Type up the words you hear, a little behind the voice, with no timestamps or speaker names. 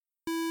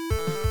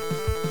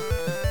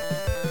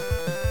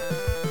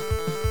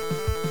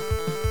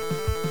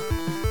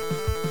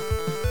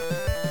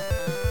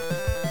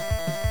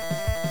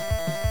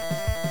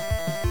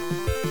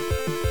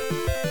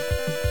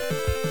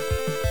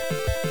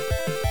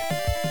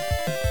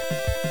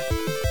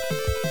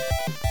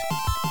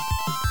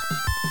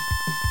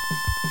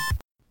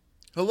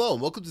Hello,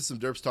 and welcome to some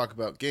Derps Talk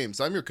About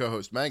Games. I'm your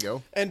co-host,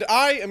 Mango, And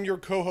I am your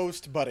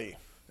co-host, Buddy.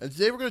 and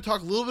today we're going to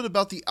talk a little bit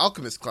about the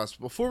Alchemist class.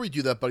 But before we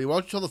do that, Buddy, why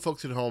don't you tell the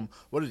folks at home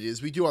what it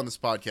is we do on this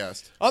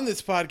podcast? On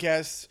this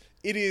podcast,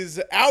 it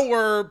is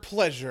our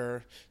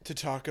pleasure to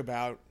talk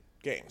about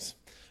games.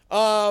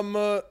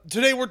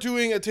 Today we're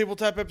doing a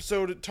tabletop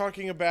episode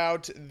talking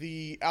about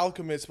the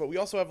Alchemist, but we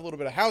also have a little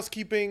bit of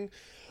housekeeping.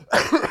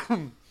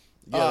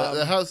 Yeah,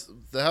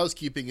 the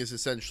housekeeping is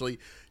essentially,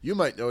 you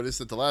might notice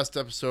that the last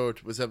episode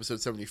was episode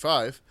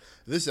 75.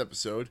 This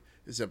episode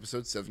is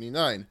episode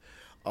 79.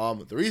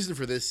 The reason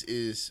for this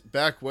is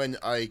back when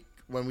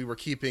we were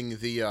keeping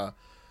the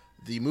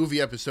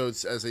movie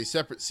episodes as a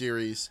separate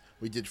series,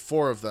 we did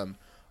 4 of them.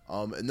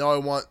 And now I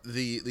want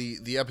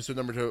the episode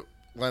number to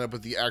line up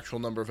with the actual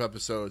number of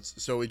episodes,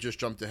 so we just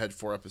jumped ahead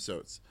 4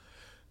 episodes.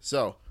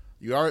 So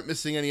you aren't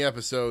missing any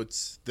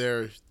episodes.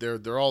 They're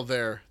all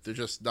there. They're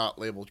just not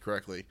labeled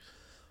correctly.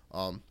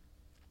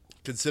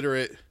 Consider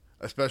it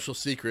a special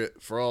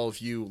secret for all of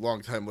you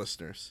longtime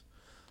listeners.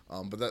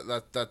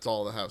 But that's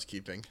all the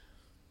housekeeping.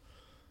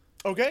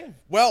 Okay.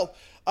 Well,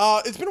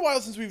 it's been a while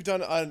since we've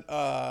done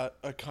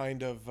a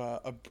kind of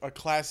a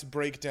class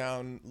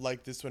breakdown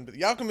like this one, but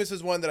the Alchemist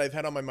is one that I've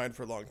had on my mind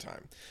for a long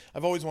time.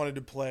 I've always wanted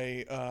to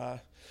play.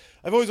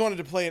 I've always wanted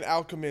to play an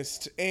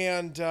Alchemist,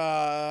 and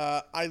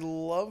I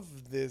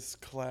love this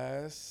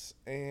class.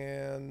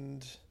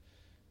 And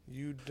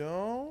you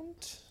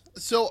don't?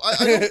 So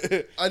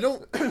I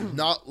don't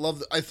not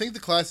love. I think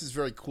the class is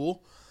very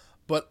cool,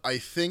 but I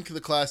think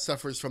the class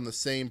suffers from the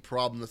same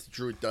problem that the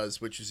Druid does,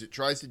 which is it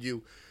tries to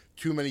do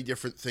too many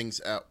different things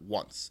at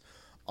once.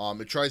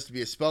 It tries to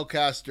be a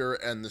spellcaster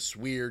and this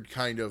weird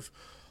kind of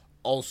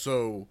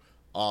also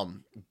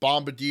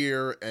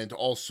bombardier and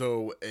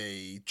also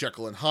a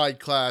Jekyll and Hyde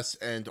class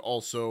and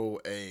also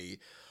a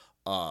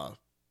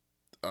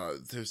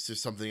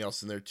there's something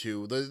else in there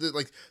too.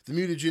 Like the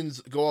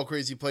mutagens go all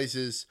crazy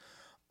places.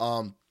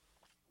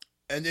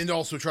 And it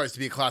also tries to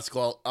be a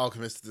classical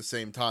alchemist at the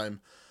same time.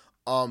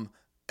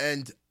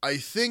 And I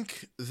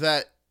think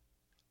that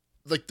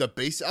like the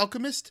base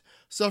alchemist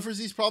suffers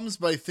these problems,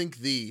 but I think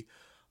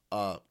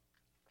all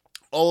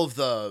of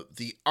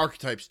the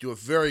archetypes do a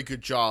very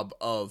good job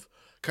of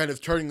kind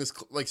of turning this,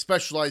 like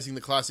specializing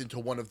the class into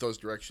one of those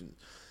directions.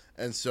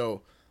 And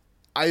so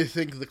I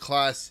think the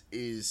class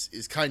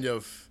is kind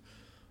of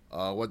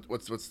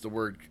what's the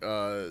word,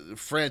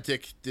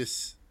 frantic.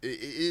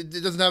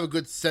 It doesn't have a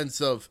good sense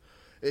of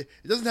it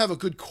doesn't have a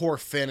good core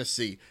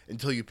fantasy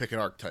until you pick an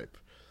archetype.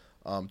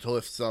 To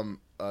lift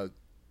some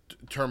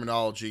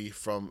terminology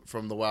from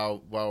the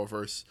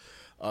WoWverse,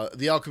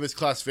 the Alchemist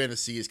class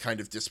fantasy is kind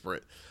of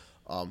disparate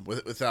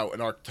without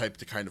an archetype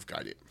to kind of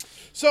guide it.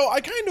 So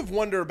I kind of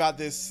wonder about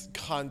this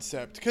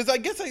concept, because I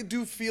guess I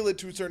do feel it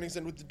to a certain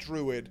extent with the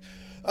Druid.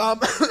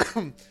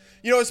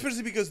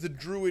 Especially because the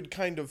Druid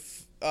kind of,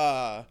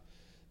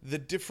 the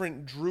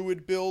different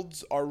Druid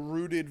builds are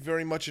rooted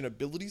very much in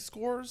ability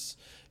scores.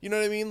 You know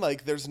what I mean?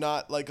 Like, there's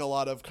not, like, a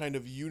lot of kind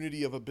of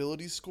unity of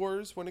ability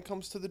scores when it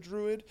comes to the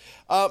Druid.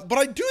 But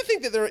I do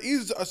think that there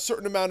is a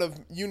certain amount of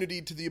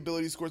unity to the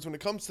ability scores when it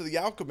comes to the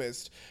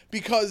Alchemist,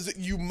 because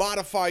you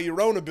modify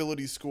your own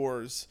ability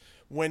scores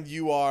when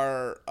you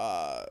are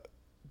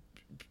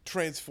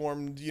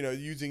transformed,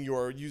 using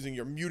your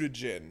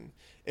mutagen,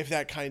 if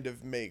that kind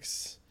of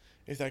makes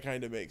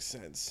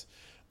sense.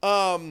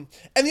 And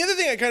the other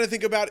thing I kind of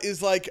think about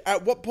is, like,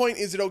 at what point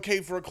is it okay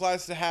for a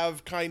class to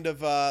have kind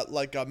of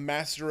like a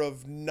Master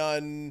of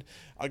None,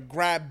 a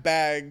grab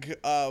bag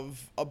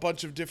of a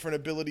bunch of different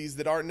abilities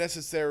that aren't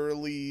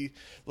necessarily,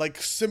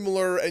 like,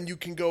 similar and you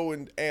can go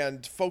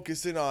and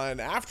focus in on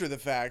after the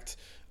fact.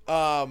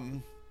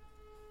 But,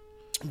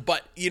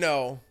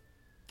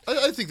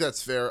 I think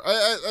that's fair.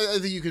 I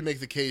think you could make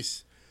the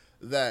case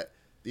that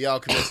the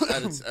Alchemist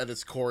at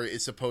its core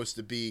is supposed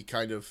to be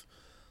kind of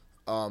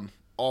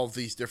all of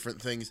these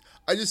different things.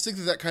 I just think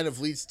that kind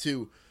of leads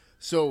to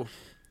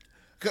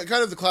kind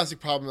of the classic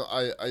problem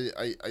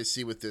I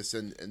see with this,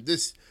 and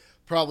this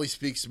probably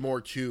speaks more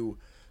to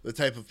the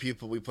type of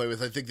people we play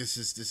with. I think this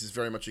is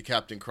very much a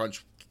Captain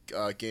Crunch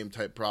game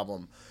type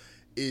problem.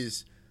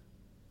 Is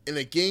in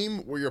a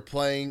game where you're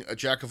playing a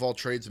jack of all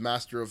trades,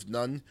 master of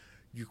none,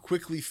 you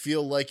quickly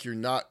feel like you're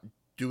not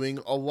doing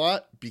a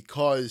lot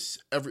because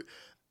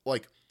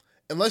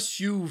unless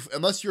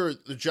you're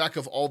the jack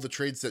of all the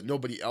trades that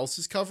nobody else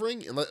is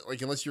covering,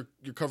 unless you're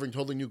covering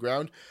totally new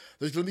ground,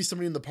 there's going to be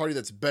somebody in the party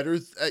that's better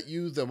at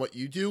you than what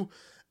you do,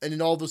 and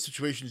in all those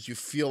situations you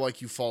feel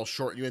like you fall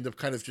short and you end up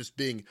kind of just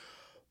being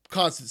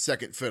constant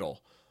second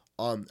fiddle.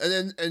 And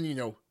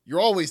you're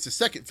always the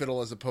second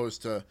fiddle as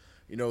opposed to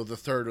the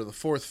third or the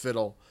fourth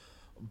fiddle.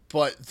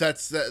 But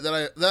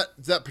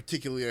that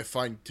particularly I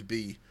find to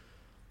be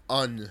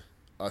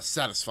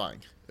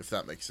unsatisfying, if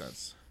that makes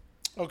sense.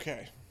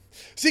 Okay.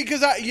 See,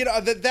 because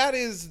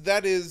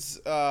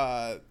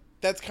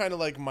that's kind of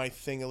like my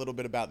thing a little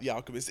bit about the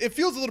Alchemist. It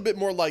feels a little bit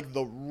more like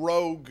the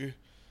Rogue,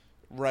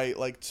 right?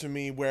 Like, to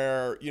me,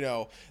 where,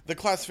 the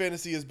class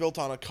fantasy is built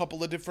on a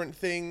couple of different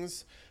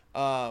things,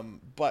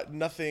 but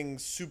nothing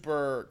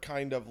super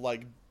kind of,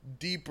 like,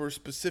 deep or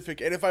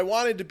specific. And if I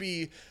wanted to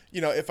be,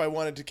 if I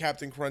wanted to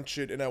Captain Crunch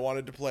it and I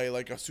wanted to play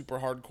like a super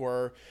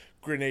hardcore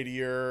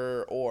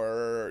Grenadier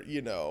or,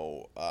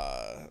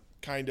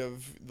 kind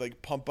of like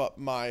pump up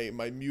my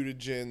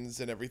mutagens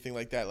and everything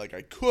like that, like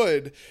I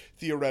could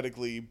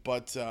theoretically,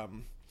 but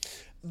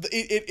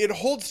it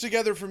holds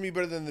together for me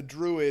better than the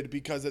Druid,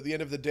 because at the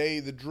end of the day,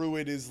 the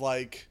Druid is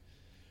like,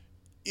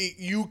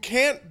 you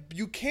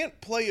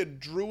can't play a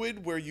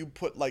Druid where you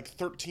put like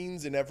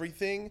 13s in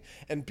everything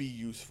and be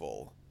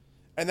useful.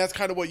 And that's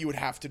kind of what you would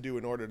have to do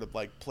in order to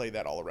like play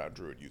that all around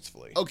Druid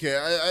usefully. Okay,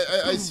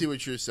 I see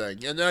what you're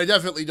saying, and I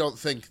definitely don't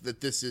think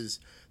that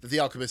the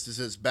Alchemist is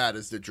as bad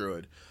as the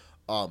Druid,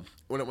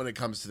 when it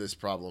comes to this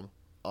problem,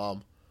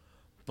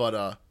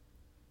 but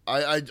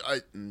I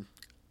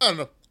don't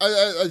know.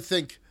 I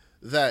think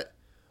that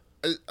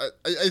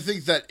I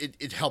think that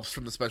it helps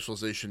from the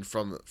specialization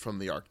from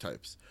the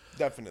archetypes.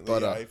 Definitely,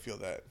 but, I feel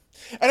that.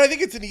 And I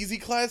think it's an easy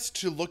class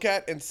to look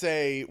at and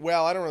say,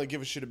 well, I don't really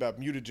give a shit about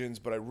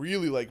mutagens, but I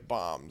really like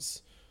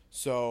bombs.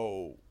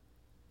 So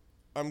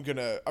I'm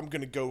gonna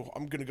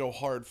go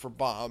hard for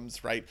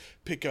bombs, right?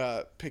 Pick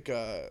an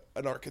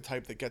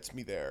archetype that gets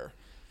me there,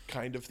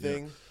 kind of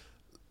thing.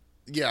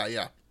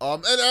 Yeah.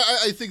 And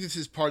I think this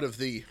is part of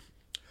the.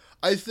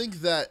 I think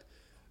that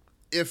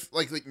if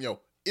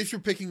if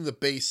you're picking the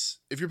base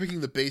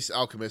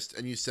alchemist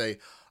and you say,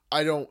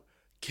 I don't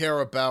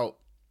care about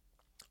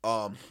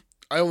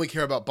I only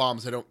care about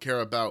bombs, I don't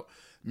care about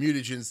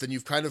mutagens, then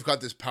you've kind of got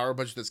this power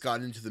budget that's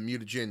gotten into the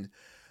mutagen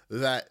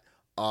that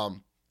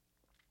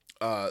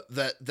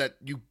that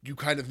you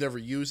kind of never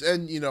use.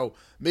 And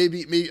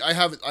maybe I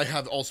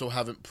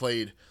haven't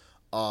played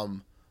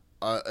an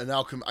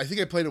alchemy. I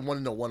think I played one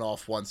in a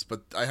one-off once,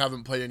 but I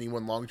haven't played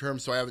anyone long term,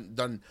 so I haven't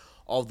done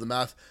all of the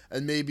math.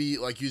 And maybe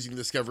like using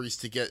discoveries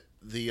to get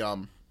the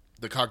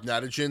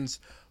cognatogens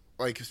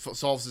like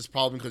solves this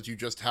problem, because you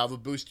just have a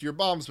boost to your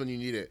bombs when you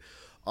need it.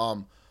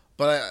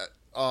 But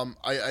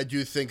I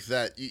do think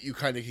that you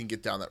kind of can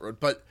get down that road.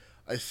 But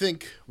I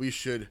think we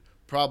should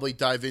probably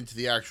dive into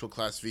the actual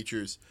class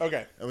features.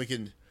 Okay. And we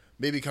can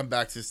maybe come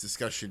back to this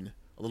discussion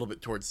a little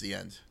bit towards the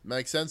end.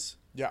 Make sense?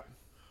 Yeah.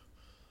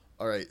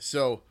 All right.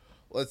 So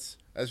let's,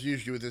 as we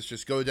usually do with this,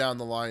 just go down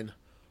the line.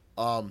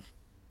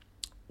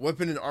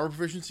 Weapon and armor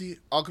proficiency.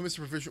 Alchemists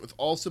are proficient with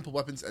all simple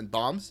weapons and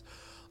bombs.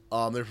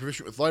 They're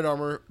proficient with light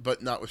armor,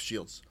 but not with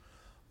shields.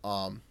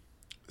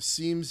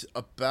 Seems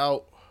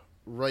about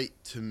right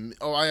to me.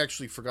 Oh, I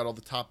actually forgot all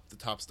the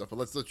top stuff, but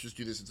let's just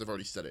do this since I've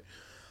already said it.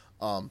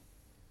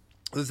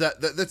 Does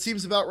that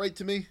seems about right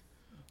to me?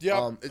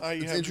 Yeah, I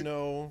have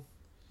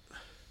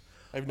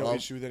no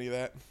issue with any of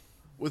that.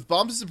 With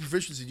bombs as a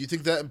proficiency, do you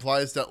think that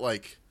implies that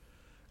like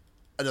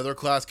another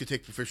class could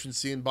take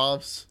proficiency in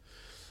bombs?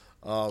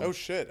 Oh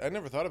shit! I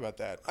never thought about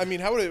that. I mean,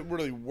 how would it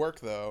really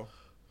work though?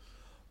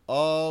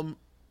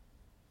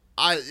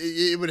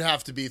 It would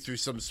have to be through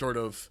some sort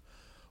of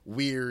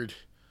weird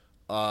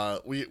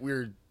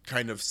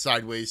kind of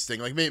sideways thing,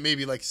 like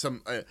maybe like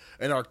some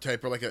an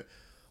archetype, or like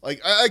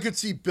I could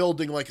see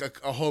building like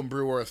a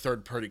homebrew or a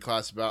third party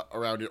class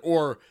around it,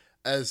 or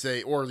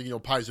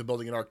Paizo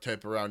building an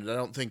archetype around it. I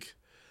don't think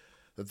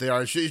that they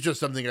are. It's just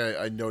something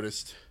I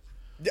noticed.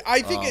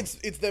 I think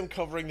it's them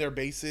covering their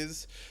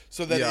bases,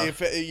 so that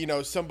if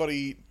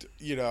somebody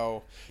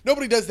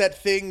nobody does that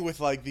thing with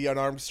like the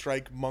unarmed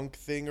strike monk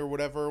thing or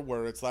whatever,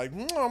 where it's like,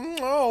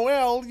 oh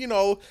well,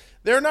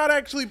 they're not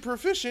actually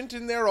proficient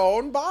in their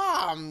own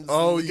bombs.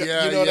 Oh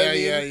yeah, you know what I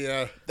mean?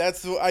 Yeah.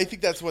 I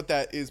think that's what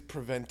that is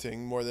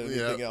preventing more than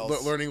anything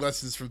else. Learning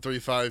lessons from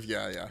 3.5.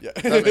 Yeah.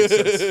 That makes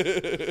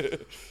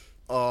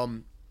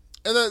sense.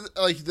 And then,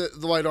 like, the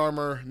light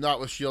armor, not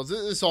with shields,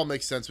 this all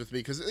makes sense with me,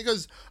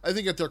 because I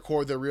think at their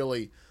core, they're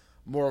really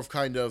more of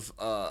kind of,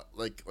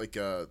 like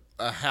a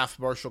half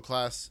martial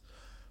class,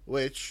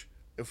 which,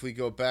 if we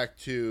go back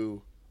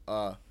to,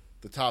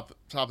 the top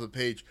of the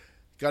page,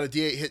 got a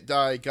D8 hit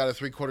die, got a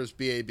 3/4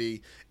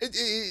 BAB.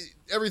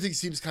 Everything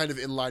seems kind of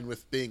in line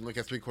with being, like,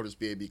 a 3/4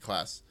 BAB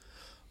class.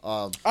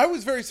 I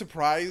was very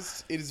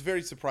surprised. It is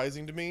very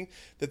surprising to me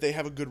that they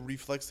have a good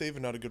reflex save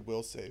and not a good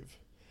will save.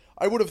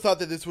 I would have thought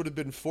that this would have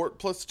been fort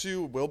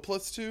 +2, will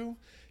 +2,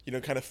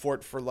 kind of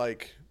fort for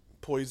like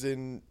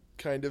poison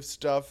kind of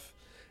stuff,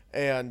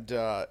 and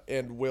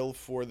will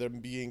for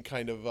them being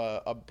kind of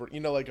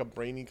like a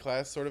brainy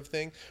class sort of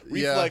thing.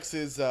 Reflex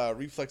is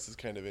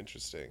kind of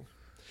interesting.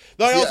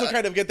 Though I also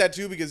kind of get that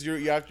too, because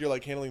you're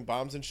like handling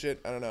bombs and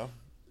shit. I don't know.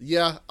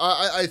 Yeah,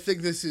 I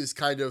think this is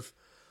kind of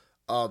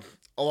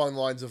along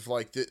the lines of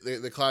like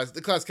the class.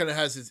 The class kind of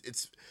has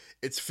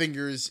its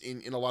fingers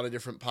in a lot of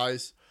different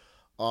pies.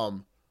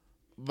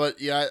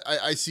 But yeah,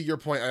 I see your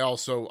point.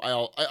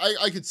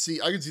 I could see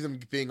them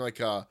being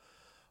like a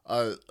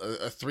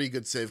 3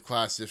 good save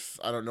class, if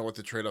I don't know what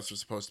the trade-offs are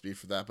supposed to be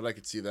for that, but I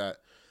could see that.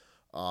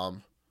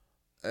 And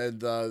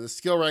the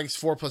skill ranks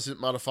 4+ int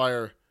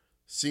modifier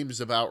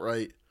seems about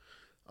right.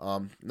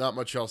 Not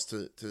much else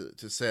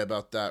to say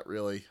about that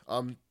really.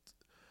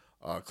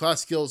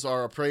 Class skills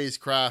are appraise,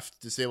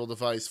 craft, disable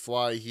device,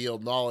 fly, heal,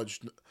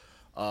 knowledge,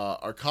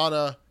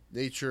 arcana,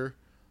 nature.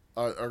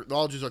 Or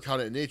knowledge is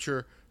arcana in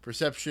nature,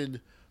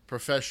 perception,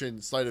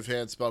 profession, sleight of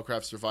hand,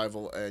 spellcraft,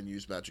 survival, and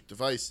use magic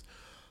device.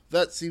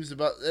 That seems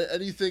about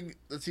anything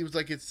that seems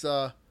like it's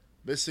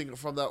missing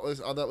from that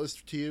list on that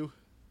list to you.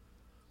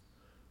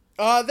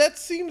 That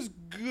seems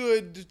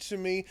good to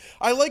me.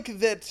 I like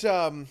that.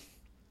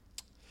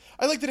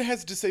 I like that it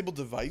has disabled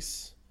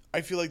device.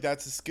 I feel like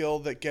that's a skill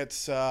that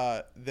gets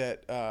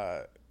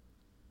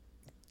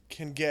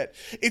can get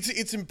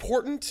it's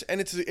important, and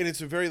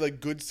it's a very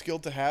like good skill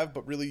to have,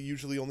 but really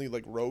usually only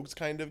like rogues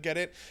kind of get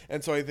it.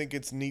 And so I think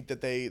it's neat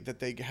that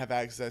they have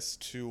access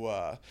to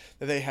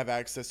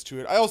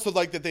it. I also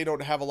like that they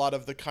don't have a lot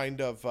of the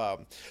kind of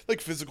like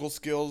physical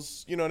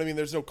skills, you know what I mean?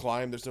 There's no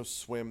climb, there's no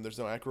swim, there's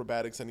no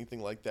acrobatics,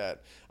 anything like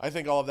that. I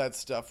think all of that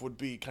stuff would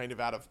be kind of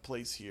out of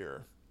place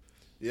here.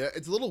 Yeah,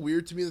 it's a little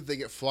weird to me that they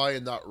get fly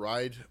and not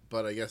ride,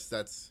 but I guess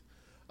that's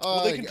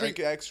Well, they can drink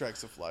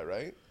extracts of fly,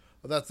 right?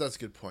 well, that's a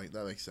good point.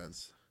 That makes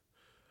sense.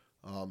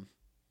 But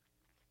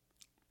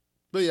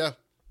yeah,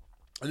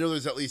 I know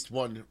there's at least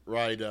one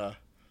ride,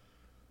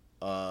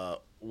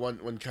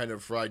 one kind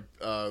of ride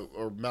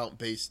or mount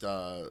based.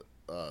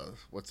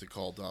 What's it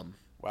called?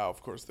 Wow,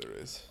 of course there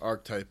is.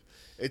 Archetype.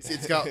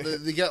 It's got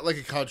they got like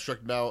a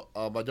construct mount.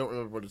 I don't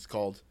remember what it's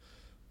called,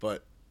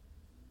 but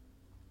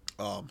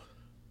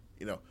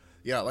you know,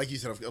 yeah, like you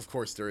said, of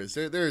course there is.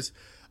 There's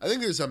I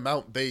think there's a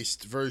mount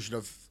based version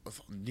of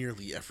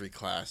nearly every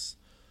class.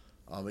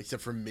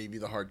 Except for maybe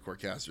the hardcore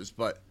casters,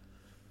 but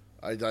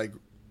I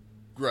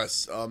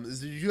digress.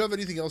 Did you have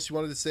anything else you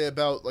wanted to say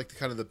about like the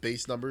kind of the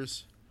base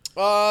numbers?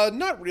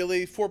 Not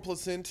really.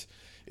 4+ int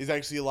is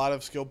actually a lot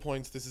of skill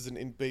points. This is an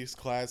int-based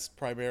class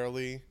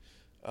primarily.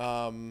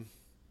 I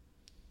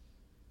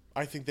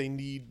think they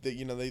need that.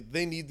 You know,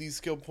 they need these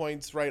skill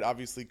points, right?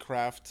 Obviously,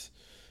 craft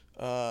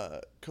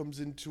comes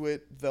into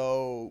it,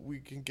 though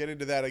we can get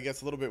into that, I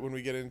guess, a little bit when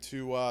we get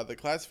into the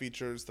class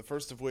features. The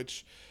first of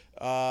which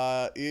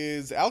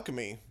is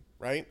alchemy,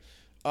 right?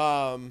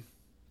 Alchemy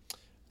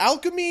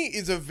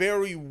is a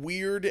very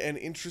weird and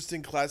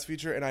interesting class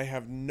feature, and I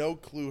have no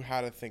clue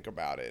how to think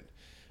about it.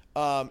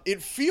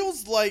 It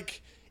feels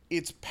like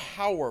it's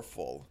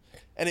powerful,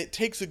 and it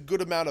takes a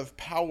good amount of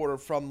power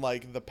from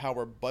like the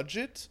power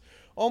budget,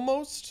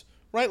 almost,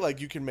 right?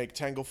 Like you can make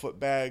Tanglefoot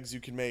bags,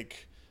 you can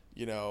make,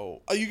 you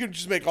know, you can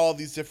just make all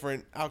these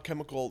different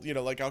alchemical, you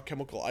know, like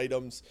alchemical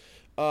items.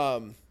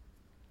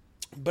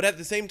 But at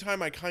the same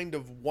time, I kind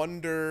of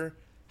wonder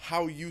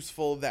how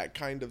useful that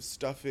kind of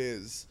stuff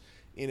is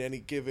in any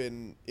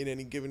given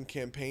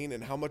campaign,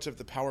 and how much of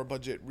the power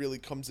budget really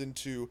comes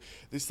into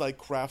this like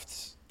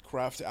craft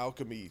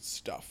alchemy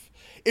stuff.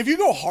 If you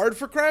go hard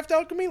for craft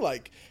alchemy,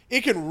 like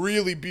it can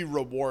really be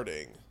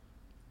rewarding.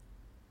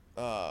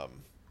 Yeah,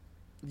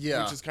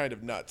 which is kind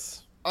of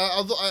nuts.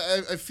 Although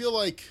I feel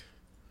like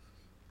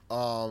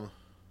I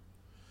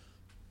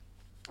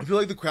feel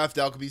like the craft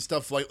alchemy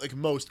stuff, like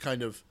most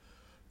kind of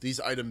these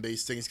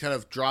item-based things, kind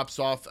of drops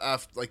off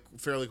after like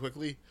fairly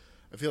quickly.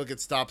 I feel like it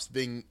stops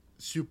being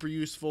super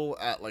useful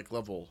at like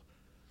level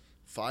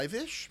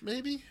 5-ish,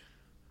 maybe,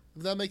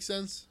 if that makes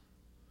sense.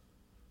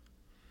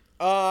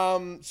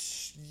 Well,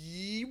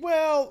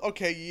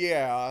 okay,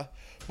 yeah,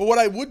 but what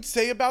I would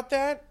say about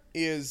that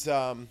is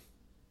that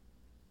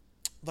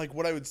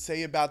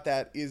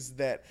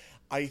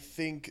I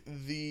think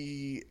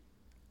the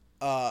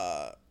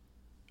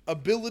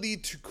ability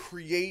to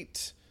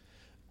create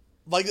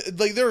like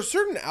there are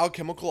certain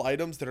alchemical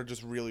items that are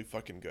just really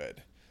fucking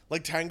good.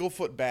 Like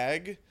Tanglefoot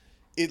bag,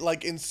 it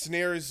like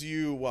ensnares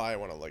you. Well, I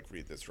want to like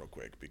read this real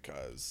quick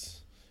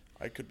because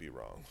I could be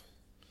wrong.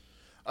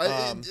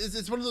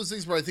 It's one of those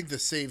things where I think the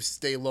saves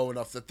stay low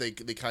enough that they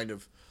kind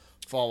of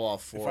fall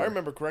off for. If I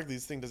remember correctly,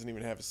 this thing doesn't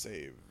even have a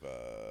save.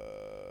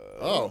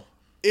 Oh.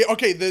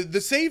 Okay,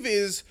 the save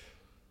is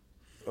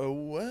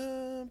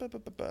what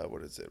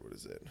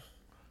is it?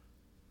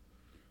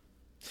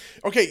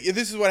 Okay,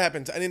 this is what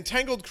happens. An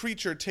entangled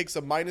creature takes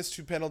a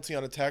 -2 penalty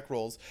on attack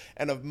rolls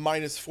and a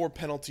 -4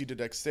 penalty to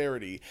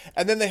dexterity.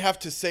 And then they have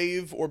to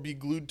save or be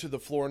glued to the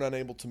floor and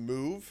unable to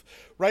move,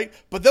 right?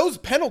 But those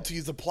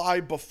penalties apply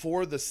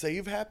before the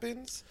save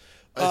happens,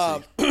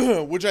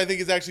 which I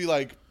think is actually,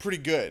 like, pretty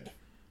good.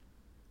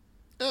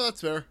 Yeah, that's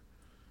fair.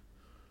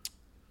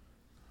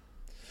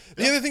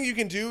 The other thing you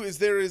can do is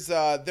there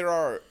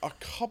are a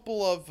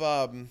couple of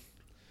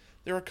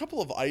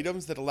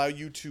items that allow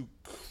you to,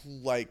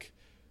 like,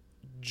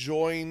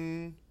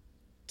 join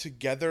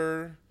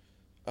together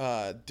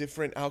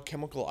different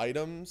alchemical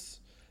items.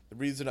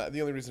 The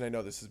only reason I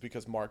know this is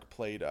because Mark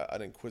played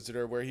an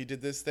Inquisitor where he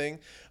did this thing,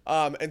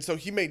 and so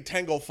he made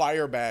Tangle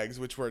Fire bags,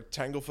 which were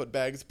Tanglefoot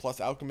bags plus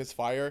Alchemist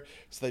Fire,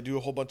 so they do a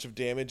whole bunch of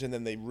damage and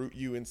then they root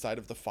you inside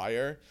of the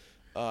fire.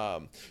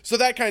 So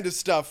that kind of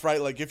stuff,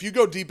 right? Like if you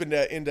go deep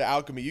into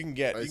alchemy, you can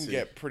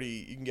get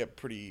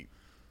pretty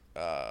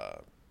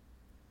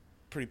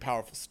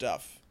powerful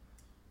stuff.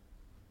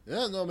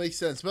 Yeah, no, it makes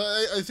sense. But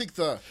I think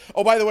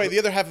Oh, by the way, the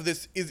other half of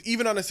this is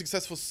even on a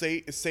successful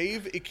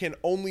save, it can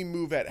only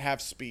move at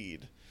half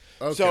speed.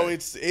 Okay. So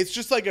it's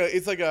just like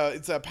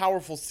it's a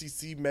powerful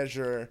CC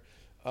measure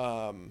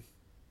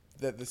that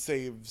that the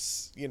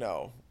saves, you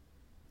know,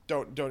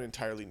 don't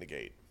entirely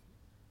negate.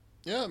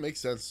 Yeah, it makes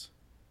sense.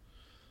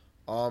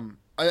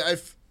 I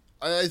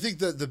think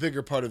that the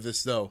bigger part of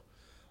this though,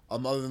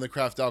 other than the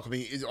craft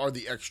alchemy, are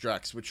the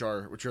extracts, which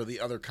are the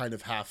other kind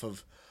of half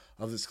of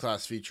this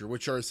class feature,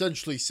 which are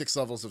essentially 6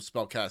 levels of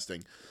spell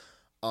casting.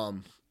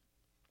 And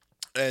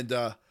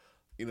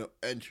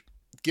and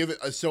give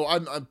it. So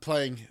I'm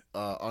playing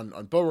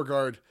on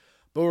Beauregard.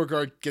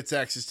 Beauregard gets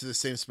access to the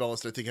same spell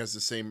list. I think has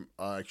the same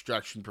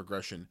extraction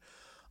progression,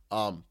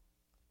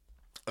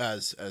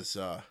 as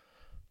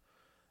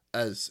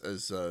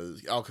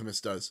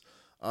Alchemist does.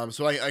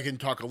 So I can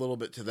talk a little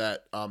bit to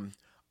that.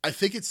 I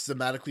think it's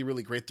thematically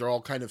really great. They're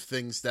all kind of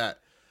things that,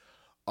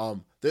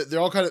 they're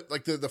all kind of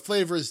like the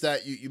flavor is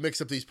that you mix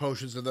up these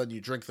potions and then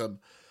you drink them.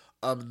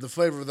 The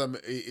flavor of them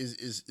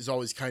is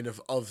always kind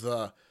of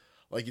the,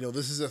 like,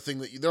 this is a thing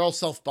that they're all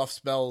self-buff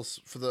spells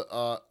for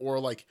the, or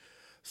like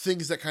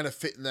things that kind of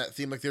fit in that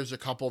theme. Like there's a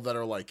couple that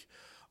are like,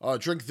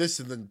 drink this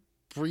and then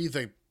breathe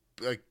a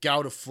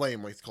gout of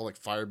flame, like it's called like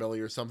Fire Belly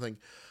or something.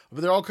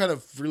 But they're all kind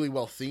of really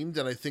well themed,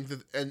 and I think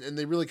that and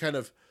they really kind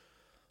of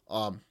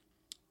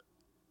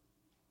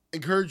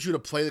encourage you to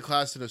play the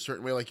class in a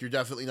certain way. Like you're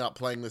definitely not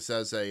playing this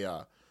as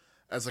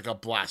like a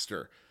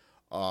blaster.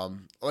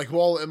 Like,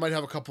 well, it might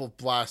have a couple of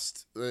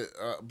blast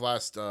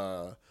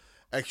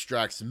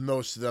extracts.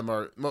 Most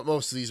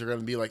of these are going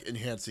to be like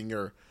enhancing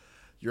your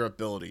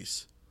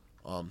abilities.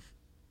 And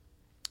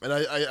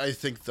I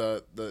think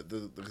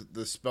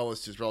the spell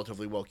list is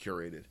relatively well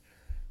curated.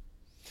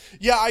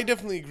 Yeah, I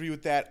definitely agree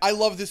with that. I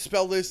love this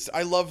spell list.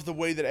 I love the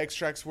way that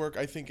extracts work.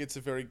 I think it's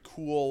a very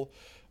cool,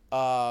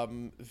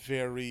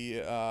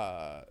 very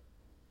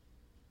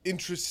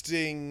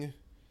interesting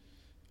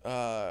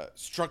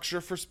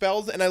structure for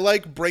spells, and I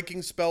like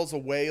breaking spells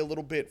away a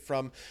little bit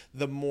from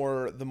the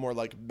more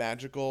like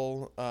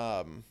magical,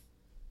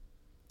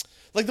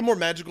 like the more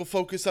magical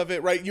focus of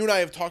it, right? You and I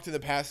have talked in the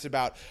past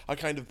about a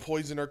kind of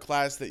poisoner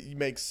class that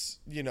makes,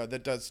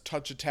 that does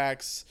touch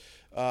attacks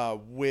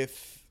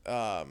with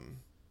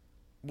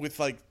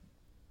like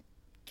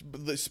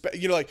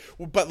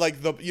but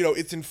like the,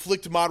 it's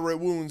inflict moderate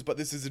wounds, but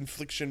this is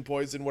infliction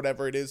poison,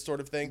 whatever it is, sort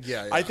of thing.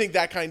 Yeah. I think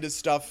that kind of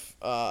stuff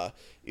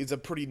is a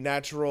pretty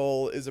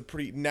natural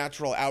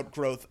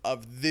outgrowth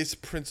of this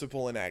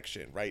principle in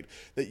action, right?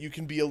 That you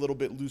can be a little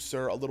bit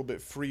looser, a little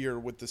bit freer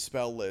with the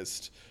spell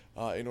list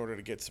in order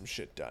to get some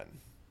shit done.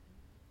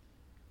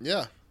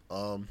 Yeah.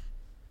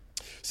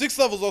 6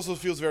 levels also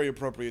feels very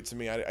appropriate to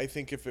me. I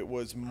think if it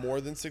was more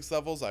than 6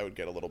 levels, I would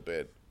get a little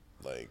bit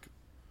like,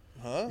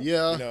 huh?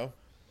 Yeah.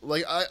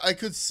 Like I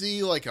could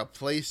see like a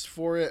place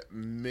for it,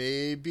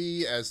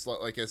 maybe as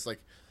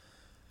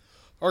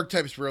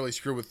archetypes rarely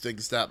screw with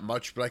things that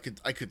much, but I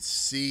could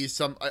see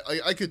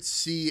I could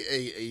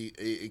see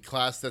a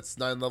class that's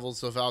 9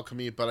 levels of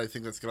alchemy, but I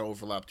think that's going to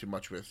overlap too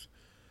much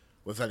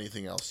with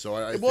anything else. So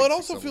I well, it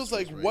also feels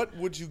like right. What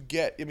would you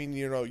get? I mean,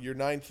 your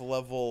 9th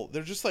level,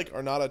 there just like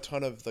are not a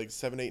ton of like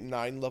 7, 8,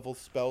 9 level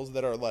spells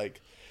that are like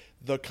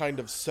the kind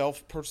of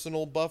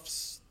personal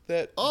buffs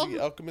that the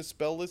alchemist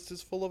spell list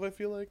is full of. I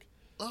feel like.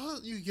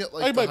 You get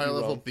like the higher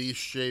level beast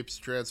shapes,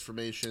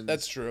 transformations.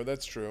 That's true.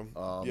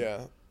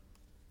 Yeah.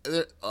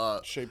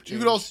 Shape change.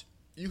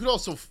 You could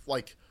also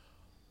like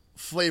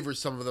flavor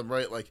some of them,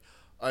 right? Like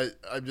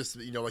I'm just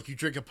like you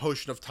drink a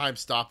potion of time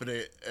stop and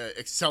it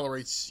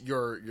accelerates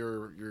your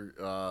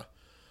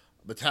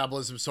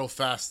metabolism so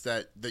fast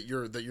that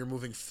you're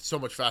moving so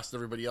much faster than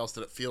everybody else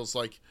that it feels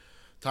like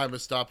time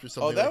has stopped or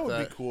something. Oh, that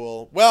would be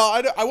cool.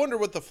 Well, I wonder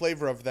what the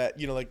flavor of that.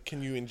 Like,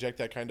 can you inject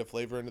that kind of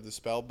flavor into the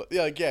spell? But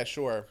yeah,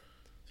 sure.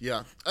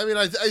 Yeah, I mean,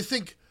 I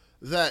think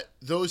that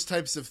those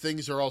types of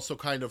things are also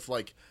kind of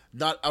like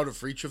not out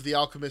of reach of the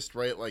alchemist,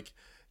 right? Like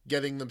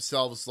getting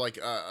themselves like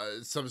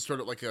some sort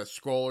of like a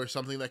scroll or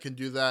something that can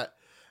do that,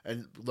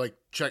 and like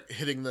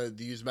hitting the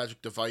use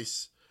magic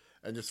device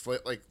and just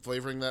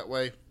flavoring that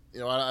way.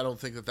 I don't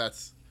think that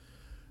that's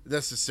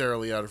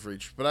necessarily out of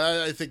reach, but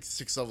I think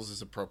 6 levels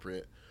is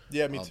appropriate.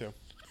 Yeah, me too.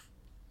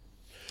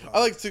 I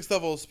like 6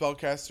 level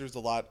spellcasters a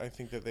lot. I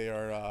think that they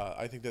are.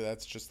 I think that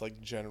that's just like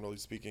generally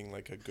speaking,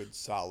 like a good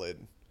solid.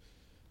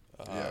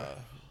 Yeah.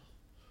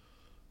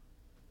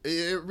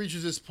 It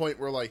reaches this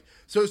point where like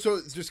so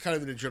it's just kind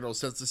of in a general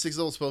sense, the 6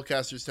 level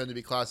spellcasters tend to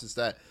be classes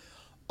that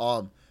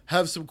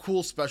have some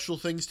cool special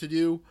things to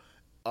do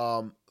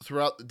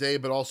throughout the day,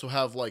 but also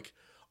have like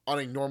on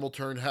a normal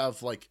turn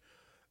have like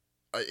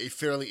a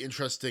fairly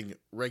interesting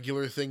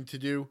regular thing to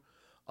do.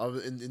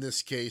 In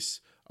this case.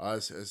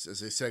 As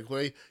a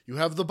segue, you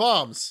have the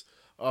bombs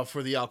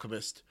for the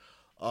alchemist.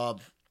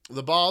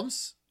 The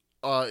bombs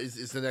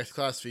is the next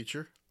class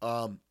feature,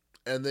 and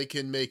they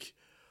can make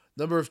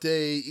number of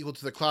day equal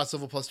to the class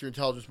level plus your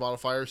intelligence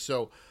modifier.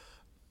 So,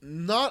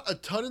 not a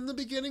ton in the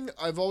beginning.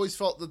 I've always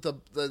felt that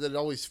it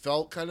always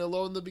felt kind of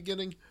low in the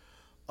beginning.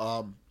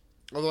 Although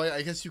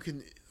I guess you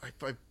can.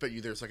 I bet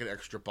you there's like an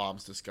extra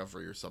bombs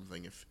discovery or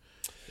something if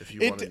you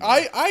want to.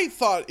 I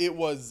thought it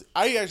was.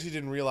 I actually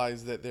didn't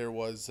realize that there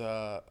was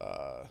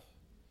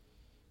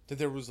that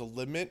there was a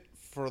limit.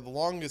 For the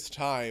longest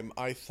time,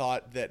 I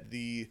thought that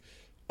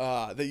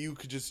that you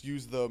could just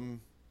use them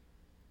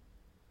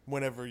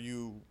whenever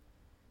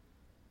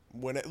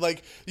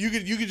like you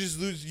could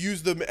just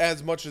use them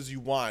as much as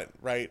you want,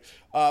 right?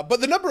 But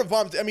the number of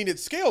bombs, I mean, it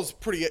scales up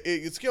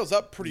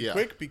pretty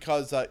quick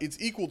because it's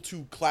equal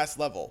to class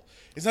level.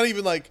 It's not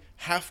even like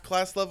half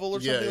class level or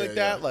something like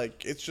that. Yeah.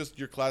 Like it's just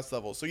your class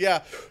level. So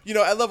yeah,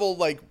 at level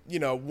like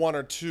 1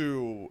 or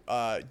 2,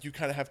 you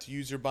kind of have to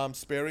use your bombs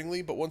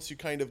sparingly. But once you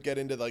kind of get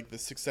into like the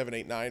 6, 7,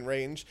 8, 9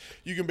 range,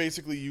 you can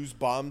basically use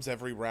bombs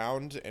every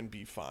round and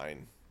be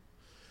fine.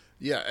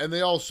 Yeah, and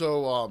they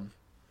also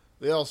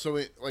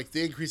like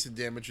they increase in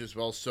damage as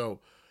well, so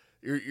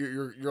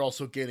you're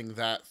also gaining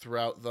that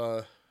throughout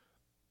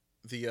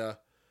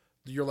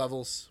your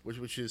levels,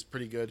 which is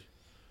pretty good.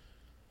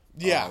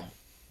 Yeah.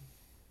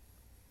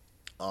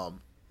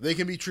 They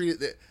can be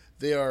treated.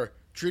 They are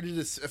treated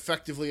as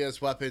effectively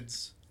as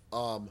weapons.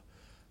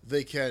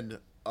 They can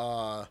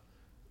you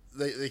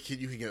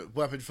can get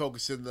weapon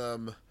focus in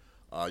them.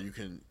 You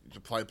can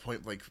apply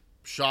point blank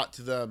shot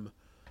to them.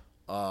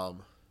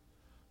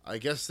 I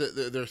guess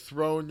that they're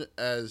thrown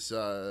as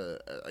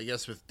I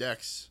guess with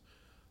dex,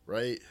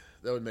 right?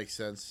 That would make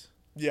sense.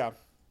 Yeah.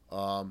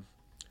 And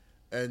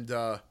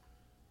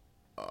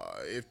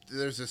if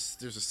there's a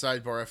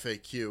sidebar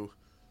FAQ,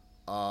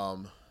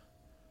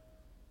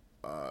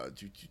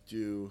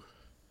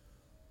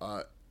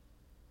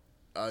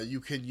 you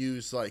can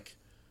use like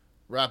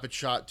rapid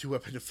shot,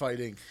 2-weapon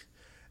fighting,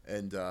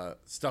 and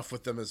stuff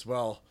with them as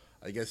well.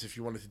 I guess if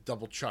you wanted to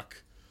double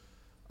chuck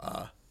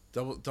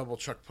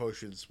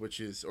potions,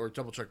 or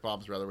double chuck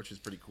bombs rather, which is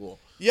pretty cool.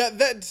 Yeah,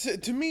 that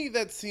to me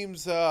that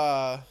seems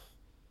that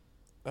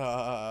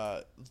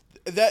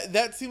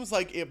seems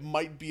like it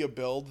might be a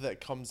build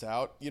that comes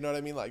out. You know what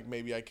I mean? Like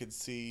maybe I could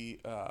see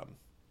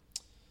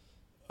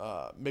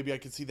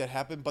that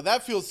happen, but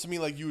that feels to me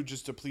like you would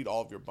just deplete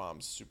all of your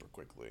bombs super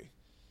quickly.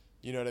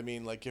 You know what I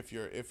mean? Like if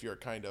you're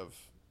kind of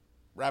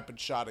rapid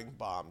shotting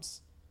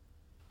bombs.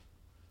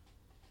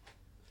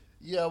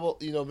 Yeah, well,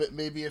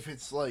 maybe if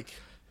it's like,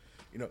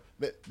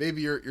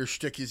 maybe your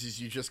shtick is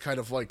you just kind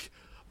of like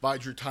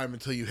bide your time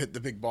until you hit the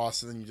big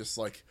boss, and then you just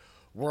like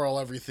whirl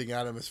everything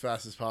at him as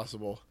fast as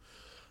possible.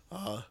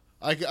 I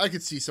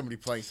could see somebody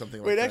playing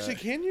something like that. Wait, actually,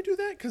 can you do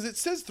that? Because it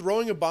says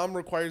throwing a bomb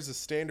requires a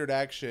standard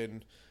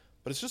action,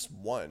 but it's just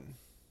one.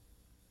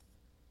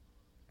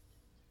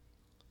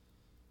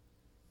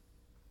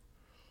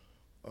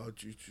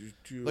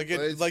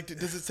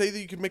 Does it say that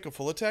you can make a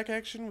full attack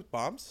action with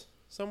bombs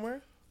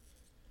somewhere?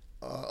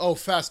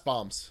 Fast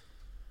bombs.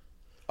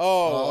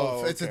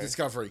 It's a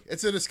discovery.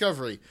 It's a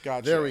discovery.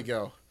 Gotcha. There we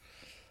go.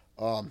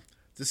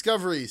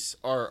 Discoveries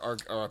are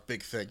a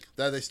big thing.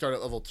 That they start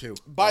at level 2.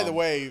 By the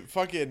way,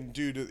 fucking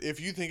dude, if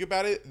you think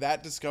about it,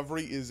 that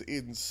discovery is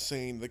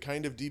insane. The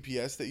kind of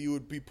DPS that you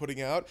would be putting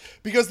out,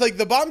 because like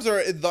the bombs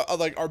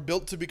are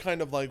built to be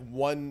kind of like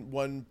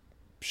one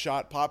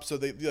shot pop, so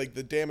they like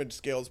the damage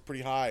scale is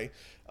pretty high,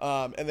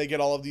 and they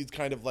get all of these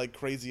kind of like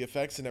crazy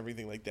effects and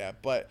everything like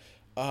that. But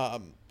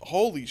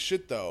holy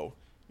shit, though,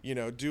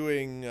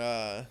 doing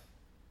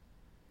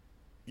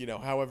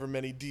however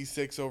many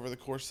D6 over the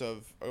course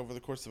of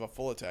a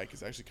full attack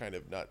is actually kind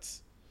of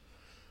nuts.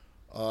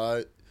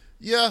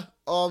 Yeah.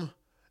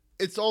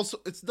 It's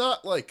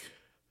not like,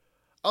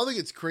 I don't think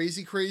it's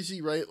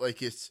crazy, right?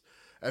 Like it's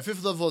at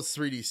 5th level, it's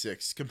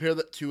 3d6. Compare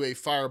that to a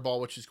fireball,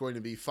 which is going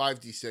to be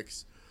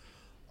 5d6.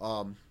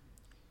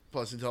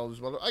 Plus intelligence.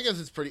 Well, I guess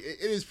it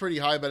is pretty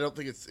high, but I don't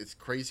think it's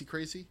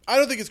crazy. I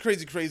don't think it's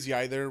crazy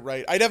either,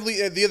 right? I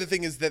definitely, the other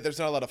thing is that there's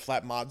not a lot of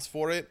flat mods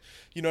for it.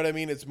 You know what I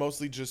mean? It's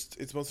mostly just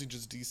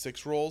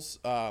D6 rolls.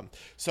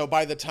 So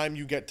by the time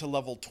you get to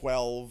level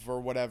 12 or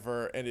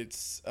whatever, and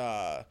it's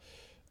it's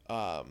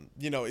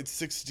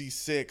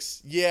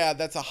 6d6. Yeah,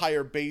 that's a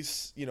higher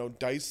base,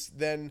 dice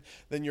than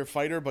your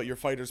fighter, but your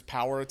fighter's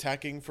power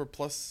attacking for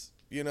plus,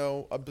 a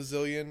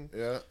bazillion.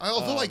 Yeah.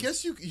 Although I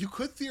guess you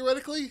could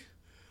theoretically,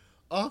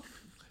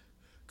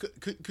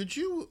 could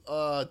you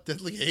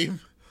deadly aim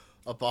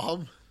a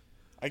bomb?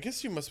 I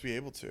guess you must be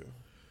able to.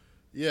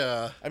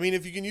 Yeah. I mean,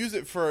 if you can use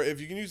it for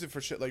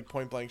shit like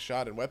point blank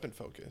shot and weapon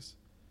focus.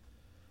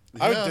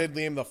 Yeah. I would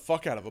deadly aim the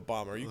fuck out of a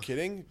bomb. Are you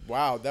kidding?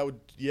 Wow, that would,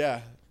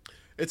 yeah.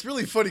 It's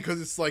really funny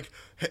because it's like,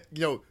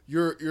 you're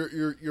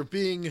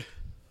being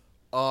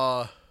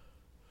what's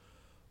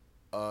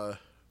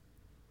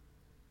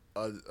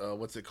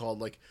it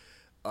called? Like,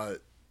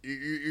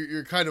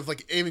 you're kind of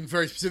like aiming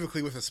very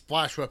specifically with a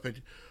splash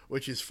weapon,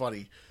 which is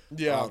funny.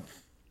 Yeah.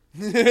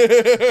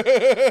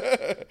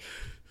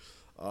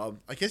 I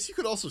guess you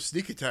could also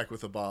sneak attack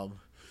with a bomb.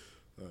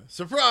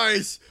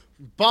 Surprise!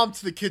 Bomb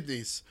to the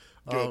kidneys.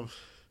 But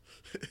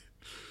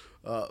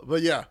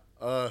yeah.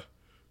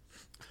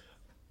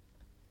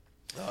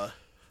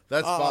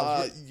 That's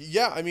bombs.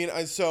 Yeah, I mean,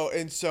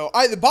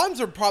 the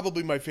bombs are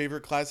probably my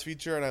favorite class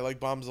feature, and I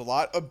like bombs a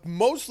lot,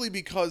 mostly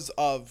because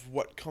of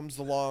what comes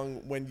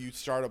along when you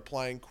start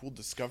applying cool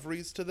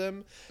discoveries to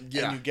them.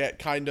 Yeah. And you get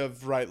kind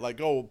of,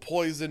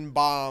 poison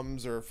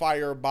bombs or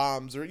fire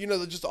bombs or,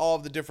 just all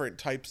of the different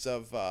types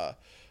of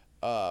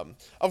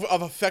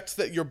of effects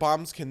that your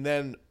bombs can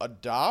then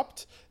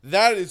adopt,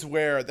 that is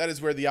where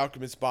the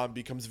alchemist bomb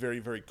becomes very,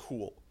 very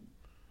cool,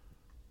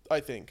 I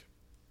think.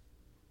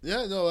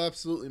 Yeah, no,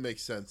 absolutely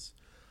makes sense.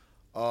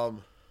 I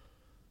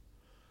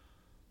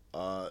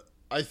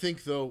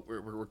think though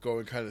we're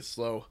going kind of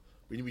slow.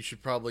 We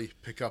should probably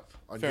pick up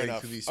on Fair getting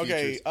enough. through these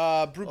Okay,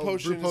 features. brew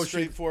potion, brew potion.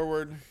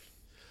 straightforward.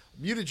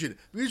 Mutagen.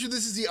 This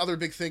is the other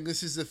big thing.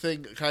 This is the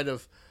thing, kind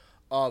of.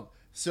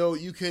 So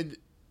you can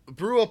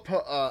brew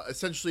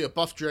essentially a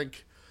buff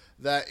drink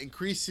that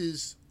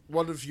increases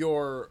one of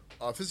your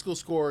physical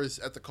scores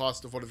at the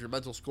cost of one of your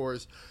mental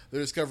scores. The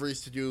discovery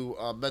is to do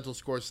mental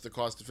scores at the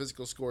cost of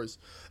physical scores.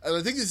 And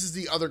I think this is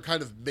the other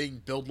kind of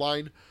main build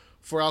line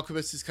for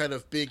alchemists, is kind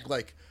of being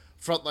like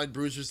frontline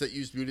bruisers that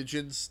use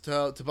mutagens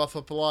to buff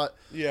up a lot.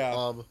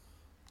 Yeah.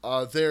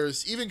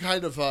 There's even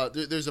kind of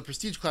there's a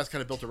prestige class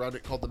kind of built around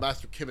it called the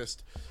Master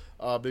Chemist.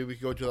 Maybe we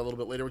can go into that a little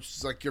bit later, which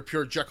is like your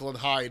pure Jekyll and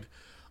Hyde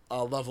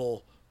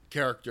level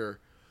character.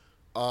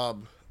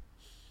 What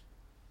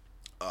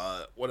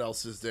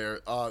else is there?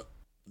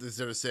 Is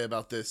there to say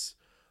about this?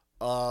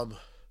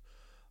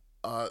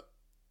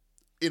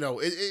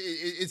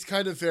 It's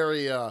kind of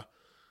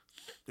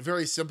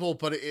very simple,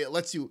 but it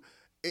lets you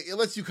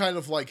kind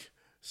of like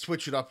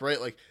switch it up,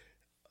 right? Like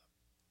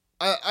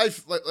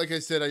like I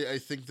said, I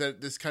think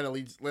that this kind of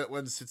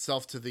lends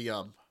itself to the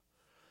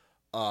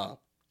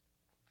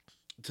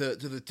to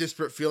the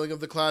disparate feeling of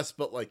the class,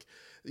 but like,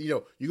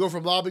 you go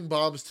from lobbing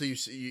bombs to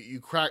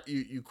you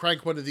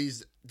crank one of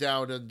these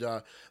down, and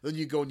then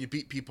you go and you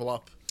beat people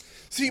up.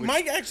 See,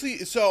 Mike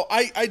actually, so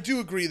I do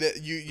agree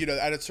that you know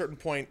at a certain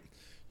point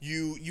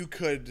you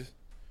could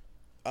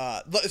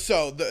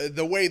so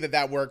the way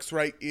that works,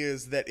 right,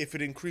 is that if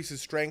it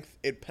increases strength,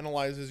 it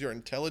penalizes your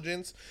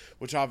intelligence,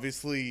 which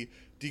obviously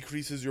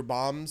decreases your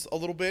bombs a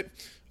little bit.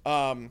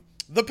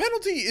 The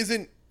penalty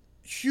isn't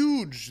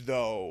huge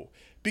though,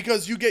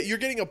 because you're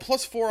getting a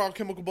 +4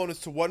 alchemical bonus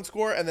to one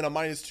score and then a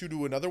 -2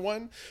 to another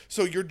one.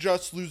 So you're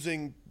just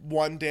losing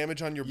 1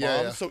 damage on your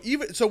bombs.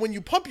 Yeah. So when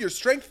you pump your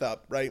strength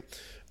up, right,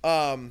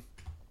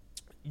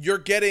 you're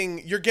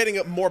getting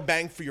more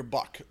bang for your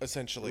buck,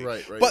 essentially.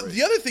 Right. But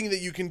the other thing that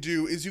you can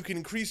do is you can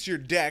increase your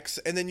dex,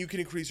 and then you can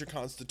increase your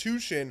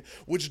constitution,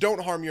 which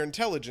don't harm your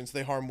intelligence.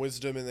 They harm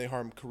wisdom and they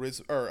harm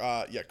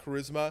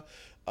charisma,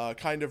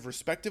 kind of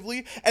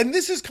respectively. And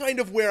this is kind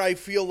of where I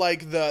feel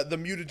like the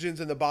mutagens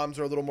and the bombs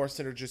are a little more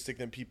synergistic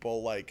than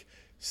people like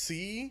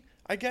see,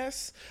 I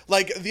guess.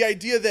 Like the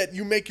idea that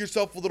you make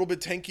yourself a little bit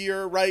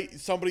tankier, right?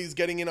 Somebody's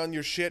getting in on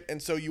your shit,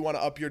 and so you want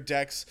to up your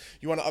dex,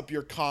 you want to up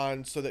your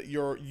con, so that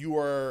you're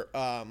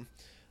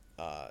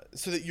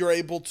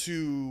able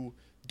to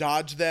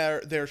dodge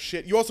their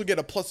shit. You also get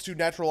a +2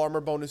 natural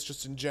armor bonus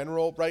just in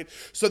general, right?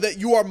 So that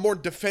you are more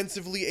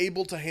defensively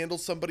able to handle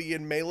somebody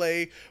in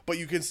melee, but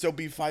you can still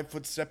be 5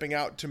 foot stepping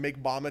out to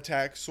make bomb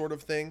attacks, sort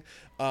of thing.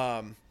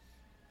 I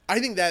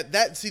think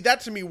that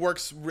to me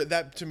works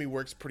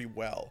pretty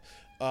well.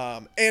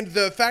 And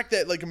the fact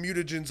that like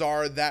mutagens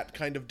are that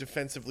kind of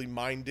defensively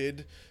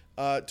minded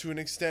to an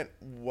extent,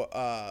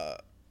 The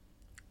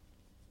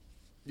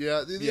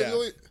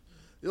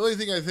only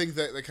thing I think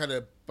that kind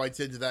of bites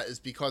into that is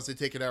because they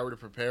take an hour to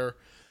prepare.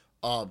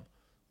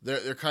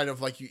 They're kind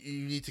of like you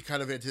need to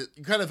kind of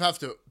you kind of have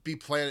to be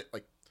planning,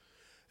 like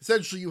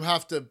essentially you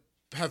have to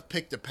have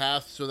picked a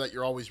path so that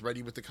you're always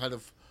ready with the kind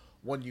of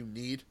one you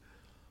need.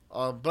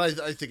 But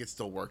I think it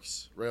still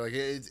works, right? Like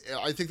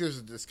I think there's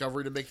a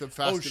discovery to make them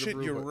faster. Oh shit,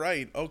 you're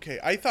right. Okay,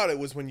 I thought it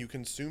was when you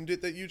consumed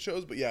it that you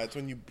chose, but yeah, it's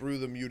when you brew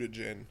the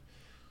mutagen,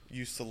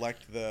 you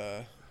select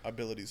the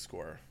ability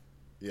score.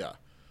 Yeah.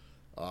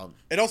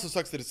 It also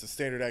sucks that it's a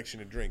standard action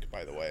to drink,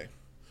 by the way.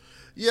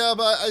 Yeah,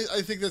 but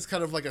I think that's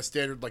kind of like a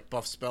standard like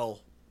buff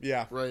spell.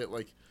 Yeah. Right.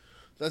 Like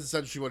that's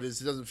essentially what it is.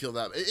 It doesn't feel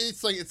that.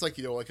 It's like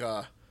like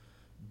a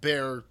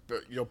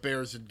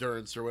bear's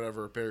endurance or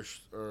whatever,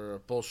 or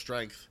bull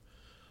strength.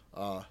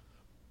 So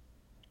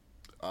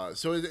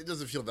it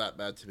doesn't feel that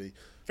bad to me.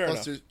 Fair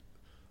enough.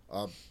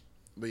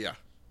 But yeah.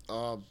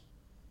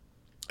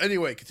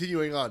 Anyway,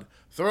 continuing on.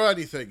 Throw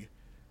anything.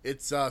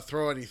 It's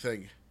throw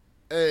anything.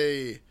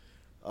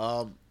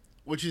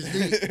 Which is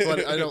neat,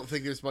 but I don't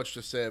think there's much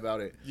to say about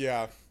it.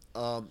 Yeah.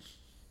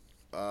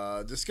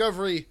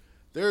 Discovery.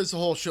 There's a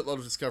whole shitload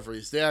of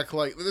discoveries. They act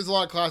like there's a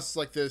lot of classes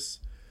like this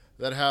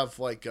that have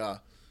like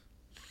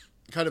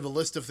kind of a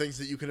list of things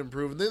that you can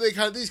improve, and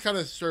these kind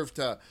of serve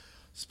to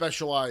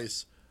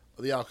specialize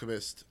the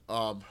alchemist.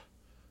 Kind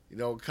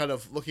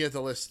of looking at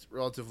the list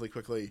relatively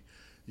quickly,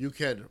 you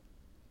can,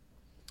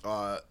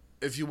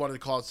 if you wanted to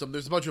call it some,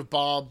 there's a bunch of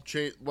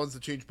ones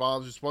that change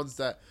bombs. There's ones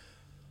that,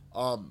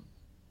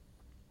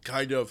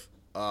 kind of,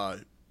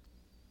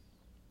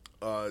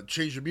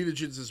 change your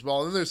mutagens as well.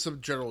 And then there's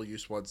some general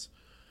use ones.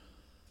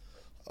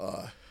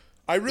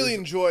 I really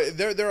enjoy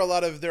there are a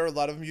lot of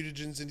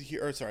mutagens in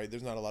here. Or sorry,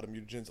 there's not a lot of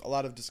mutagens. A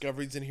lot of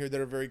discoveries in here that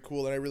are very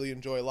cool, and I really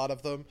enjoy a lot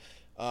of them.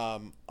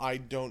 I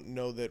don't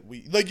know that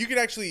you can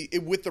actually,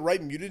 with the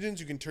right mutagens,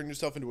 you can turn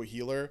yourself into a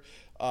healer,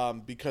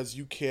 because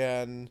you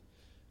can,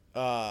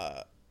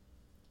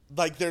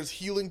 like there's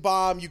healing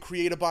bomb. You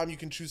create a bomb. You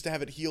can choose to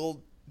have it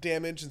heal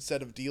damage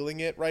instead of dealing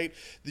it. Right.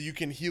 That you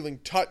can healing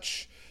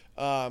touch,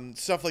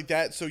 stuff like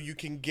that. So you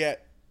can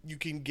get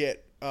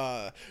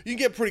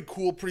pretty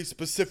cool, pretty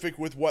specific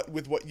with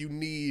what you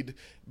need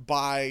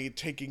by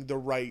taking the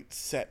right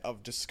set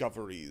of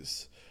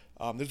discoveries.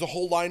 There's a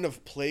whole line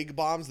of plague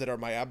bombs that are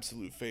my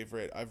absolute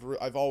favorite.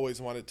 I've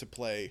always wanted to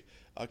play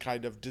a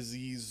kind of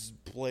disease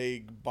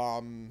plague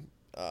bomb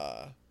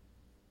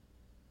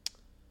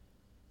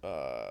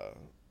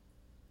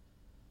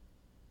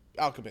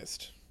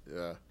alchemist.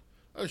 Yeah.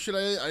 Oh shit!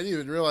 I didn't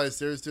even realize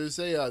there's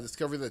a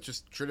discovery that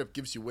just straight up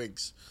gives you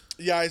wings.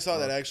 Yeah, I saw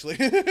that actually.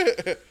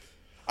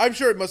 I'm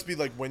sure it must be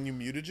like when you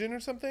mutagen or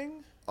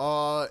something.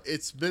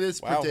 It's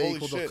minutes per day holy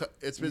equal shit. to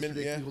it's minutes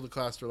per day Yeah. equal to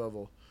caster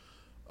level.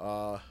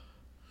 And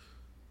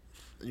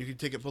you can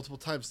take it multiple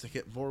times to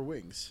get more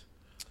wings.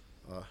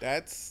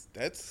 That's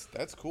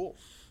cool.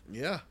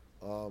 Yeah.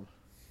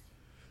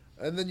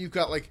 And then you've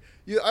got like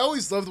I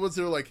always love the ones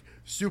that are like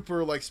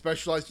super like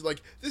specialized.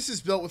 Like this is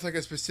built with like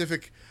a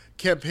specific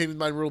campaign in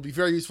mind where it'll be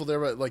very useful there,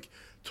 but like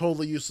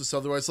totally useless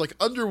otherwise. Like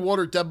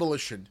underwater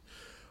demolition.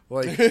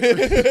 Like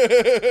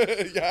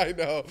Yeah, I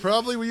know.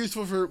 probably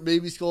useful for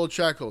maybe Skull and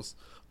Shackles.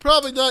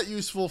 Probably not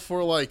useful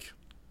for like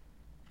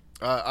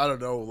I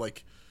don't know,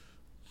 like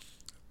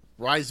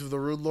Rise of the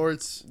Rune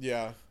Lords.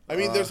 Yeah. I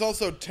mean, there's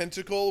also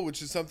Tentacle,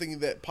 which is something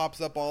that pops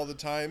up all the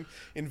time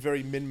in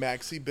very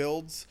min-maxy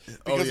builds.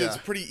 Because yeah. it's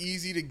pretty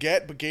easy to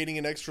get, but gaining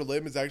an extra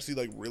limb is actually,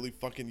 like, really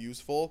fucking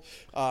useful.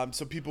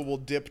 So people will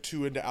dip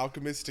 2 into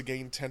Alchemist to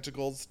gain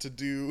tentacles to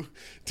do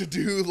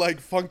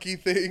like, funky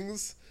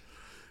things.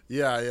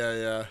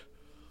 Yeah.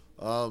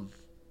 One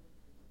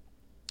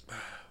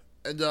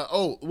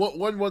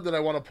that I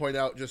want to point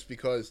out just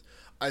because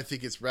I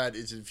think it's rad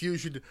is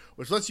Infusion,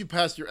 which lets you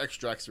pass your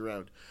extracts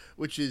around,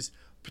 which is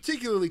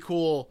particularly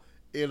cool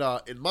in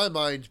my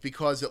mind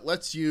because it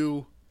lets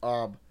you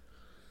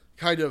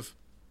kind of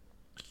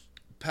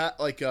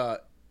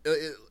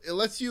it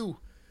lets you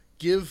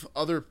give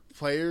other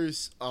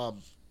players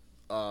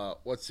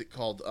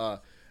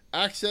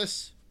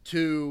access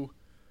to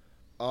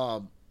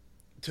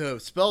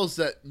spells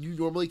that you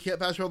normally can't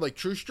pass around. Like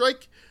True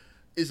Strike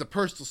is a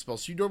personal spell,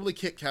 so you normally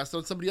can't cast it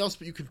on somebody else,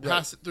 but you can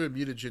pass it through a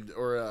mutagen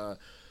or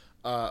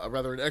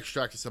rather an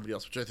extract to somebody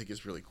else, which I think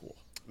is really cool.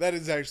 That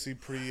is actually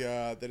pretty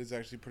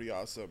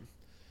awesome.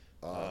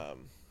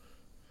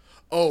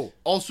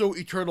 Also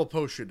Eternal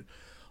Potion.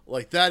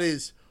 Like that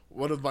is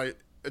one of my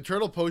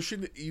Eternal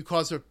Potion. You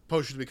cause a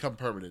potion to become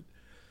permanent.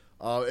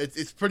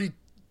 It's pretty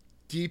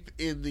deep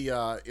in the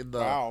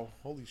Wow,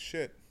 holy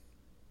shit.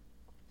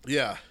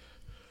 Yeah.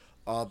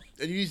 And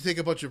you need to take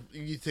a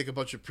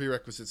bunch of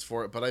prerequisites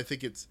for it, but I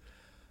think it's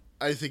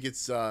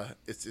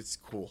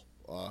cool.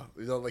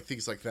 Like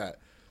things like that.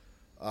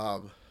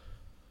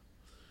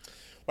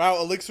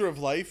 Wow, Elixir of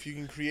Life. You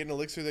can create an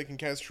elixir that can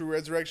cast True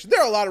Resurrection.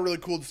 There are a lot of really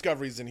cool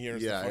discoveries in here.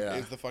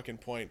 Is the fucking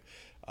point.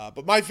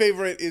 But my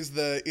favorite is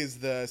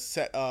the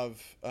set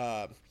of.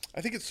 I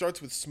think it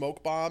starts with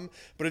Smoke Bomb,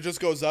 but it just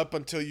goes up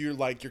until you're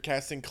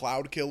casting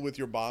Cloud Kill with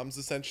your bombs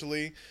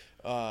essentially.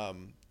 That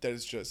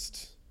is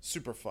just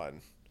super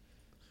fun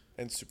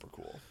and super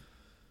cool.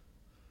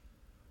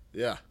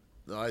 Yeah.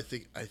 No, I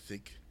think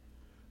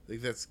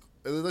that's,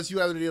 unless you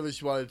have any others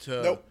you wanted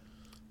to. Nope.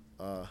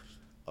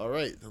 All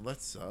right, then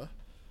let's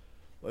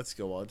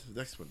go on to the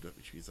next one,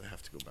 which means I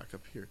have to go back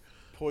up here.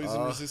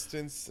 Poison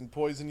resistance and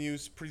poison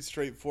use, pretty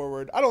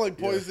straightforward. I don't like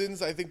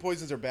poisons. I think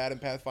poisons are bad in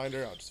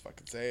Pathfinder. I'll just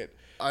fucking say it.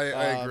 I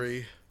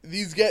agree.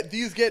 These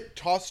get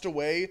tossed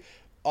away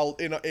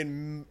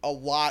in a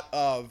lot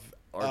of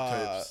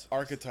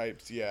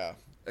archetypes. Yeah.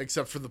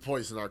 Except for the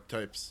poison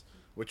archetypes,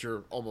 which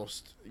are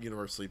almost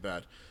universally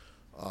bad.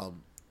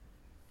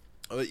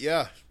 But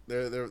yeah,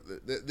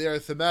 they are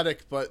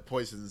thematic, but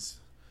poisons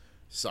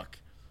suck.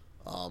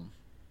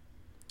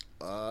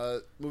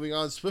 Moving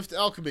on, Swift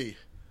Alchemy.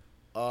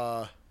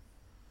 I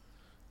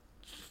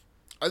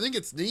think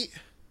it's neat,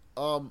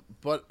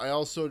 but I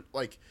also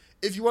like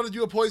if you want to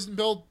do a poison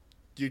build,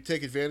 do you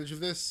take advantage of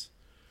this?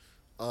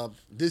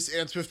 This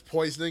and Swift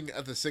Poisoning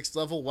at the 6th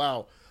level.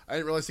 Wow, I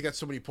didn't realize they got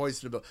so many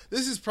poison to build.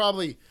 This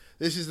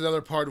is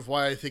another part of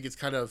why I think it's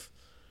kind of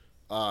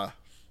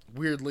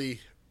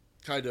weirdly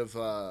kind of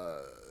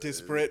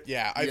disparate.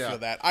 Yeah, I feel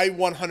that. I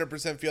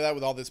 100% feel that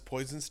with all this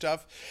poison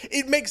stuff.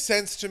 It makes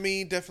sense to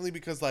me, definitely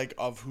because like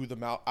of who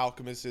the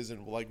alchemist is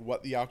and like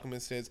what the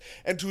alchemist is,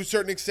 and to a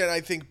certain extent,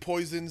 I think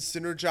poisons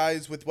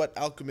synergize with what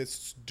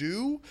alchemists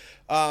do,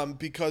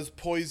 because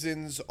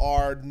poisons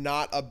are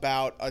not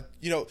about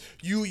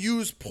you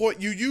use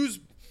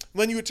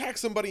when you attack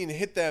somebody and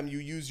hit them, you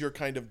use your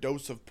kind of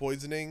dose of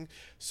poisoning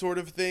sort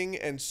of thing.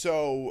 And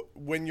so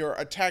when your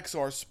attacks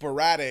are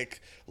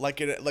sporadic, like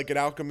an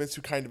alchemist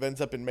who kind of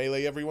ends up in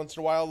melee every once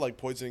in a while, like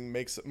poisoning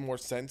makes more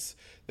sense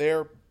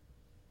there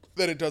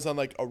than it does on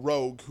like a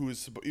rogue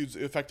who's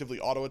effectively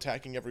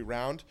auto-attacking every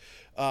round.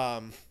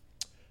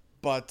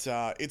 But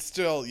it's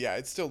still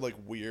like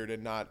weird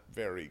and not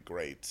very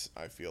great,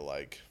 I feel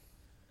like.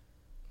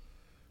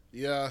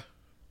 Yeah.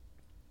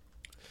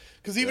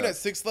 Because even Yeah. at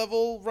 6th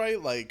level,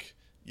 right? Like,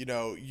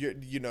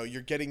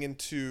 you're getting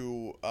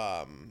into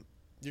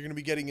you're gonna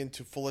be getting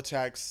into full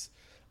attacks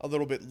a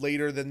little bit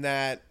later than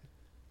that,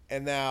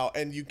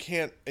 and you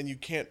can't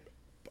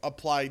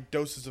apply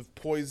doses of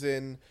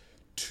poison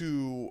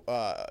to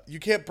you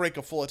can't break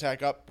a full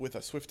attack up with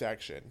a swift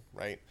action,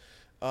 right?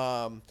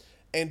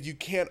 And you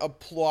can't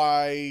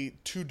apply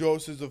 2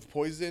 doses of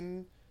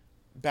poison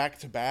back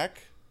to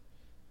back,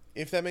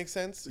 if that makes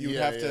sense. You would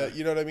Yeah, have yeah. to,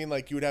 you know what I mean?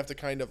 Like, you would have to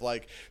kind of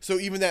like, so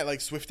even that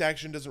like swift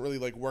action doesn't really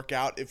like work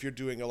out if you're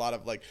doing a lot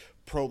of like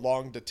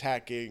prolonged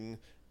attacking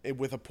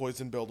with a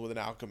poison build with an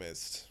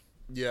alchemist.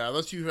 Yeah,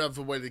 unless you have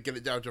a way to get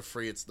it down to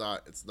free, it's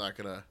not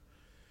gonna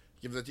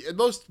give that. And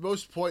most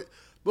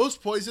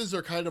poisons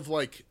are kind of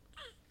like,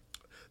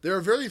 there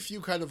are very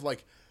few kind of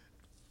like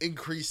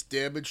increased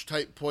damage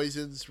type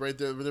poisons, right?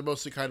 They're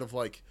mostly kind of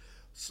like,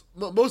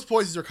 most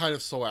poisons are kind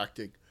of slow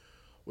acting,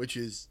 which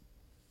is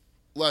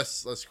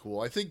less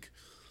cool. I think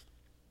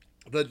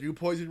the new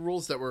poison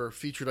rules that were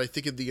featured, I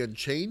think, in the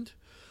Unchained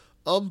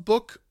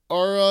book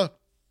are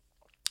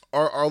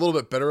a little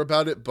bit better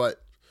about it,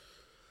 but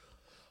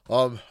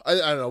I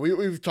don't know.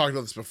 We've talked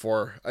about this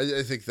before.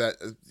 I think that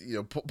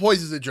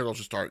poisons in general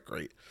just aren't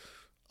great,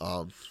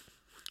 and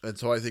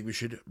so I think we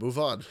should move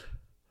on.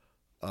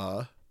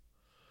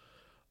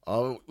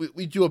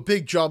 We do a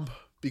big jump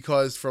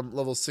because from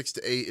level 6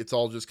 to 8, it's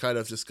all just kind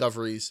of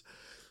discoveries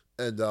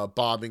and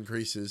bomb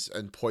increases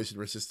and poison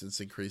resistance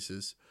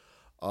increases.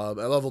 At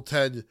level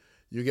 10,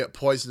 you get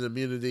poison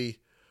immunity,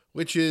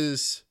 which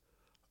is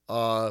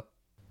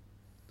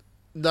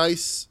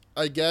nice,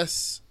 I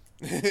guess.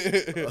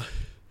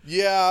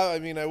 Yeah, I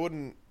mean, I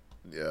wouldn't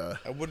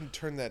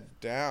turn that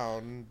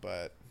down,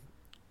 but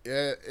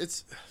Yeah,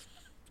 it's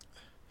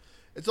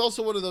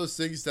also one of those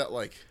things that,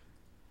 like,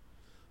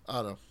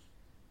 I don't know.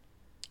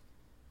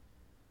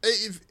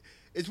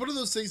 It's one of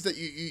those things that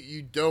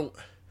you don't.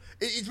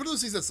 It's one of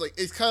those things that's like,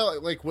 it's kind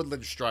of like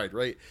Woodland Stride,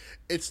 right?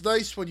 It's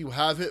nice when you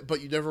have it, but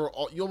you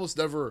almost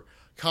never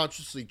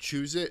consciously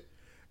choose it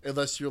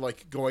unless you're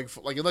like going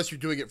for, like, unless you're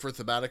doing it for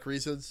thematic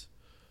reasons.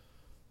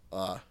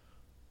 But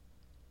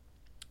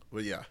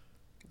yeah.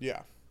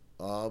 yeah.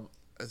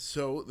 And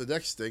so the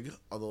next thing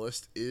on the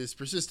list is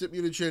persistent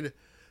mutagen.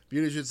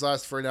 Mutagens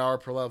last for an hour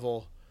per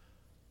level.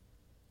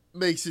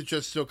 Makes it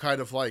just so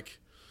kind of like,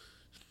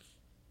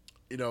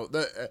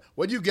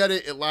 when you get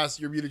it, your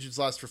mutagens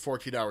last for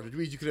 14 hours, which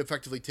means you can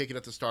effectively take it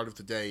at the start of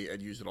the day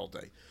and use it all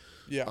day.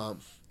 Yeah.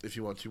 If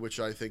you want to, which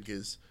I think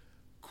is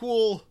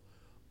cool.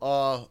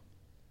 But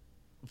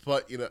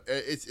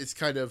it's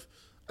kind of,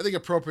 I think,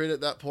 appropriate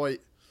at that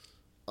point.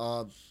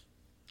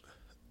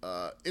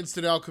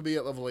 Instant alchemy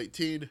at level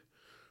 18.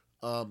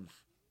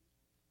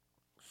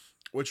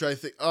 Which I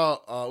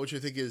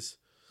think is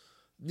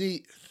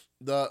neat.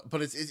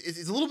 But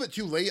it's a little bit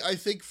too late, I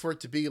think, for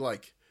it to be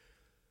like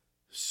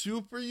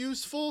super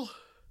useful.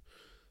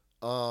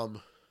 Like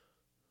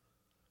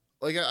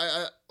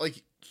I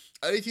like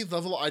at 18th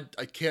level, I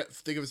can't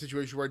think of a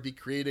situation where I'd be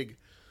creating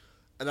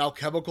an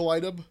alchemical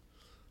item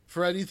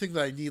for anything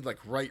that I need like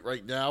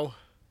right now.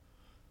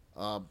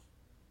 And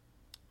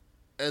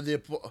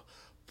the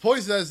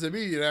poison as the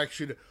immediate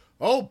action.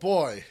 Oh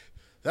boy,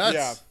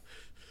 that's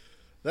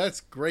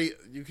great.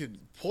 You can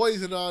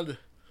poison on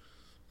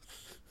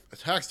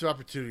attacks of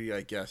opportunity,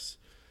 I guess.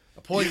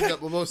 A poison that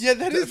will most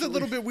that is a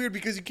little bit weird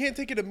because you can't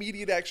take an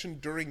immediate action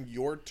during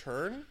your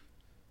turn.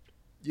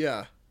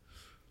 Yeah.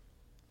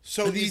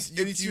 So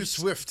it's your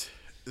swift.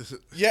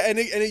 Yeah, and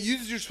it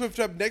uses your swift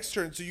up next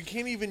turn, so you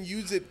can't even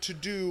use it to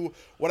do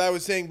what I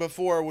was saying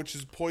before, which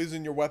is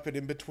poison your weapon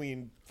in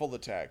between full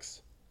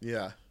attacks.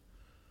 Yeah.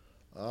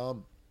 But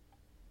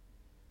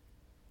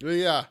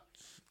yeah,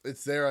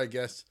 it's there, I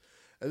guess.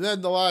 And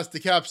then the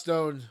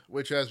capstone,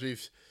 which, as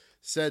we've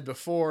said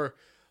before,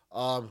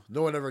 no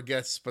one ever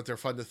gets, but they're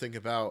fun to think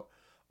about.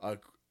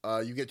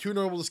 You get 2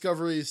 normal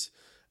discoveries,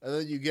 and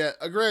then you get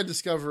a grand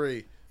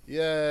discovery.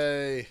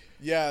 Yay!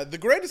 Yeah, the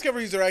grand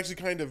discoveries are actually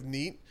kind of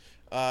neat.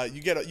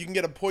 You can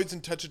get a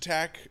poison touch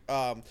attack.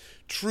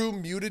 True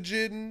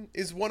mutagen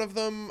is one of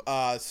them.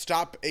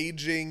 Stop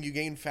aging. You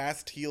gain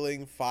fast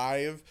healing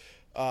 5.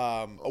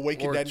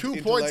 Awakened or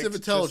 2 points of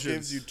intelligence.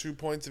 Just gives you 2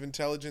 points of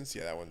intelligence.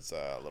 Yeah, that one's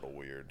a little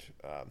weird.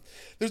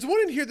 There's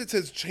one in here that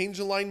says change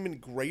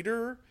alignment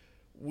greater,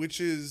 which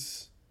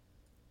is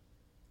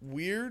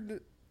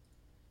weird.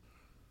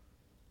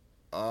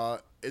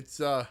 There's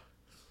a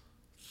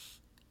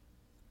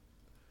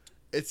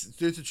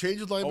change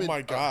alignment. Oh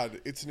my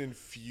god, it's an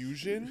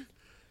infusion?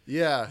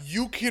 Yeah.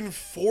 You can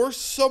force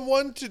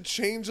someone to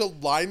change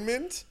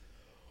alignment?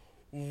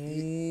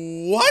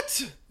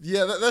 What?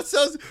 Yeah, that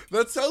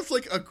sounds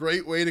like a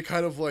great way to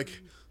kind of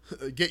like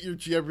get your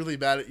GM really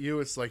mad at you.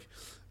 It's like,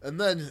 and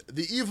then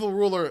the evil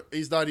ruler,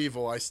 he's not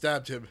evil. I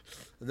stabbed him,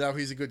 and now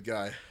he's a good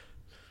guy.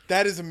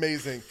 That is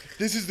amazing.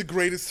 This is the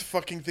greatest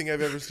fucking thing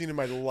I've ever seen in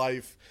my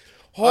life.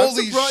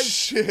 Holy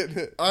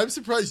shit. I'm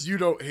surprised you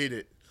don't hate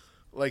it.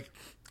 Like,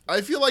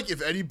 I feel like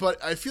if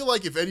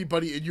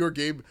anybody in your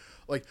game,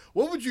 like,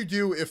 what would you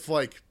do if,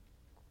 like,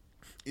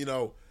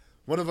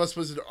 one of us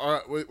was an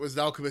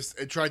alchemist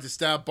and tried to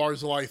stab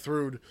Barzillai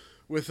Thrune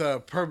with a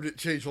permanent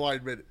change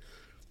alignment.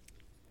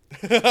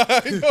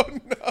 I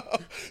don't know.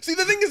 See,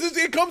 the thing is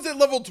it comes at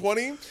level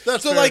 20.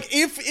 That's so fair. like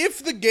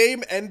if the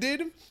game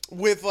ended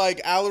with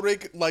like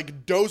Alaric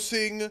like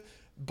dosing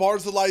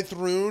Barzillai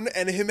Thrune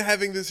and him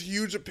having this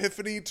huge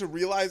epiphany to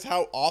realize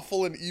how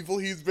awful and evil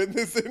he's been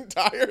this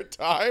entire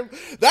time,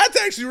 that's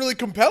actually really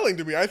compelling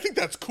to me. I think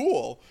that's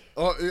cool.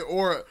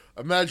 Or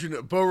imagine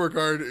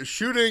Beauregard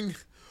shooting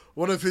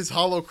one of his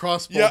hollow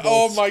crossbow Yeah,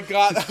 bolts, oh my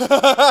god.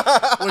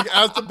 like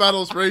as the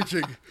battle's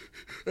raging.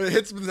 And it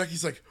hits him in the neck.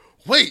 He's like,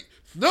 wait,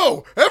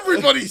 no,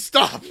 everybody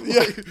stop.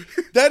 Yeah,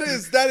 that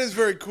is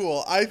very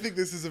cool. I think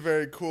this is a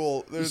very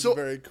cool. There's a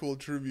very cool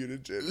True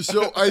Mutagen.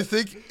 So I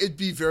think it'd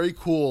be very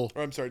cool.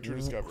 Or, I'm sorry, True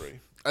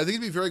Discovery. I think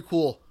it'd be very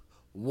cool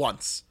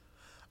once.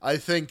 I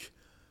think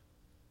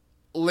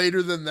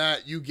later than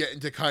that, you get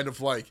into kind of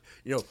like,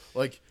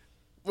 like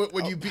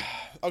when you be.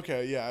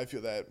 Okay, yeah, I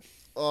feel that.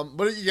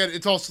 But again,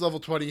 it's also level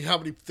 20. How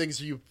many things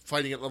are you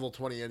fighting at level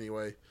 20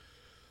 anyway?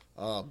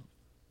 I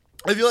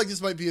feel like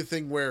this might be a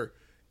thing where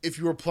if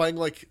you were playing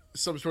like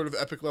some sort of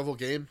epic level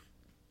game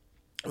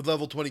with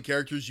level 20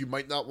 characters, you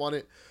might not want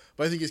it.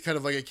 But I think it's kind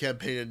of like a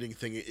campaign ending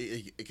thing.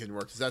 It can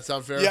work. Does that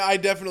sound fair? Yeah, I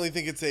definitely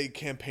think it's a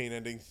campaign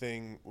ending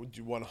thing.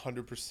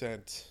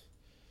 100%.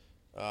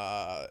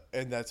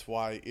 And that's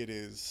why it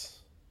is.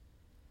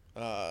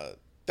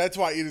 That's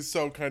why it is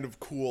so kind of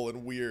cool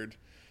and weird.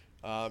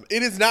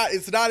 It is not.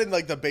 It's not in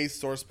like the base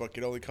source book.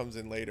 It only comes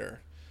in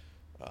later.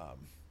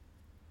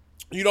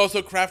 You'd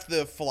also craft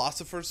the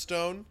Philosopher's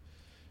Stone,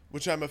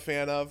 which I'm a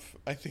fan of.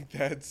 I think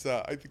that's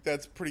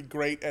pretty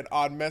great and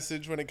odd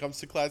message when it comes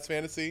to class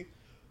fantasy.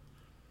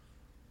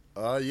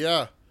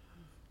 Yeah.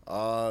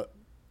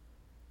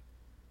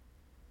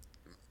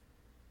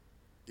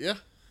 Yeah.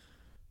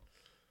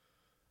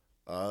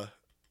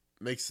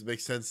 Makes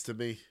sense to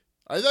me.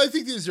 I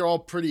think these are all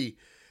pretty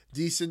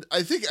decent.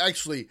 I think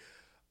actually,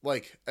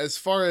 like, as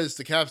far as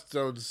the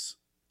capstones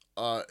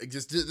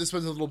exist, this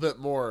one's a little bit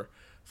more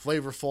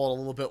flavorful and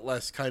a little bit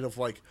less kind of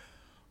like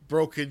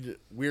broken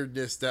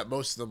weirdness that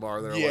most of them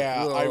are. They're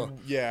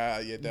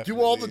definitely.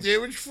 Do all the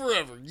damage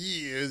forever.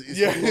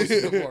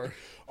 More.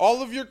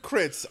 All of your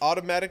crits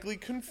automatically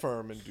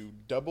confirm and do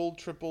double,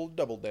 triple,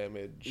 double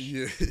damage.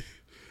 Yeah,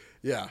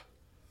 yeah.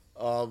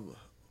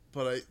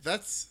 But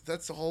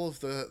that's all of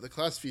the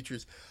class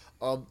features.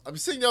 I'm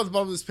sitting down at the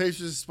bottom of this page.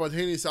 There's a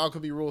spontaneous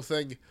alchemy rule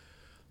thing,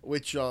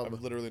 which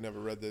I've literally never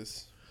read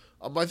this.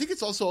 I think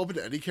it's also open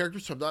to any character,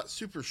 so I'm not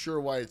super sure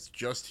why it's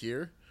just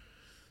here.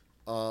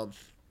 But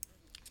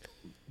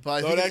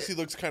I think it actually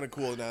looks kind of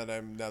cool now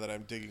that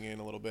I'm digging in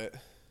a little bit.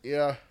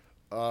 Yeah.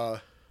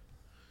 I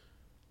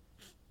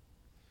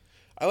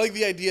like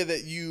the idea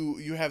that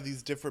you have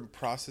these different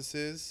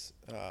processes.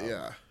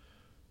 Yeah.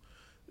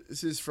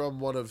 This is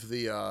from one of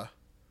the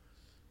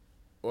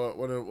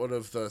one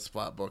of the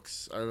Splat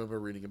books. I remember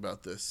reading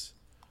about this.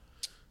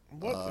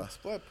 What's the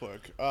Splat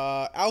book?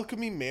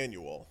 Alchemy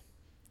Manual.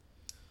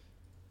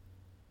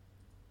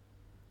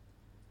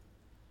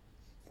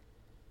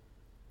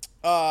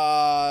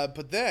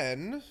 But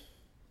then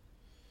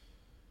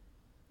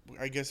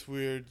I guess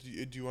do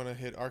you want to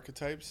hit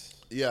archetypes?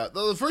 Yeah.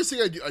 The first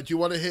thing I do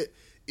want to hit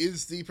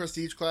is the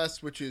prestige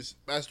class, which is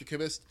Master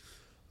Chemist.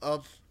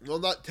 Well,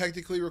 not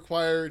technically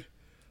required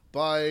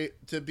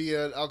to be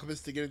an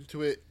alchemist to get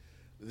into it.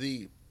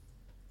 The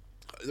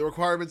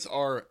requirements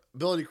are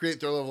ability to create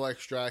third level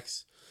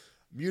extracts,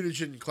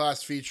 mutagen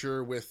class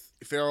feature with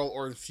feral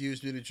or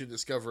infused mutagen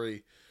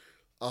discovery,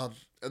 and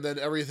then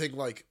everything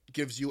like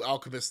gives you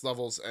alchemist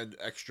levels and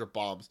extra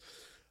bombs.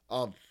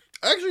 I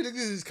actually think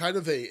this is kind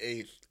of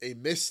a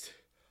missed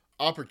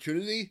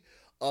opportunity.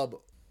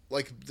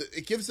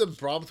 It gives them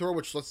Brahm Thrower,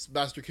 which lets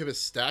Master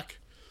Chemist stack.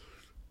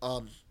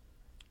 I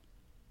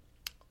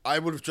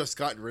would have just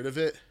gotten rid of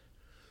it.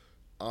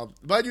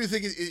 But I do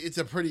think it's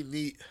a pretty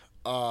neat,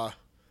 class.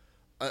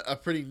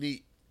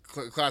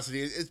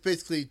 It's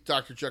basically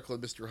Dr. Jekyll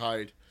and Mr.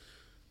 Hyde.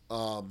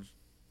 I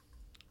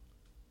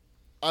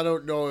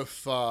don't know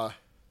if,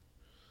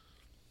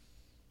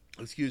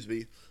 excuse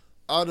me.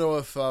 I don't know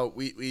if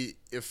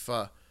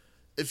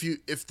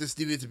this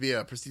needed to be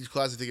a prestige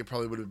class. I think it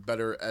probably would have been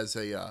better as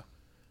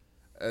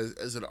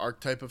as an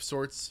archetype of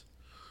sorts.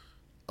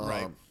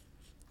 Right.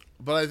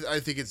 But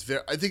I think it's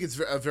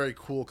a very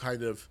cool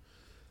kind of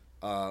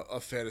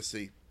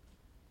fantasy.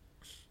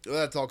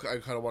 That's all I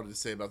kind of wanted to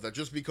say about that.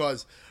 Just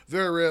because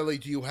very rarely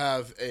do you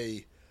have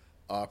a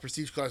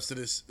prestige class that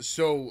is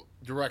so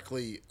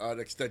directly an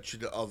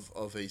extension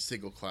of a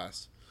single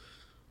class.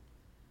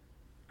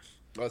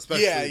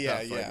 Especially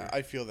yeah.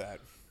 I feel that.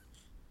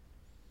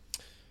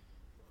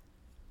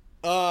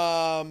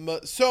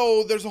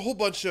 So there's a whole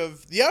bunch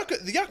of the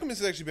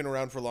Alchemist has actually been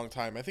around for a long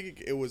time. I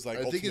think it was like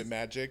Ultimate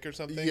Magic or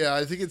something. Yeah,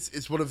 I think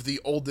it's one of the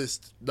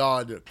oldest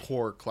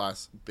non-core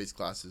based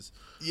classes.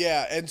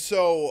 Yeah, and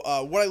so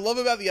what I love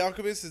about the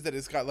Alchemist is that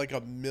it's got like a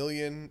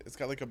million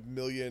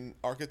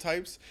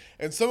archetypes,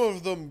 and some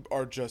of them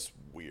are just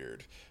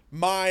weird.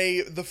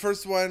 The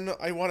first one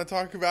I want to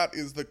talk about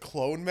is the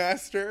Clone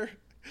Master.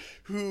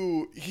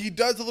 who he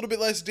does a little bit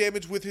less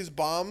damage with his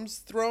bombs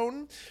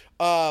thrown,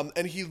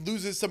 and he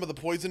loses some of the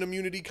poison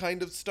immunity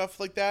kind of stuff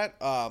like that.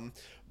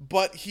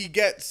 But he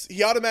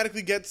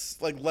automatically gets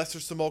like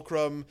lesser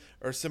simulacrum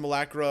or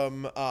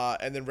simulacrum,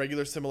 and then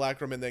regular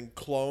simulacrum, and then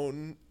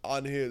clone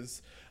on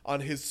his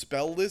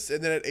spell list.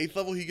 And then at 8th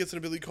level he gets an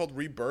ability called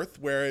Rebirth,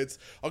 where it's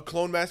a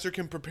clone master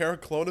can prepare a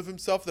clone of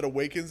himself that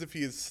awakens if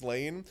he is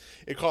slain.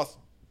 It costs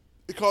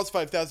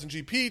 5,000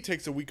 GP,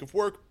 takes a week of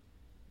work,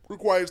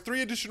 requires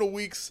 3 additional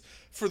weeks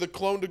for the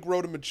clone to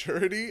grow to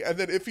maturity, and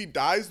then if he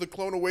dies, the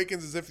clone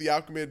awakens as if the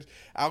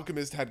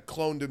alchemist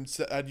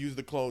had used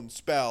the clone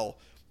spell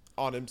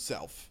on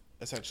himself,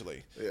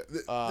 essentially. Yeah,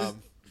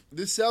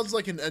 this sounds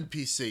like an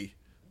NPC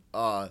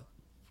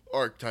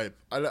archetype.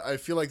 I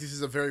feel like this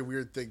is a very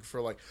weird thing for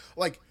or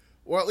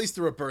at least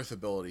the Rebirth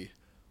ability.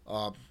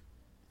 I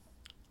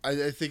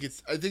do think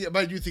it's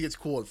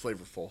cool and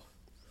flavorful.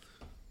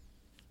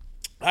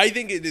 I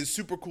think it is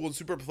super cool and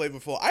super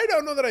flavorful. I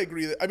don't know that I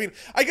agree.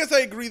 I guess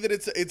I agree that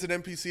it's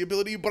an NPC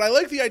ability, but I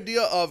like the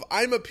idea of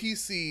I'm a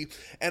PC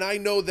and I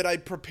know that I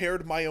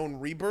prepared my own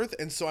rebirth,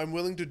 and so I'm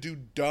willing to do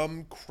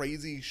dumb,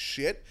 crazy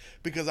shit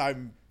because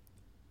I'm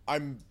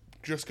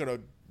just gonna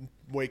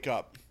wake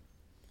up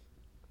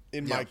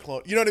in my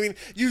clone. You know what I mean?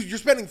 You're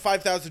spending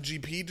 5,000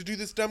 GP to do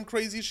this dumb,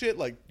 crazy shit,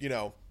 like, you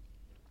know.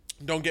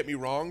 Don't get me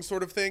wrong,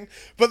 sort of thing.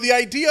 But the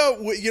idea,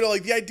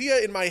 the idea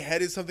in my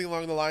head is something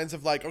along the lines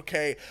of like,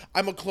 okay,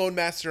 I'm a clone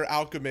master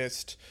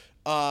alchemist,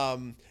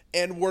 and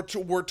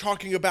we're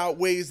talking about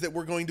ways that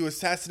we're going to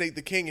assassinate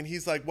the king, and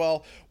he's like,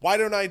 well, why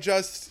don't I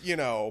just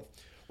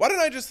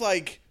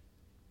like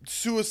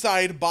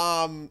suicide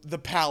bomb the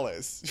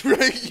palace,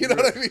 right? You know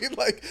what I mean?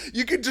 Like,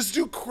 you could just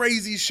do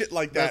crazy shit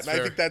like that.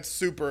 I think that's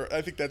super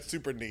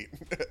neat.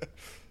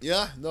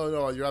 Yeah,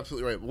 no, you're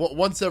absolutely right.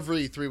 Once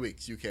every 3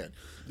 weeks, you can.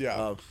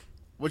 Yeah.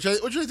 Which I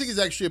think is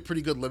actually a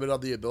pretty good limit on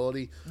the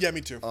ability. Yeah,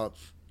 me too. I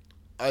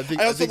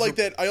also like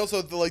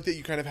that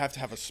you kind of have to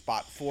have a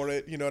spot for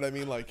it. You know what I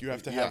mean? Like, you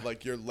have to have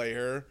like your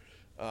lair.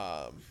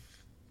 Yeah,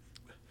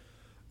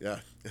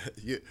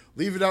 you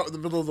leave it out in the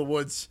middle of the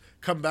woods.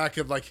 Come back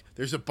and like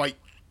there's a bite.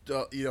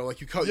 You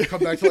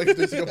come back to like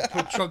there's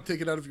a chunk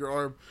taken out of your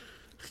arm,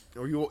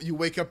 or you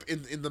wake up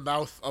in the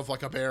mouth of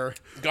like a bear.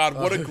 God,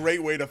 what a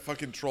great way to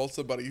fucking troll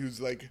somebody who's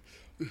like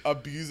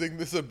abusing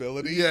this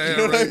ability. Yeah, you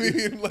know right. what I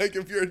mean? Like,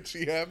 if you're a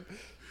GM.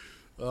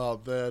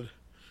 Oh man.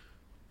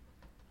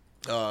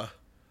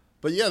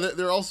 But yeah,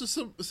 there are also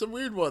some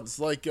weird ones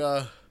like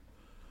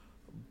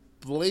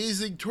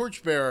Blazing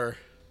Torchbearer,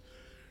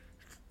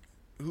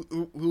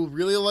 who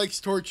really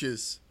likes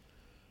torches.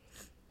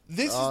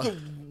 This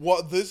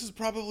is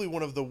probably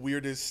one of the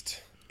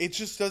weirdest. It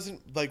just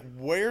doesn't like.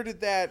 Where did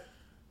that?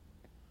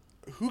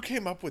 Who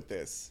came up with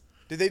this?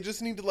 Did they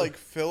just need to like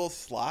fill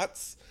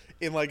slots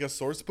in like a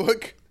source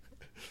book?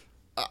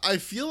 I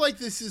feel like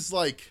this is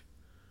like,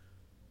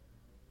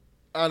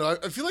 I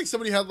don't know. I feel like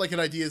somebody had like an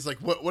idea. Is like,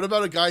 what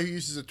about a guy who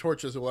uses a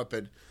torch as a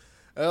weapon?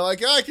 And they're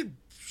like, I could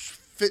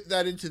fit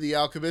that into the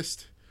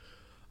alchemist.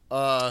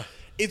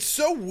 It's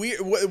so weird.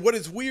 What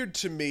is weird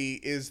to me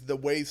is the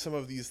way some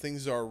of these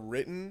things are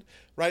written,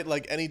 right?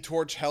 Like, any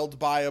torch held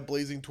by a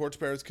blazing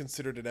torchbearer is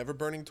considered an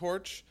ever-burning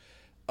torch.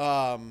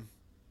 And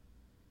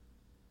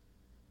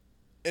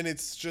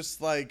it's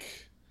just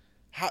like,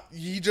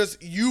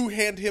 you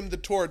hand him the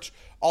torch,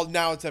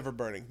 now it's ever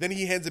burning. Then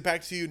he hands it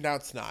back to you, now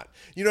it's not.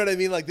 You know what I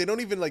mean? Like, they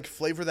don't even like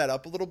flavor that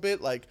up a little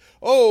bit. Like,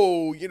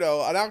 oh,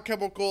 an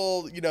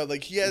alchemical,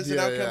 like he has an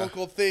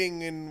alchemical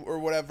thing or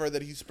whatever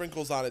that he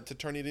sprinkles on it to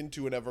turn it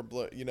into an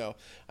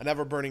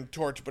ever burning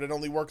torch, but it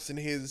only works in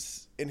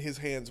his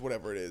hands,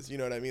 whatever it is. You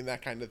know what I mean?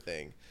 That kind of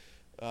thing.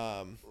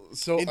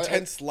 So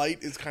intense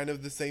light is kind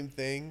of the same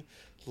thing.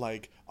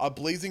 Like, a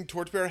blazing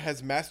torchbearer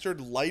has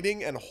mastered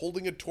lighting and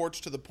holding a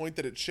torch to the point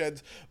that it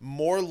sheds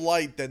more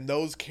light than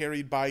those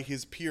carried by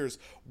his peers.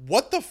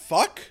 What the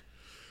fuck?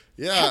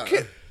 Yeah.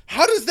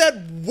 How does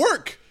that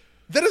work?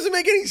 That doesn't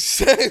make any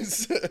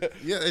sense.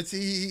 Yeah,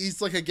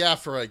 he's like a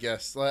gaffer, I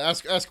guess.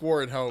 Ask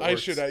Warren how it works. I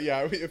should,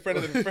 a friend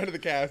of the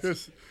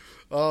cast.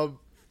 So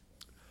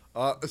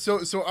I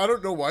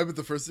don't know why, but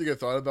the first thing I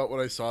thought about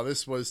when I saw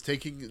this was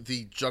taking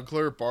the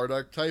juggler bard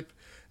archetype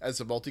as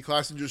a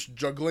multi-class and just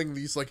juggling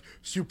these like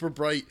super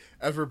bright,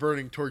 ever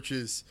burning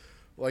torches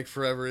like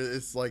forever.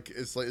 It's like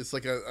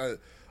a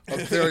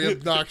very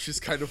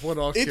obnoxious kind of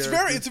one-off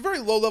character. It's a very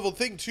low level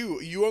thing too.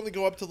 You only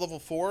go up to level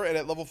 4, and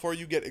at level 4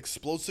 you get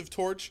explosive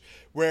torch.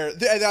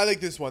 And I like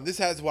this one. This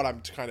has what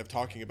I'm kind of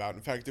talking about.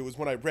 In fact, it was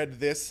when I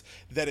read this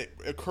that it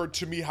occurred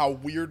to me how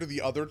weird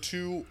the other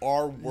two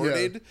are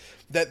worded. Yeah.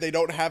 That they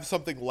don't have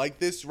something like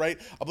this, right?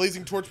 A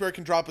blazing torchbearer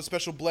can drop a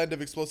special blend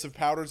of explosive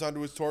powders onto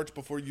his torch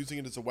before using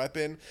it as a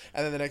weapon,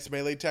 and then the next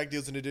melee attack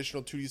deals an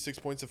additional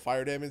 2d6 points of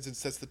fire damage and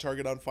sets the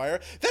target on fire.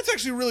 That's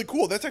actually really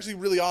cool. That's actually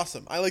really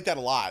awesome. I like that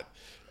a lot.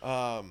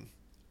 I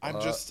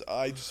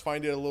just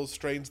find it a little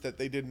strange that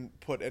they didn't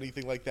put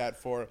anything like that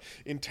for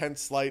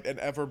intense light and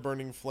ever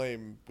burning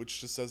flame,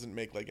 which just doesn't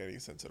make like any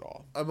sense at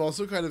all. I'm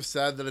also kind of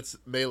sad that it's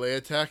melee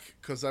attack,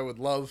 because I would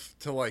love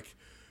to like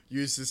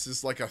use this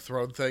as like a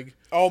throne thing.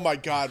 Oh my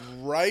god,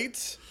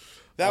 right?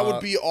 That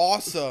would be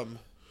awesome.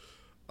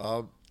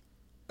 And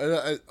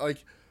I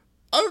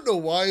don't know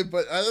why,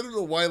 but I don't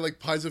know why like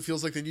Paizo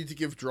feels like they need to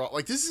give draw.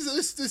 Like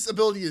this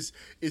ability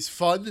is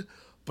fun,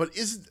 but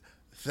isn't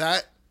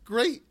that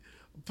great.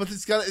 But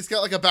it's got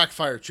like a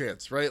backfire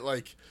chance, right?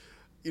 Like,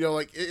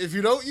 like if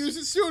you don't use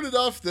it soon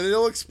enough, then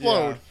it'll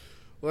explode. Yeah.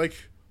 Like,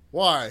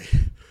 why?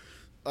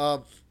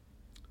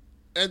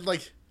 And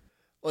like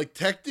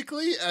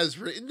technically as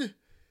written,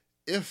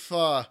 if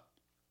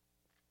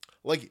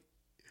like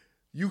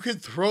you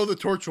could throw the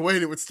torch away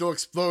and it would still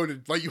explode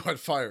and light you on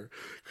fire,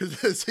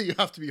 because so you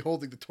have to be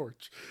holding the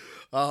torch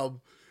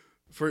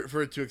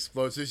for it to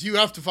explode. So you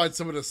have to find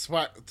someone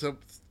to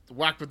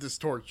whack with this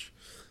torch.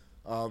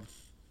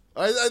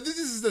 I think this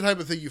is the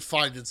type of thing you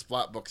find in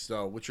splat books,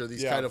 though, which are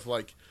these kind of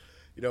like,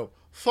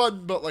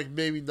 fun but like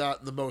maybe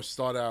not the most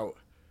thought out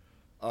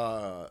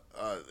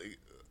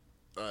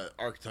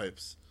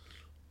archetypes,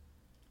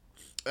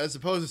 as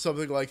opposed to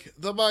something like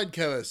the Mind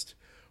Chemist,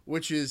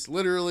 which is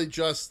literally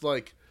just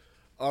like,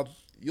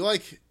 you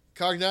like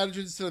cognitogens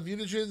instead of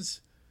mutagens,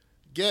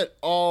 get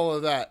all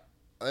of that,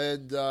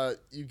 and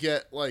you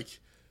get like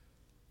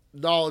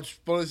knowledge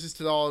bonuses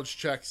to knowledge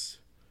checks,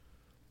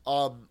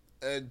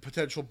 and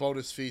potential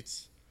bonus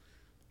feats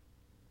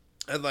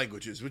and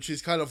languages, which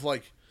is kind of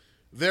like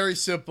very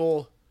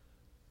simple,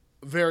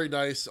 very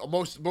nice.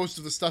 Most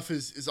of the stuff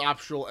is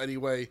optional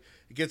anyway.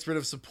 It gets rid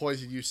of some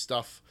poison use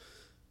stuff.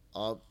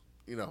 I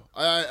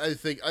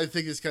think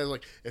it's kind of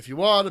like, if you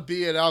want to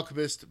be an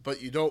alchemist,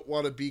 but you don't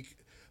want to be,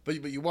 but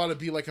you want to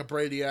be like a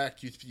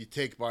brainiac, you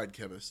take Mind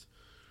Chemist.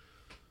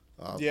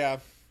 Yeah,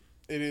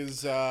 it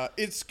is.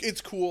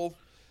 It's cool.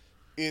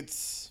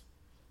 It's.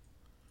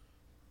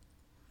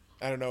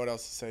 I don't know what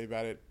else to say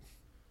about it.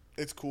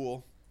 It's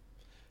cool.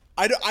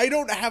 I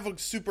don't have a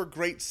super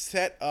great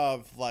set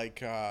of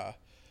like. I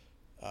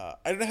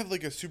don't have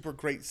like a super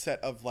great set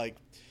of like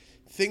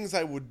things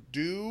I would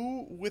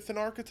do with an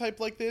archetype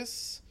like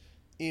this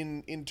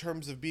in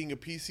terms of being a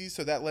PC.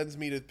 So that lends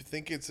me to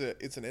think it's an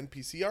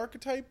NPC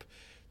archetype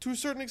to a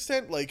certain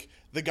extent. Like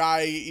the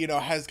guy,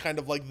 has kind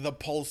of like the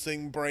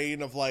pulsing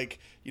brain of like,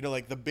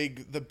 like the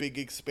big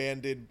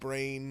expanded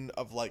brain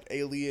of like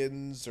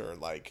aliens, or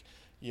like,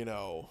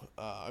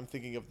 I'm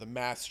thinking of the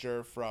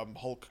Master from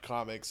Hulk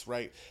comics,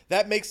 right?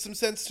 That makes some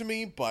sense to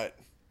me, but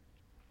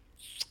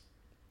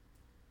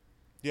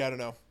yeah, I don't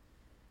know.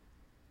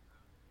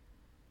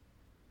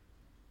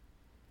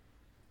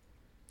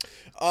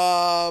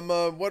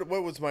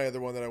 What was my other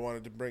one that I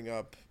wanted to bring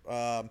up?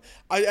 The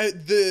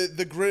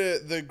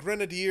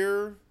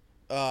Grenadier.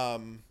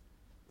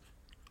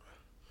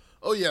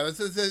 Oh yeah,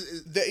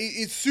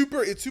 It's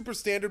super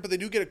standard, but they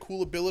do get a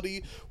cool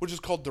ability which is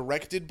called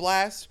Directed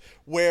Blast,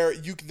 where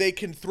they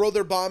can throw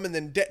their bomb and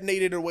then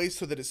detonate it away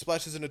so that it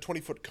splashes in a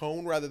 20-foot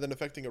cone rather than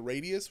affecting a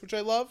radius, which I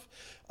love.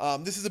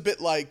 This is a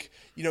bit like,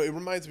 it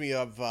reminds me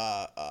of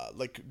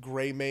like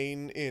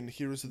Greymane in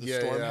Heroes of the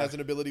Storm has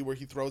an ability where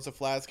he throws a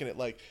flask and it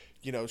like,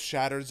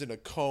 shatters in a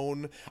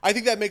cone. I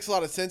think that makes a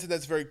lot of sense, and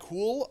that's very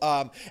cool.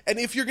 And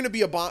if you're gonna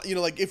be a bomb,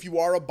 like if you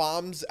are a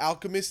bombs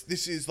alchemist,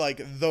 this is like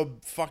the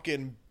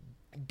fucking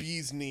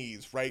bee's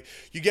knees, right?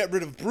 You get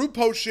rid of Brute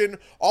Potion,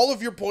 all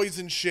of your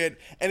poison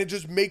shit, and it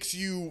just makes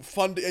you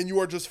and you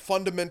are just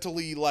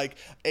fundamentally like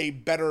a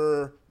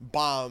better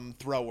bomb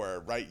thrower,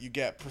 right? You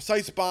get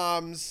precise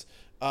bombs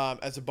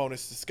as a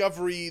bonus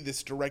discovery,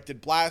 this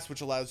Directed Blast,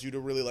 which allows you to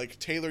really like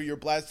tailor your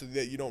blast so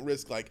that you don't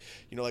risk like,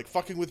 like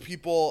fucking with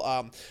people.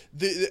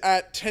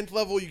 At 10th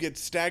level, you get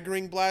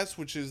Staggering Blast,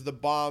 which is the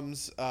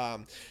bombs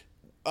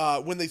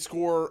when they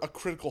score a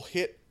critical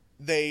hit,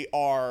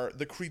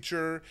 the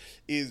creature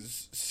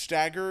is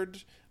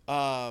staggered,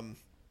 and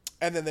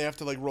then they have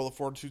to like roll a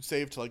fortitude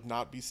save to like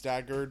not be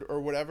staggered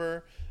or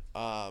whatever.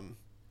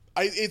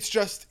 It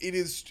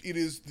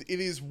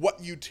is what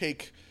you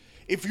take.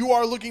 If you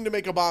are looking to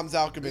make a bombs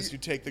alchemist, you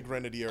take the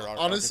Grenadier.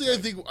 Honestly, I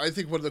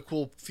think one of the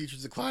cool features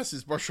of the class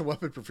is martial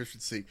weapon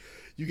proficiency.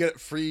 You get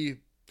free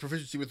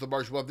proficiency with the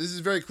martial weapon. This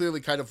is very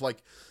clearly kind of like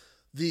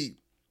the,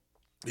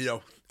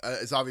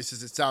 as obvious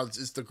as it sounds,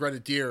 is the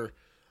Grenadier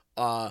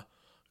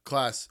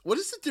class. What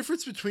is the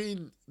difference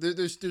between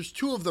there's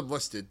two of them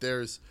listed?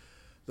 There's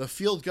the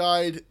Field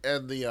Guide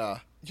and the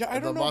I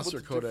don't know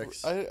Monster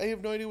Codex. I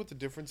have no idea what the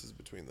difference is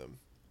between them.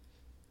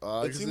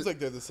 It seems like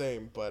they're the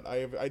same, but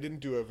I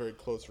didn't do a very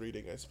close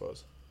reading, I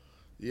suppose.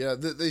 Yeah,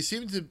 they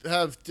seem to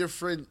have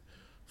different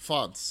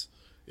fonts.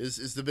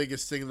 Is the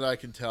biggest thing that I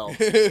can tell.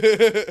 There's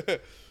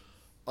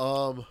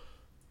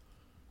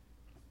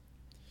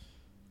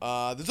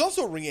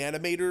also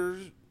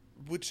Reanimator,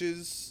 which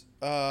is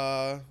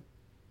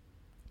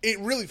it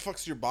really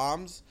fucks your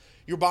bombs.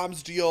 Your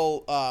bombs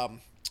deal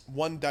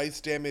 1 dice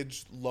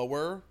damage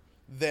lower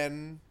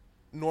than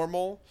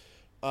normal.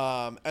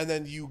 And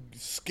then you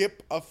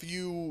skip a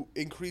few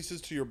increases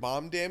to your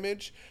bomb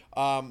damage,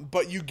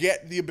 but you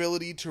get the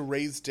ability to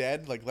raise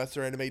dead, like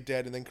lesser animate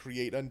dead, and then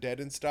create undead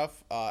and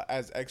stuff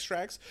as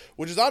extracts,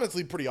 which is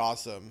honestly pretty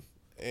awesome.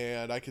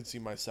 And I could see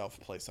myself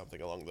play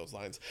something along those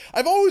lines.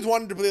 I've always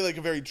wanted to play like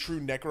a very true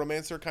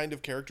necromancer kind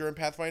of character in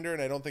Pathfinder,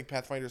 and I don't think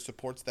Pathfinder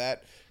supports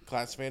that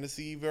class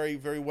fantasy very,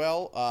 very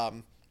well.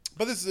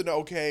 But this is an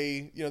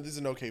okay, this is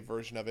an okay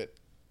version of it.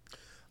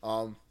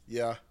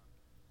 Yeah.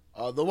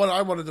 The other one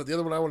I want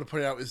to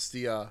point out is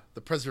the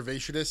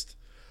preservationist,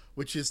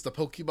 which is the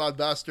Pokemon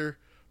Master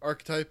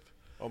archetype.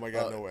 Oh my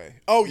god, no way.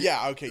 Oh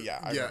yeah, okay, yeah,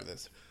 I remember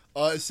this.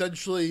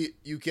 Essentially,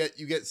 you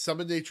get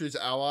Summon Nature's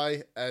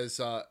Ally as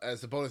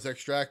a bonus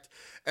extract,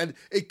 and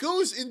it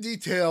goes in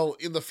detail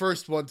in the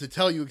first one to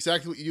tell you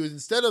exactly what you use.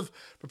 Instead of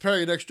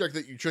preparing an extract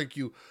that you drink,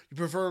 you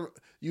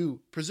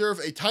preserve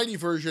a tiny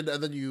version,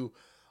 and then you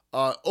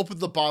open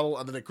the bottle,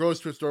 and then it grows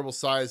to its normal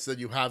size. Then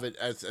you have it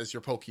as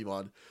your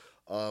Pokemon.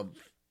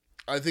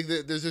 I think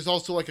that there's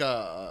also like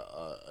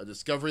a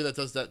discovery that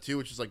does that too,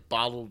 which is like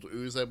bottled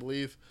ooze, I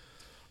believe.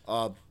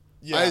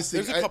 There's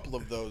a couple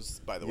of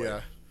those, by the way.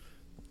 Yeah.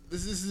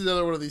 This is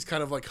another one of these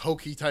kind of like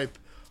hokey type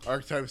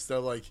archetypes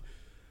that like,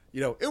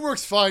 it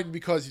works fine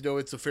because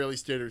it's a fairly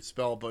standard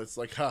spell, but it's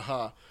like,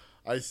 haha,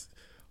 let's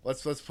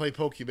play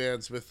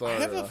Pokemans with. I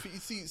have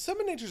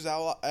Summon Nature's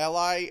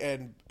Ally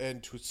and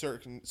to a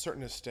certain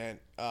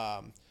extent,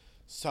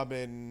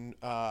 summon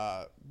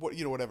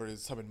whatever it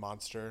is, summon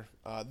monster.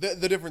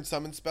 The different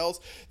summon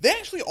spells, they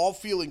actually all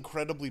feel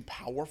incredibly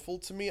powerful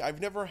to me. I've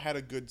never had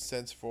a good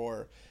sense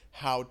for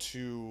how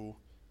to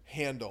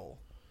handle.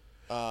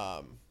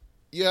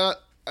 Yeah,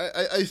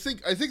 I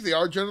think they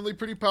are generally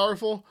pretty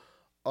powerful.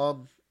 I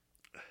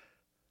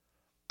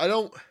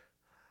don't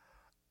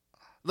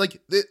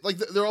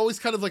they're always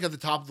kind of like at the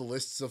top of the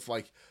lists of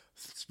like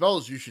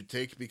spells you should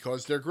take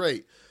because they're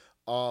great.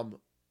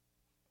 But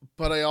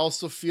I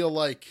also feel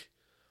like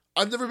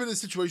I've never been in a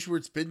situation where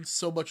it's been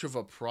so much of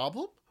a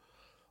problem.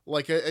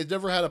 Like I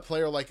never had a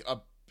player like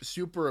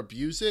super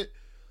abuse it.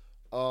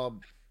 I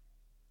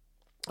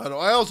don't know.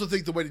 I also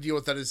think the way to deal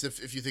with that is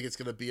if you think it's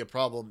going to be a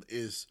problem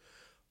is,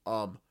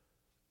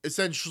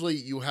 essentially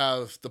you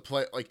have the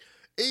play like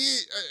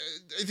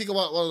I think a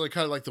lot of the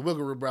kind of like the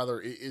wiggle room rather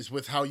is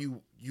with how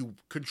you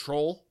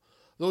control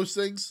those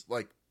things.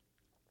 Like,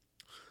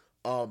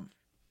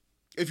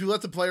 if you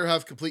let the player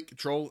have complete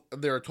control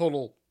and they're a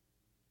total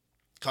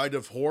kind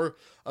of whore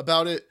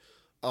about it,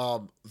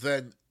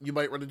 then you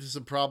might run into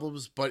some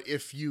problems. But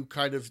if you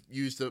kind of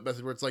use the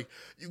method where it's like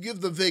you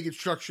give them vague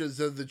instructions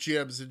and the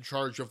GM's in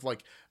charge of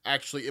like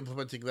actually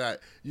implementing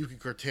that, you can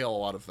curtail a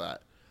lot of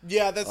that.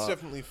 Yeah, that's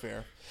definitely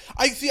fair.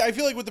 I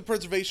feel like with the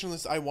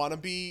preservationist, I want to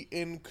be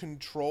in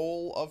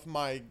control of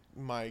my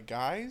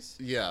guys.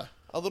 Yeah.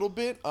 A little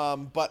bit,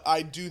 but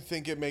I do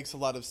think it makes a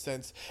lot of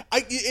sense.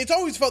 It's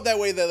always felt that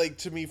way, that like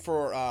to me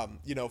for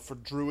for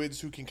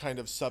druids who can kind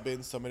of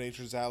summon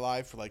Nature's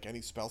Ally for like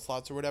any spell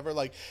slots or whatever.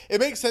 Like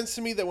it makes sense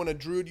to me that when a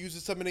druid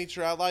uses Summon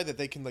Nature's Ally, that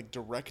they can like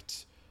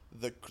direct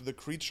the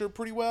creature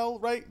pretty well,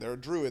 right? They're a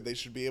druid, they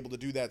should be able to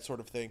do that sort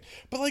of thing.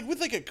 But like with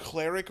like a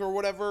cleric or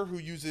whatever who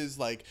uses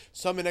like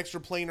Summon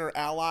Extraplanar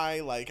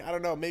Ally, like I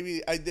don't know,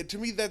 maybe to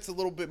me that's a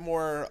little bit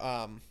more.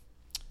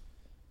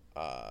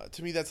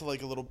 To me, that's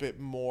like a little bit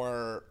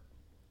more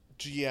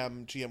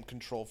GM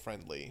control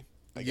friendly.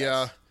 I guess.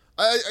 Yeah,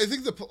 I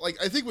think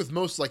I think with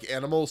most like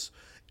animals,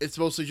 it's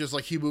mostly just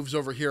like he moves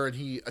over here and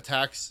he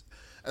attacks,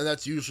 and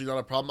that's usually not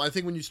a problem. I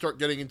think when you start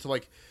getting into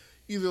like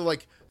either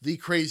like the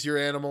crazier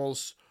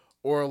animals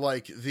or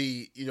like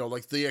the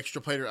like the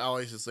extraplanar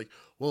allies, it's like,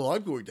 well,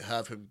 I'm going to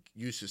have him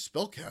use his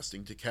spell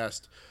casting to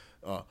cast,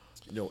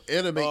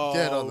 animate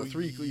dead on the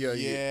three.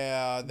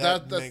 Yeah,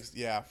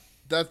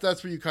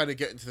 That's where you kind of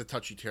get into the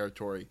touchy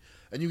territory,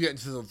 and you get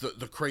into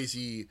the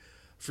crazy,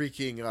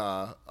 freaking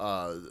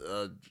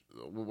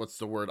what's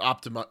the word,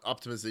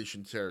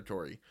 optimization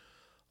territory.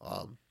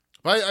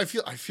 But I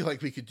feel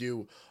like we could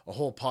do a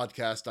whole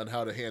podcast on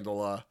how to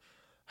handle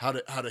how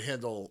to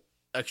handle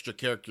extra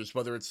characters,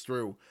 whether it's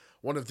through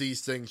one of these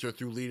things or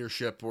through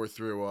leadership or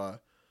through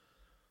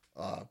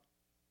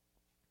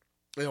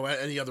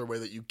any other way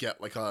that you get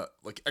like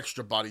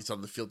extra bodies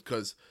on the field,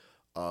 because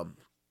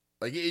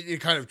like in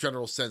kind of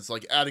general sense,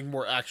 like adding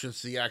more actions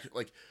to the action,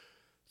 like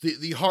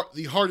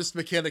the hardest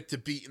mechanic to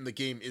beat in the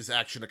game is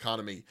action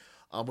economy,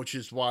 which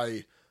is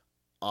why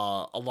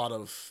a lot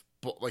of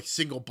like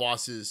single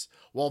bosses,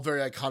 while very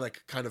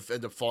iconic, kind of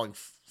end up falling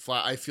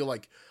flat. I feel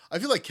like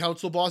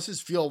council bosses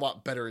feel a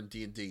lot better in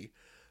D&D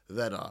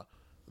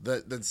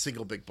than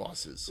single big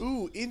bosses.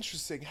 Ooh,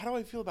 interesting. How do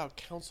I feel about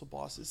council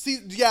bosses? See,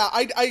 yeah,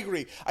 I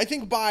agree. I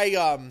think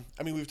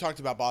we've talked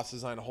about boss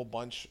design a whole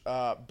bunch,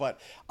 but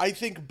I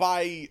think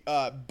by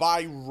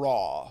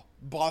raw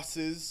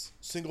bosses,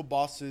 single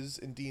bosses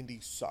in D&D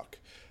suck.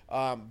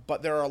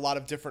 But there are a lot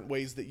of different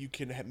ways that you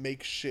can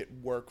make shit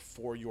work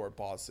for your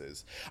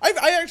bosses. We've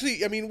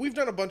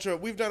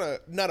done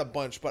not a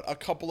bunch, but a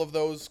couple of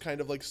those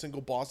kind of like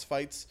single boss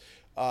fights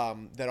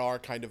that are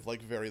kind of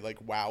like very like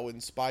WoW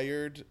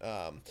inspired.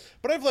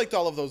 But I've liked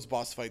all of those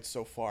boss fights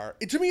so far.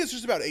 To me, it's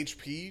just about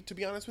HP, to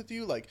be honest with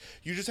you. Like,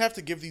 you just have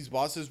to give these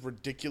bosses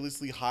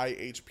ridiculously high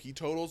HP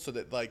totals so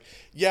that like,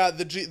 yeah,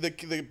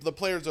 the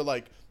players are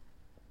like,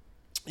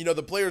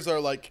 the players are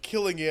like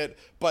killing it,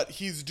 but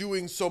he's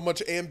doing so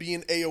much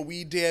ambient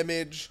AoE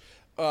damage,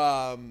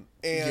 and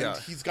Yeah.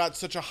 he's got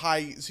such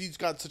high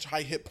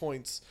hit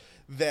points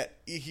that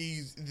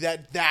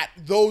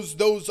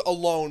those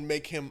alone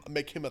make him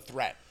a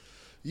threat.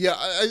 Yeah,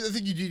 I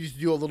think you need to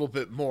do a little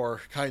bit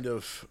more kind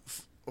of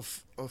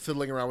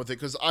fiddling around with it,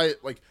 because I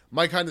like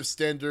my kind of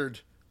standard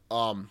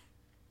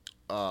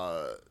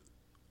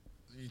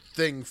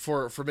thing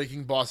for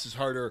making bosses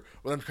harder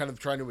when I'm kind of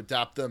trying to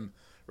adapt them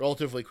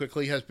relatively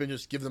quickly has been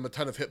just give them a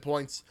ton of hit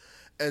points,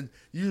 and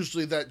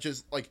usually that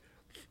just like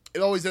it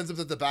always ends up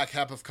that the back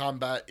half of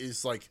combat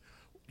is like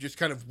just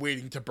kind of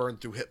waiting to burn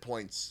through hit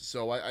points.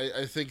 So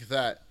I think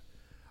that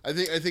I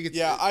think it's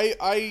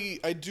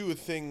I do a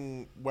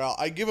thing. Well,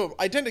 I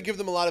tend to give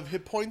them a lot of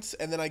hit points,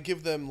 and then I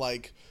give them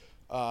like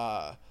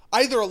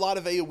either a lot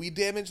of AoE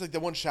damage, like the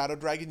one Shadow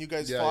Dragon you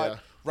guys fought,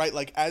 right?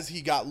 Like as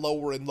he got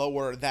lower and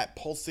lower, that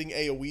pulsing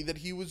AoE that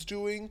he was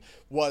doing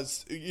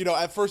was,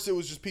 at first it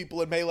was just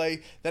people in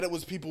melee, then it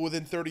was people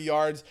within 30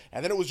 yards,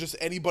 and then it was just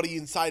anybody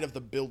inside of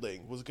the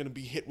building was going to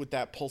be hit with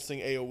that pulsing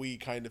AoE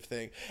kind of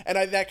thing. And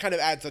that kind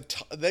of adds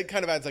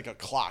like a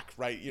clock,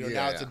 right?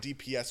 Now it's a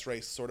DPS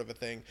race sort of a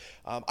thing.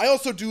 I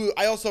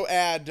also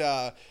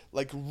add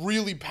like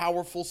really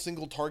powerful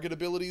single target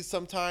abilities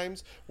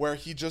sometimes, where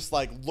he just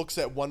like looks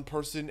at one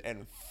person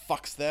and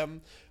fucks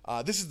them.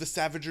 This is the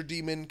Savager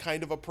Demon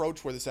kind of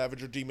approach, where the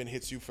Savager Demon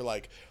hits you for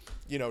like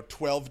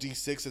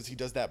 12d6 as he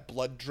does that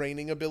blood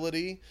draining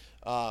ability.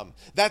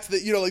 That's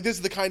the like this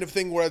is the kind of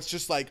thing where it's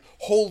just like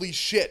holy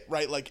shit,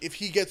 right? Like if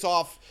he gets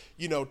off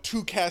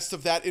 2 casts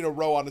of that in a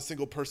row on a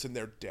single person,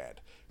 they're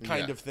dead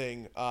kind of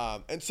thing.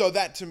 And so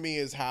that to me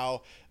is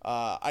how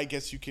I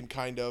guess you can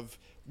kind of,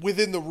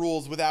 within the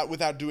rules,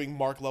 without doing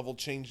mark level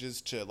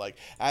changes to like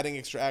adding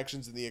extra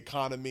actions in the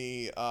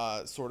economy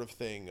sort of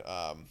thing,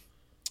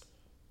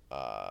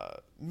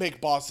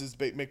 make bosses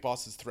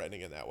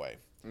threatening in that way.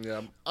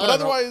 Yeah. But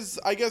otherwise,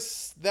 I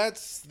guess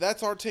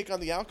that's our take on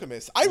the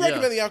Alchemist. I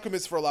recommend the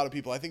Alchemist for a lot of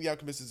people. I think the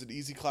Alchemist is an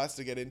easy class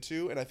to get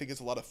into, and I think it's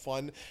a lot of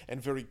fun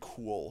and very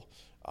cool.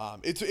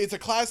 It's a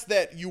class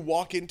that you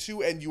walk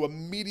into and you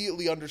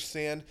immediately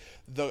understand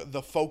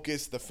the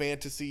focus, the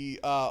fantasy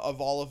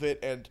of all of it,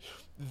 and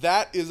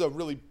that is a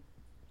really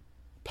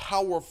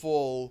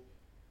powerful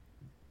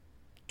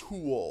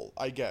tool,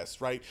 I guess,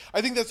 right?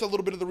 I think that's a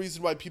little bit of the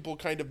reason why people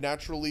kind of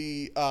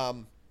naturally,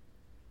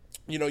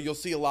 you'll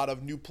see a lot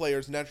of new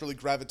players naturally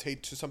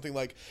gravitate to something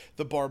like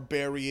the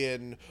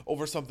Barbarian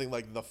over something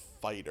like the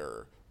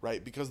Fighter,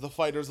 right? Because the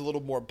Fighter is a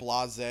little more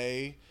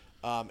blasé,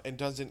 and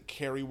doesn't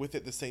carry with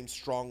it the same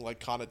strong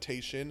like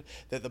connotation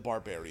that the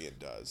Barbarian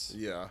does.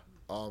 Yeah.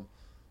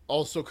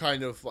 Also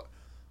kind of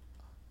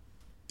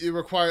it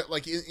requires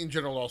like in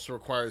general it also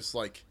requires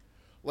like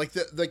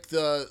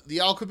the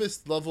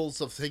Alchemist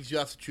levels of things you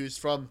have to choose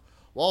from,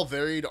 while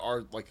varied,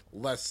 are like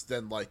less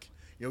than like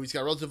he's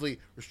got relatively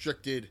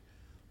restricted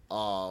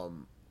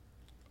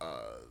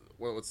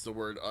what's the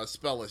word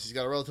spell list. He's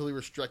got a relatively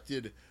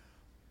restricted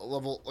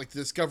level, like the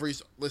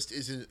discoveries list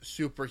isn't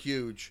super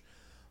huge.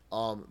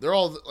 They're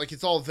all like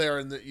it's all there,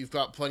 and that you've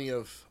got plenty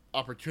of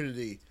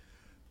opportunity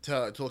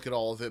to look at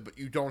all of it, but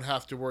you don't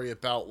have to worry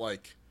about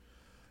like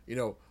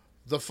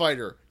the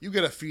Fighter. You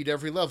get a feat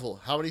every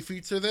level. How many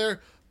feats are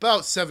there?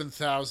 About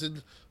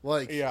 7,000.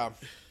 Like yeah.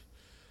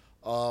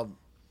 I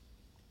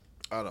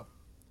don't know.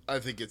 I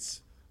think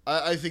it's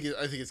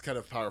kind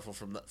of powerful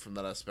from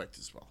that aspect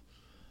as well.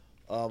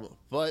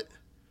 But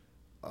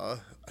I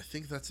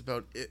think that's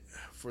about it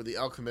for the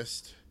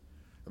Alchemist,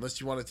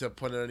 unless you wanted to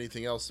point out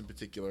anything else in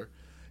particular.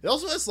 It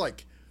also has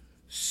like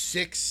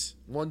 8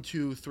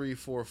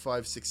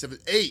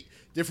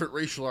 different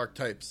racial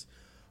archetypes,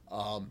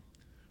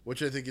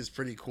 which I think is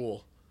pretty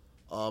cool.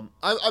 I'm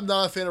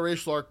not a fan of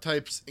racial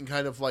archetypes in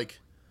kind of like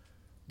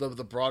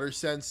the broader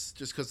sense,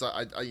 just because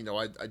I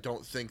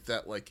don't think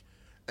that like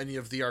any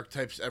of the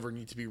archetypes ever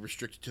need to be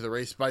restricted to the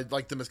race, but I'd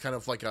like them as kind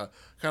of like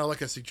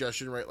a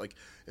suggestion, right? Like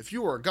if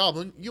you were a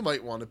goblin, you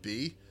might want to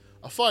be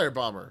a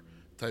firebomber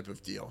type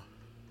of deal.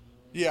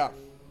 Yeah.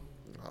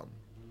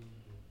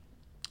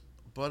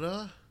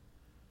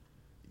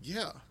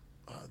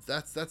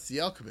 That's the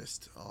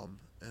Alchemist.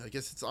 And I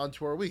guess it's on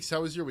to our weeks.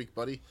 How was your week,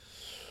 buddy?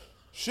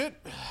 Shit,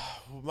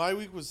 my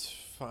week was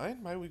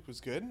fine. My week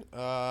was good.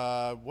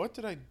 What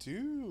did I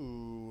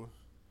do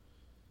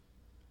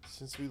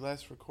since we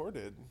last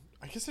recorded?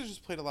 I guess I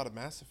just played a lot of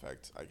Mass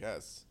Effect, I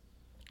guess.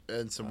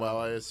 And some WoW,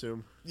 I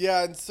assume.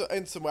 Yeah,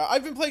 and some WoW.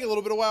 I've been playing a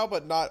little bit of WoW,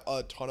 but not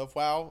a ton of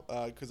WoW,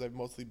 because I've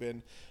mostly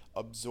been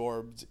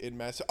absorbed in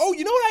Mass. Oh,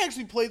 you know what I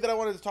actually played that I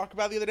wanted to talk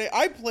about the other day?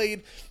 I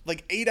played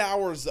like 8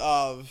 hours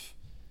of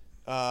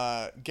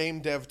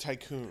Game Dev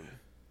Tycoon.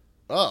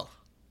 Oh.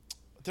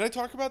 Did I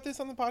talk about this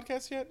on the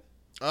podcast yet?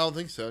 I don't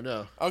think so,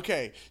 no.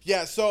 Okay.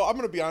 Yeah, so I'm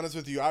going to be honest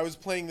with you. I was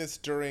playing this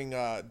during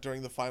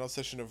the final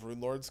session of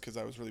Rune Lords because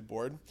I was really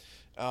bored.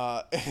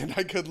 and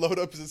I could load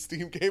up as a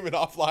Steam game in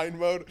offline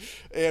mode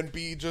and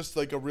be just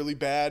like a really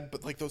bad,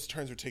 but like those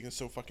turns were taking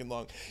so fucking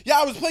long. Yeah,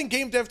 I was playing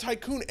Game Dev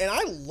Tycoon and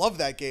I love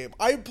that game.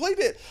 I played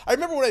it. I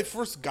remember when I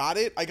first got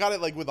it, I got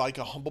it like with like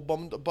a Humble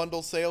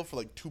Bundle sale for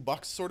like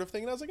 $2 sort of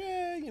thing, and I was like,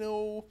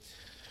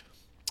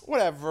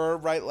 whatever,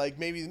 right? Like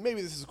maybe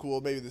this is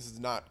cool, maybe this is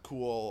not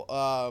cool,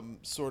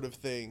 sort of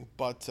thing.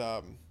 But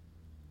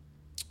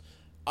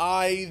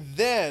I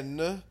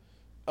then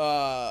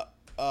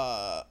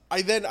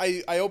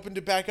I opened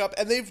it back up,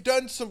 and they've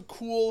done some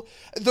cool.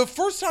 The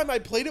first time I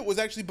played it was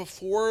actually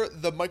before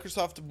the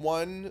Microsoft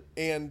One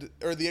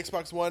or the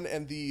Xbox One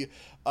and the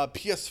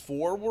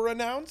PS4 were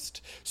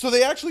announced. So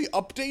they actually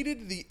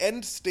updated the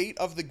end state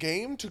of the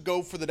game to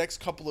go for the next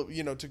couple of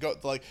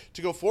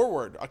to go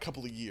forward a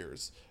couple of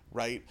years,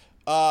 right?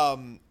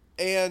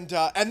 And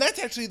that's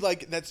actually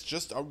that's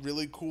just a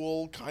really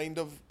cool kind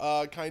of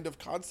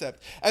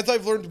concept. As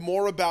I've learned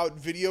more about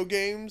video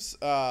games,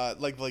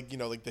 like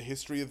the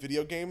history of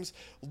video games,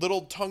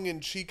 little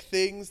tongue-in-cheek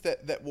things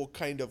that will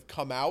kind of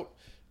come out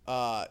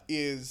are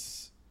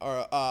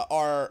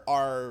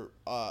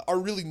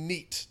really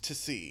neat to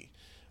see.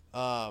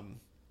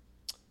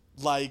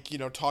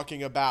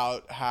 Talking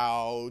about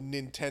how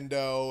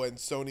Nintendo and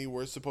Sony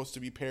were supposed to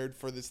be paired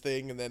for this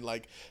thing, and then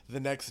like the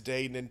next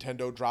day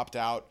Nintendo dropped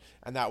out,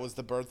 and that was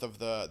the birth of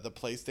the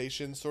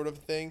PlayStation sort of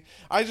thing.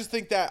 I just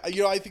think that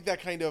I think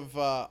that kind of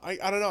I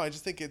don't know. I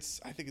think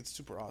it's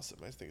super awesome.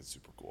 I think it's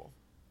super cool.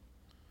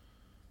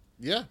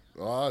 Yeah.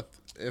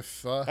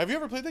 Have you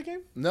ever played that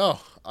game? No.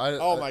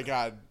 My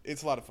god,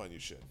 it's a lot of fun. You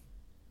should.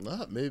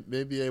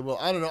 Maybe I will.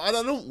 I don't know. I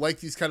don't like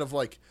these kind of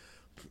like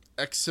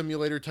X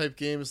simulator type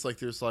games. Like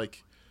there's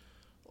like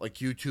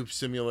YouTube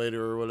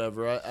Simulator or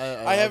whatever.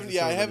 I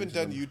haven't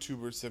done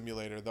YouTuber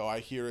Simulator though. I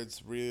hear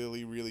it's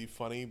really, really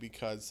funny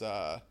because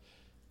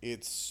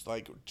it's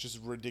like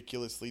just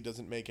ridiculously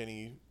doesn't make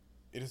any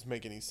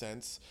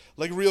sense.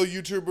 Like real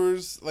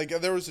YouTubers, like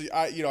there was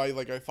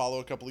I follow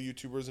a couple of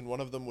YouTubers, and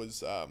one of them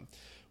was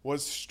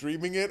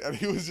streaming it, and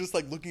he was just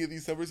like looking at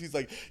these numbers. He's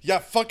like, yeah,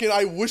 fucking,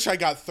 I wish I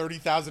got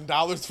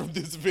 $30,000 from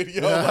this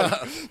video.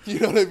 Like, you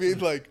know what I mean?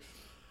 Like,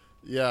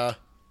 yeah,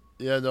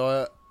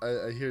 no,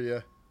 I hear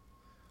you.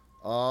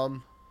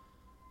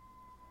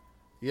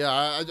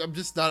 Yeah, I'm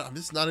just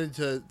not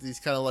into these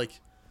kind of like,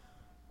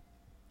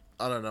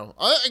 I don't know.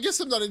 I guess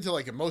I'm not into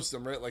like most of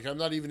them, right? Like I'm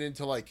not even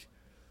into like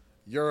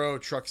Euro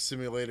Truck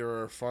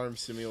Simulator or Farm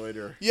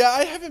Simulator. Yeah,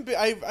 I haven't been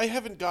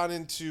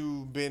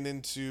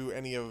into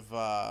any of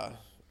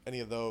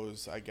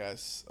those, I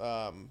guess.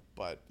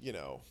 But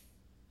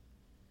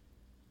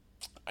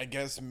I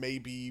guess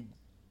maybe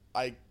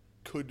I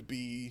could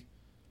be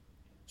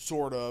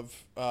sort of.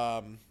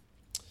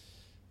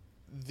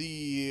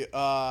 The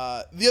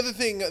other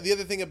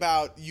thing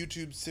about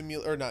YouTube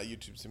Simulator, or not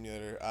YouTube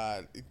Simulator,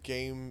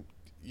 Game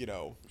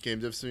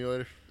Dev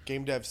Simulator.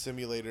 Game Dev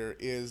Simulator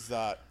is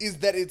that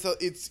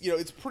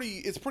it's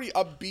pretty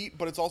upbeat,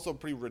 but it's also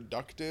pretty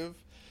reductive.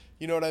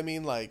 You know what I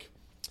mean? Like,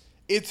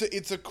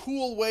 it's a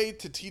cool way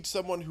to teach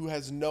someone who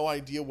has no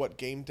idea what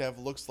game dev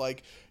looks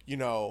like.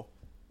 You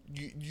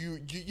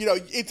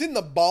it's in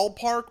the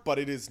ballpark, but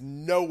it is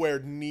nowhere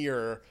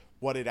near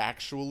what it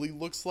actually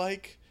looks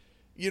like.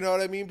 You know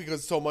what I mean?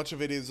 Because so much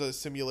of it is a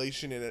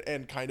simulation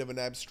and kind of an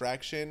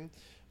abstraction.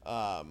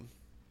 But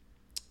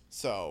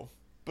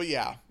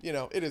yeah,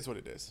 it is what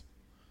it is.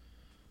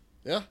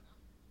 Yeah,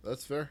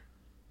 that's fair.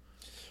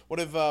 What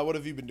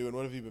have you been doing?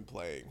 What have you been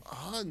playing?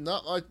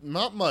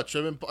 Not much.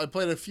 I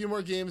played a few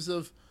more games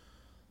of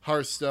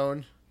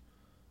Hearthstone.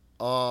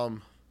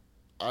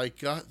 I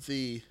got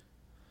the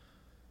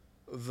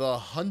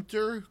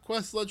Hunter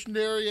Quest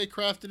Legendary. I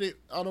crafted it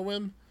on a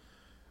whim,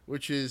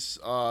 which is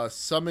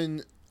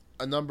summon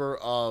a number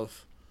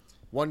of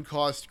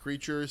 1-cost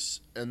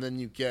creatures, and then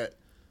you get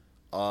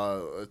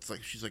it's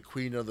like she's like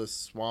Queen of the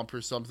Swamp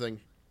or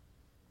something.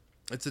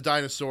 It's a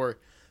dinosaur.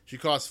 She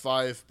costs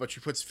 5, but she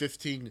puts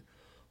 15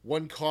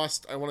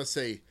 1-cost. I want to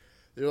say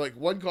they're like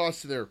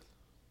 1-cost, and they're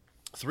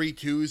 3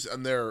 2s,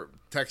 and their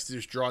text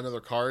is draw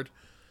another card.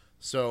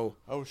 So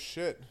oh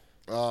shit.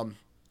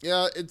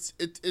 Yeah, it's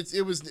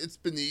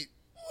been neat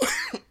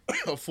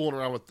fooling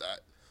around with that.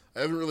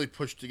 I haven't really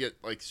pushed to get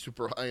like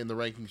super high in the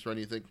rankings or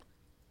anything.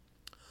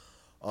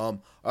 I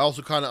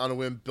also kind of on a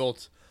whim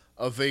built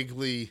a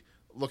vaguely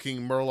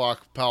looking Murloc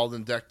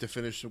Paladin deck to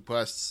finish some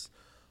quests.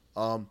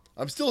 I'm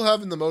still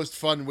having the most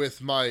fun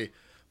with my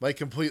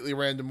completely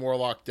random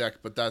Warlock deck,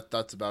 but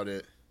that's about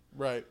it.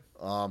 Right.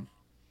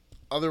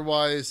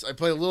 Otherwise, I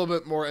play a little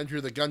bit more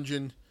Enter the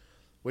Gungeon,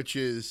 which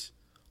is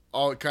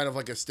all kind of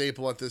like a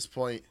staple at this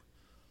point.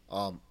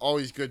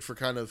 Always good for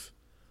kind of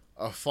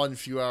a fun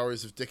few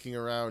hours of dicking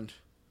around.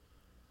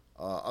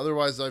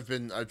 Otherwise, I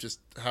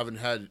just haven't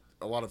had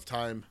a lot of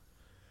time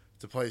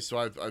to play, so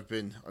I've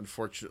been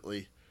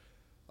unfortunately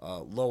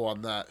low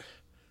on that.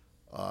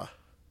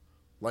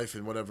 Life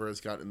and whatever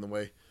has gotten in the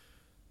way.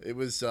 It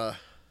was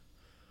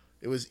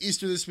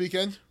Easter this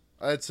weekend.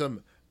 I had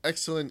some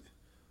excellent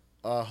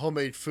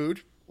homemade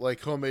food,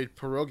 like homemade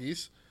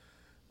pierogies,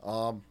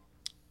 and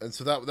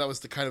so that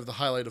was the kind of the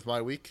highlight of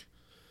my week.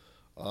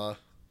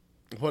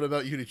 What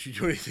about you? Did you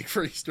do anything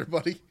for Easter,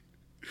 buddy?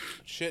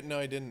 Shit, no,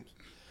 I didn't.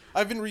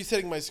 I've been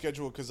resetting my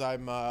schedule because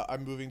I'm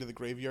moving to the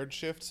graveyard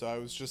shift, so I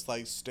was just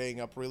like staying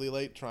up really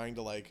late, trying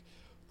to like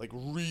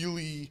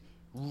really,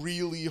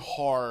 really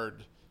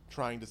hard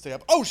trying to stay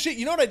up. Oh shit!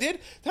 You know what I did?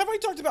 Have I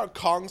talked about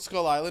Kong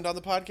Skull Island on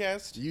the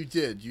podcast? You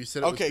did. You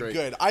said it was great. Okay,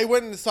 good. I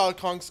went and saw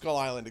Kong Skull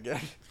Island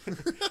again.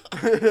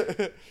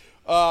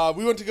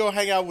 We went to go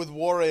hang out with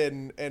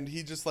Warren, and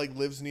he just like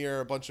lives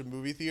near a bunch of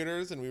movie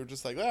theaters, and we were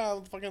just like,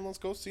 well, fucking let's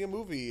go see a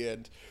movie.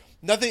 And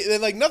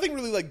nothing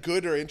really like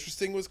good or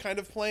interesting was kind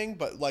of playing,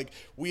 but like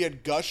we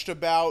had gushed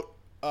about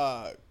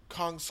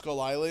Kong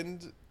Skull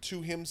Island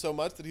to him so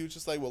much that he was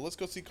just like, well, let's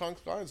go see Kong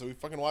Skull Island, so we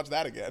fucking watched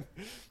that again,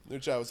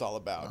 which I was all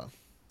about. Wow.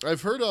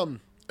 I've heard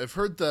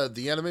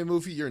the anime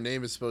movie Your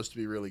Name is supposed to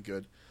be really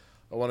good.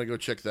 I want to go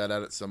check that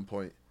out at some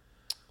point.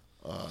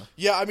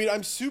 Yeah, I mean,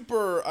 I'm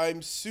super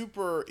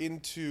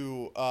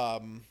into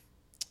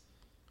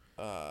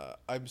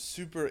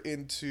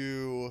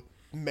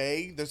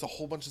May. There's a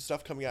whole bunch of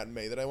stuff coming out in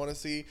May that I want to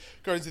see.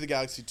 Guardians of the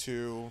Galaxy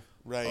 2,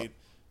 right?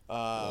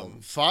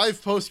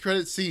 5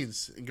 post-credit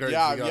scenes in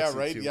Guardians of the Galaxy 2.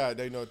 Right. Yeah,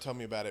 I know. Tell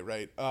me about it,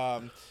 right?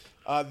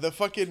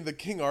 The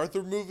King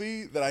Arthur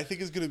movie that I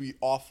think is going to be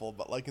awful,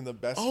 but like in the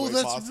best way possible.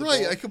 Oh, that's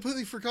right. I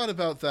completely forgot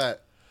about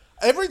that.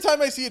 Every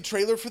time I see a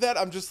trailer for that,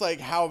 I'm just like,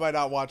 how am I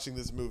not watching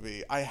this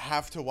movie? I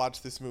have to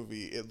watch this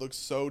movie. It looks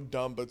so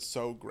dumb, but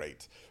so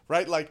great,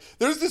 right? Like,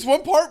 there's this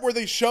one part where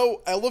they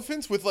show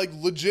elephants with like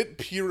legit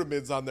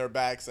pyramids on their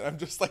backs, and I'm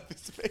just like,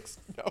 this makes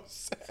no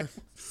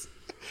sense.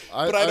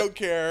 But I don't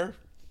care.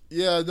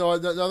 Yeah, no.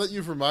 Now that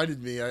you've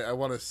reminded me, I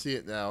want to see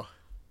it now.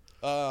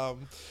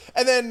 And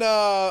then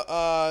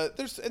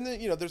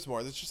there's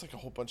more. There's just like a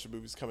whole bunch of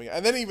movies coming,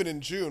 and then even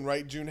in June,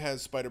 right? June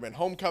has Spider-Man: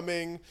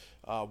 Homecoming,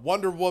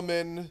 Wonder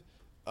Woman,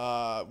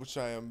 which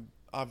I am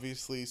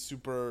obviously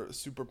super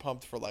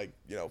pumped for. Like,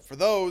 for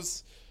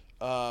those.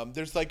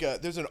 There's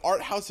an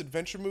art house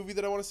adventure movie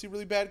that I want to see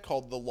really bad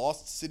called The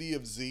Lost City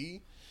of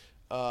Z,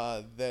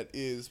 that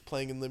is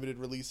playing in limited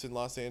release in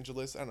Los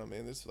Angeles. I don't know,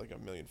 man. There's like a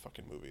million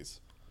fucking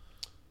movies.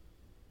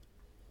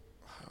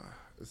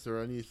 Is there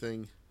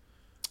anything?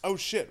 Oh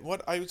shit!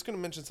 What I was gonna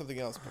mention something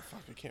else, but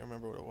fuck, I can't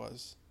remember what it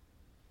was.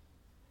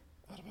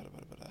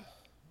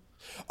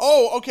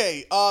 Oh,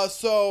 okay.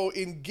 So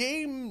in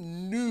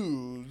game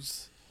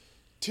news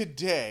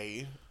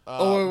today.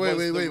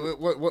 Wait.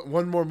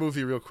 One more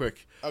movie, real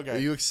quick. Okay. Are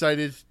you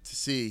excited to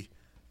see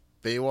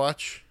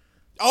Baywatch?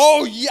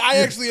 Oh yeah, I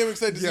actually am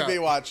excited to see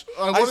Baywatch.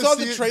 I saw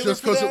the trailer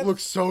just because it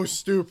looks so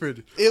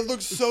stupid. It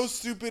looks so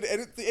stupid,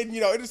 and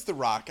it is The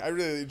Rock. I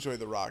really enjoy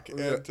The Rock,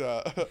 and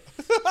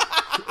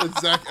and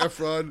Zac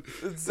Efron.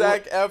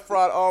 Zac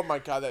Efron. Oh my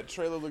god, that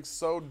trailer looks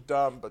so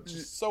dumb, but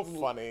just so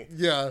funny.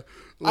 Yeah,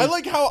 I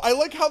like how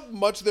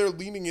much they're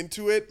leaning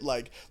into it.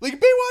 Like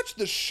Baywatch,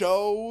 the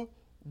show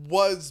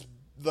was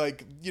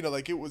like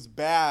it was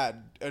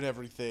bad and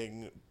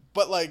everything,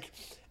 but like.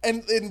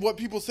 And what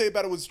people say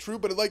about it was true,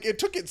 but it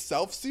took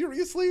itself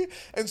seriously.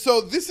 And so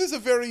this is a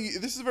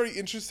very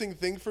interesting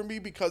thing for me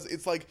because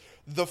it's like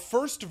the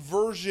first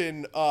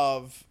version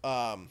of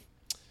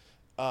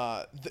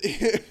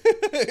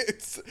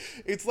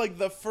it's like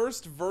the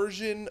first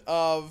version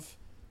of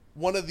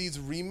one of these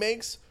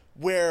remakes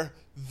where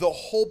the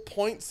whole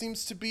point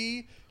seems to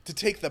be to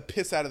take the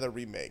piss out of the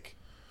remake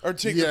or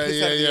take the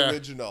piss out of the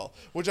original,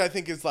 which I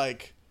think is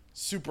like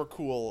super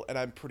cool and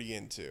I'm pretty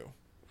into.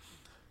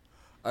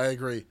 I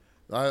agree.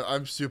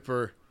 I'm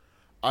super.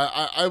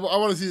 I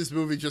want to see this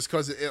movie just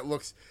because it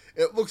looks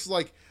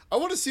like I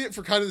want to see it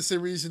for kind of the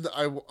same reason that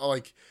I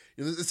like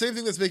the same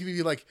thing that's making me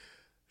be like,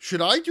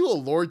 should I do a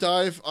lore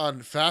dive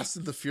on Fast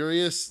and the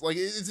Furious? Like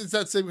it's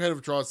that same kind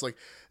of draw. It's like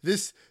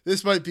this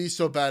might be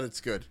so bad it's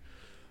good.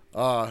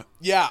 I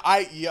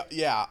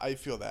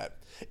feel that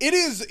it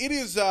is.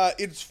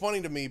 It's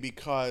funny to me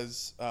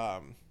because.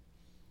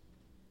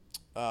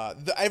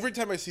 Every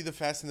time I see the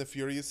Fast and the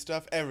Furious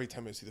stuff, I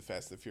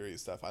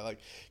like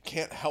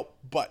can't help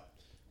but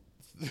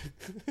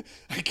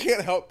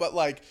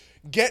like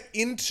get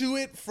into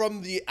it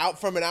from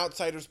an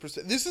outsider's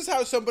perspective. This is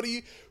how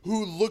somebody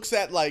who looks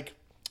at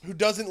who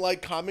doesn't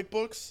like comic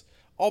books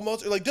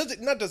almost, or like doesn't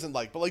know,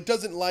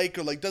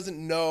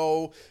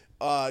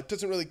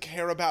 doesn't really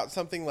care about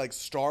something like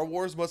Star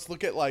Wars must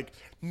look at like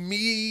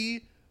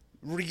me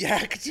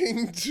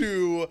reacting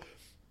to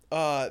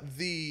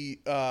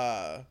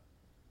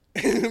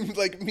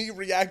like me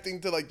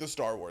reacting to like the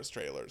Star Wars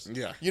trailers.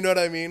 Yeah. You know what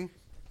I mean?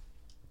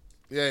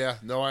 Yeah.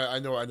 No, I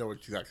know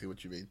exactly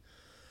what you mean.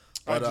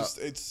 But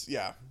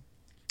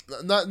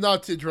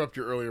Not to interrupt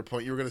your earlier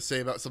point, you were going to say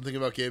about something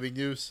about gaming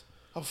news?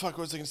 Oh fuck,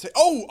 what was I going to say?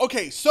 Oh,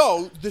 okay.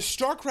 So, the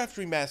StarCraft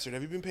Remastered.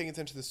 Have you been paying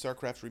attention to the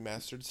StarCraft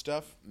Remastered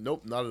stuff?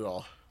 Nope, not at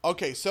all.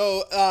 Okay,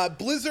 so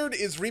Blizzard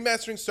is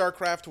remastering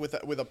StarCraft with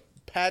a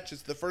patch.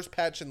 It's the first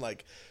patch in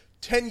like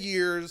 10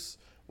 years.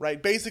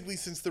 Right, basically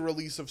since the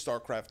release of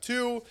StarCraft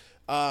 2,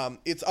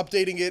 it's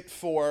updating it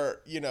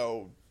for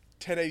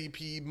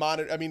 1080p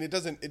monitor. I mean,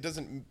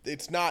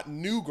 it's not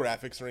new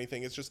graphics or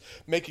anything. It's just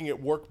making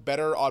it work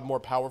better on more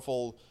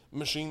powerful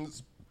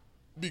machines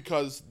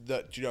because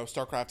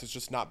StarCraft is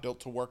just not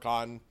built to work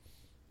on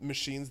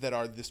machines that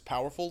are this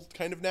powerful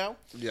kind of now.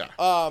 Yeah.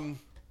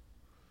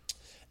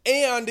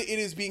 And it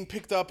is being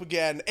picked up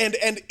again, and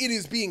it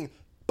is being,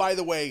 by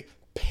the way,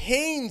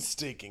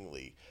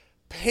 painstakingly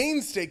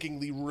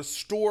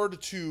restored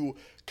to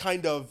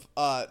kind of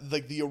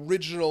like the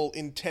original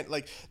intent.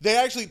 Like, they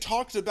actually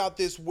talked about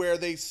this where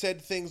they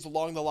said things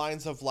along the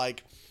lines of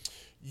like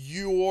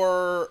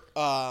your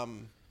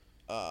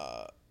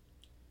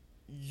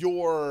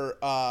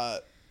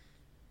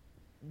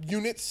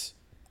units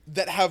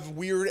that have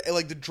weird,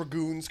 like the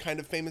Dragoons kind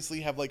of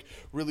famously have like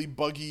really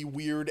buggy,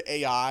 weird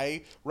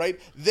AI, right?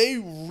 They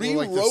rewrote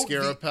like the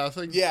scarab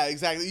pathing? Yeah,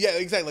 exactly,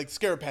 like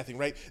scarab pathing,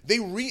 right?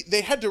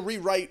 They had to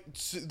rewrite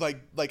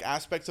like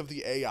aspects of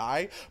the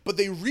AI, but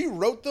they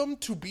rewrote them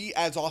to be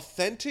as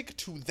authentic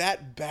to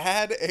that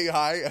bad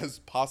AI as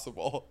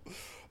possible.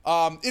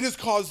 It has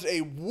caused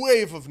a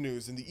wave of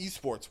news in the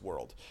esports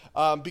world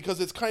because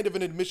it's kind of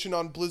an admission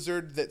on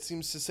Blizzard that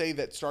seems to say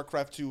that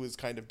StarCraft 2 is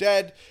kind of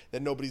dead,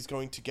 that nobody's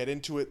going to get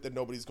into it, that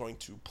nobody's going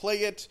to play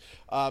it.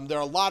 There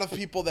are a lot of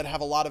people that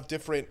have a lot of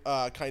different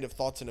kind of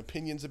thoughts and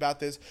opinions about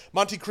this.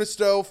 Monte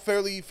Cristo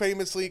fairly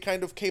famously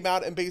kind of came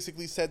out and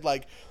basically said,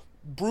 like,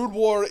 Brood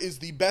War is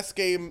the best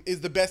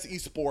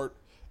esport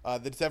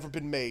that's ever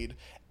been made.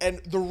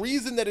 And the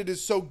reason that it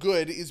is so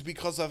good is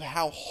because of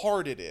how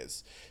hard it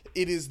is.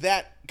 It is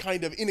that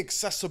kind of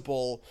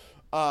inaccessible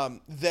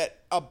that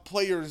a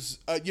player's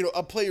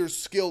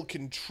skill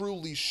can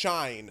truly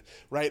shine,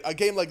 right? A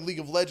game like League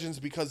of Legends,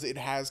 because it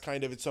has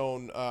kind of its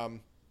own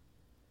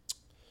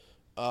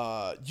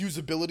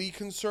usability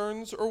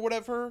concerns or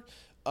whatever.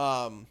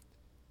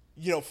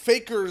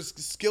 Faker's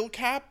skill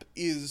cap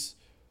is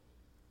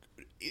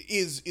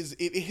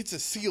it hits a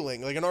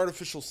ceiling, like an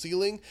artificial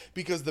ceiling,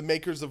 because the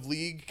makers of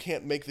League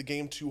can't make the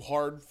game too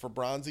hard for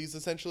bronzies,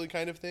 essentially,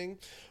 kind of thing.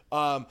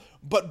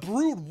 But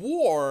Brood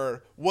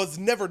War was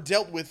never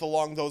dealt with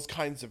along those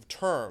kinds of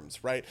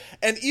terms, right?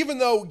 And even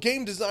though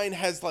game design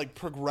has like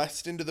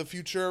progressed into the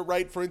future,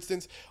 right? For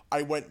instance,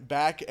 I went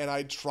back and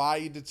I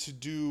tried to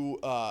do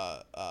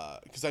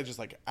because I just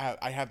like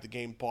I have the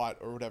game bought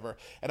or whatever,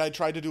 and I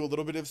tried to do a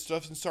little bit of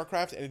stuff in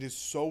StarCraft, and it is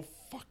so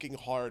fucking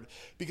hard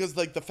because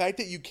like the fact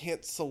that you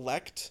can't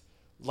select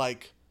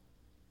like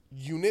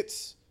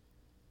units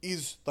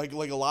is like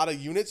a lot of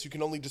units, you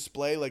can only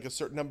display like a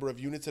certain number of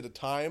units at a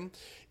time,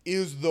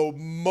 is the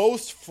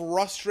most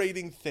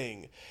frustrating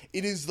thing.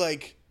 It is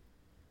like,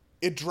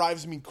 it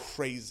drives me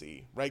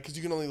crazy, right? Because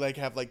you can only like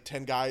have like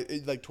 10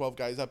 guys, like 12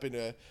 guys up in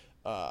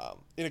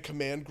a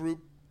command group,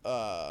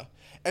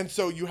 and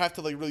so you have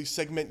to like really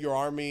segment your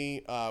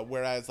army,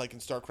 whereas like in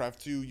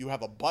StarCraft 2 you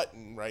have a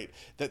button, right,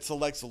 that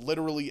selects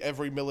literally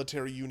every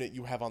military unit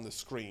you have on the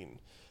screen,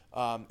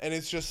 and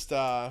it's just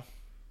I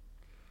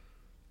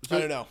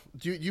don't know.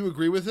 Do you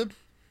agree with him?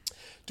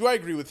 Do I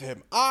agree with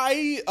him?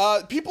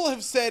 People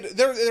have said,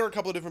 there are a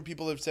couple of different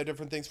people that have said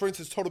different things. For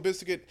instance, Total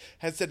Biscuit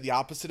has said the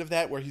opposite of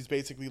that, where he's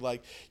basically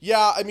like,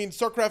 yeah, I mean,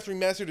 StarCraft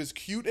Remastered is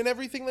cute and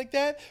everything like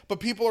that, but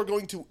people are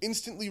going to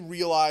instantly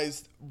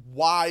realize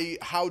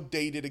how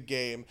dated a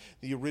game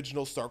the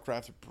original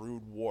StarCraft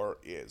Brood War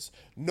is.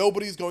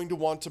 Nobody's going to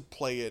want to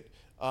play it.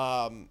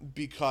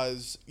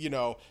 Because,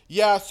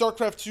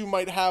 StarCraft 2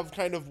 might have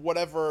kind of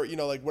whatever,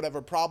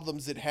 whatever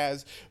problems it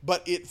has,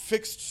 but it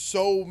fixed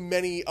so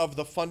many of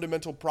the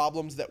fundamental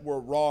problems that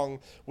were wrong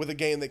with a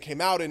game that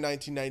came out in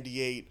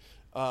 1998,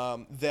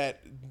 that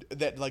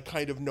like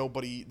kind of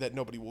nobody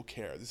will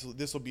care.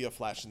 This will be a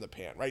flash in the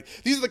pan, right?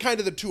 These are the kind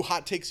of the two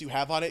hot takes you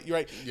have on it,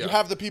 right? Yeah. You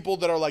have the people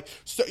that are like,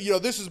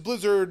 this is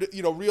Blizzard,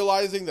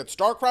 realizing that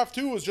StarCraft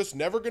 2 is just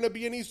never going to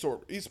be an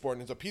esport,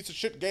 and it's a piece of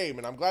shit game,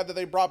 and I'm glad that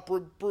they brought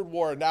Brood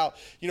War, and now,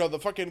 the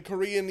fucking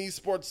Korean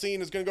esports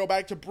scene is going to go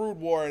back to Brood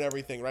War and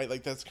everything, right?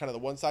 Like, that's kind of the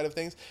one side of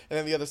things, and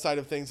then the other side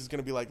of things is going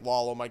to be like,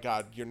 lol, oh my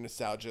god, your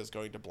nostalgia is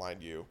going to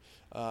blind you.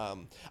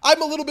 I'm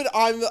a little bit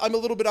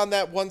on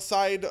that one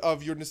side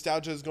of your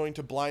nostalgia is going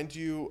to blind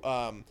you.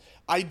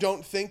 I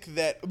don't think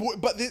that,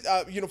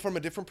 but from a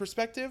different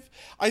perspective,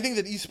 I think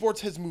that esports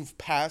has moved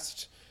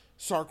past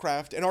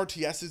StarCraft and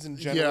RTSs in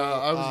general. Yeah,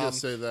 I was gonna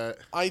say that.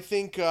 I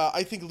think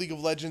League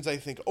of Legends, I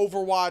think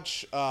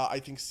Overwatch, I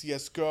think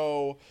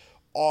CS:GO.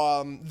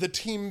 The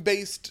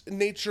team-based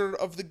nature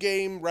of the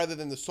game rather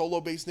than the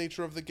solo-based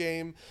nature of the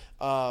game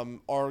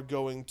are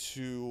going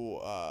to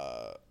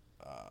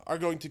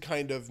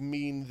kind of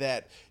mean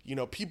that,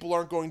 people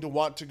aren't going to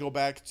want to go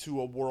back to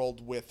a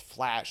world with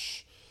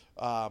Flash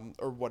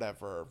or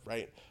whatever,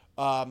 right?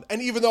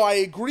 And even though I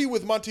agree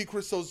with Monte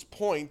Cristo's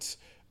point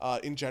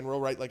in general,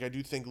 right? Like, I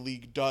do think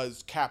League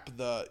does cap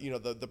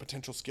the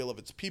potential skill of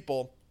its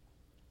people,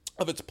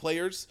 of its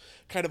players,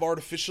 kind of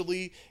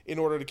artificially in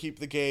order to keep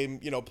the game,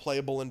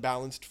 playable and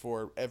balanced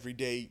for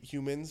everyday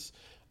humans.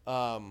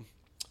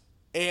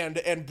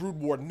 And Brood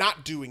War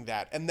not doing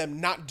that, and them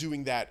not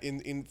doing that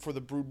in for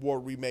the Brood War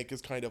remake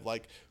is kind of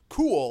like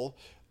cool.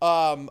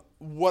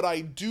 What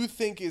I do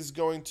think is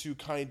going to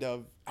kind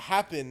of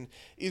happen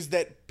is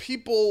that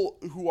people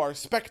who are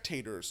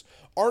spectators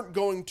aren't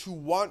going to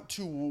want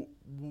to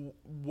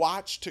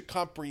watch to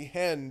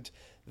comprehend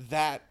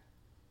that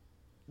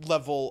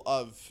level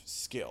of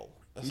skill.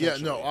 Yeah,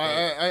 no,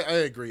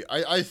 I agree.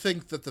 I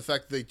think that the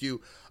fact that they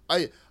do,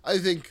 I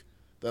think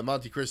that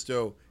Monte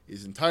Cristo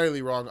is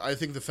entirely wrong. I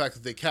think the fact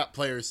that they cap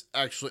players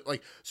actually,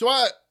 like, so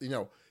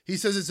he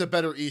says it's a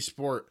better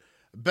esport.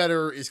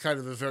 Better is kind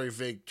of a very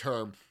vague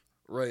term,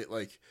 right?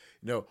 Like,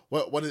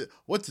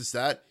 what does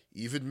that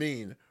even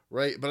mean,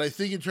 right? But I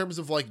think in terms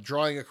of like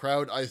drawing a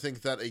crowd, I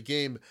think that a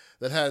game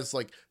that has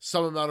like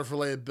some amount of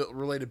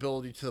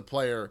relatability to the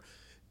player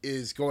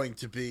is going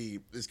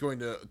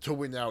to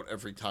win out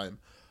every time.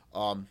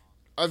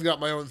 I've got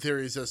my own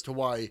theories as to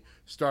why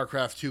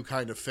StarCraft 2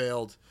 kind of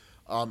failed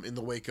in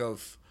the wake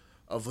of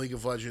League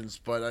of Legends,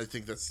 but I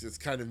think it's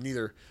kind of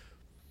neither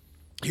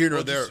here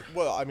nor there.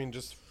 I'm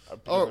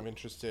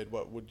interested.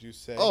 What would you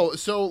say? Oh,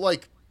 so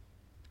like,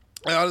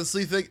 I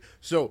honestly think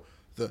so.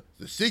 The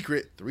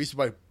reason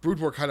why Brood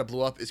War kind of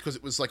blew up is because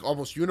it was like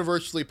almost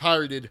universally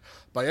pirated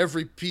by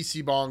every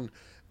PC bong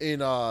in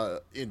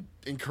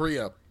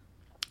Korea,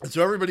 and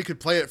so everybody could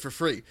play it for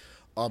free.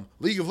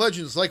 League of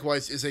Legends,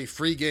 likewise, is a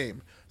free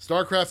game.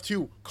 StarCraft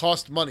 2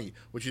 cost money,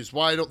 which is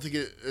why I don't think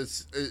it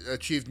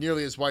achieved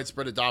nearly as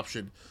widespread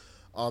adoption.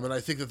 And I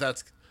think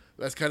that's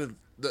kind of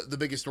the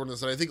biggest thorn in the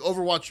side. I think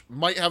Overwatch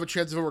might have a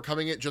chance of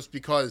overcoming it just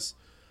because,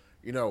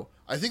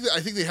 I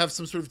think they have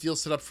some sort of deal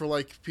set up for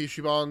like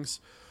PC bongs.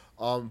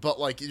 But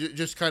like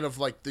just kind of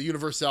like the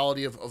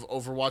universality of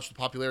Overwatch, the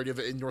popularity of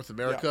it in North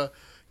America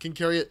can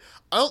carry it.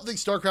 I don't think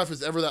StarCraft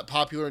was ever that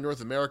popular in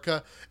North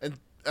America, and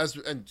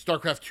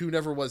StarCraft 2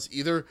 never was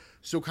either.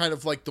 So kind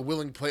of like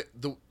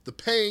the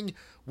paying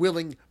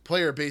willing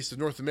player base of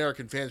North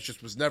American fans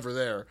just was never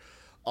there.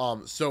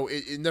 So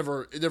it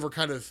never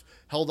kind of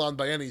held on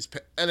by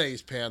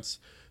NA's pants.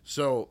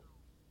 So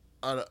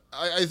I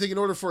think in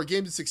order for a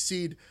game to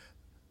succeed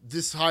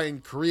this high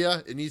in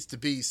Korea, it needs to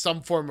be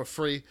some form of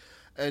free.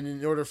 And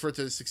in order for it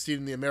to succeed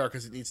in the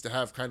Americas, it needs to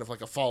have kind of like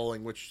a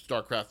following, which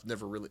StarCraft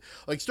never really...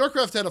 Like,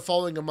 StarCraft had a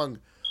following among,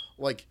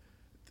 like,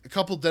 a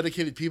couple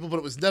dedicated people, but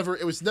it was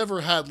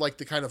never had, like,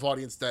 the kind of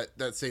audience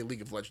that say,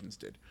 League of Legends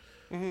did.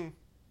 Mm-hmm.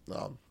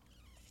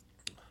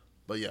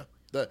 But, yeah.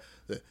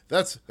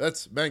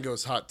 That's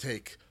Mango's hot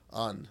take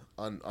on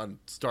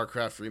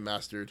StarCraft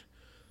Remastered.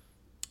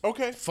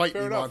 Okay, Fight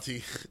me,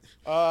 Monty.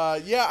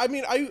 Yeah, I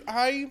mean,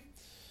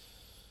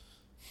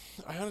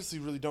 I honestly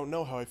really don't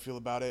know how I feel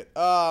about it.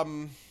 I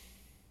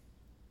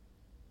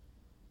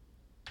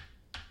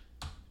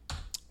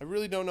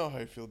really don't know how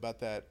I feel about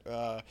that.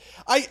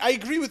 I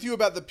agree with you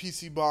about the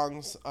PC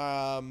bongs,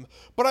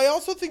 but I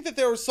also think that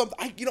there was some.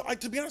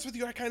 To be honest with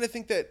you, I kind of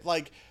think that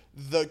like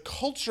the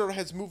culture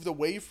has moved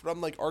away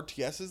from like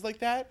RTSs like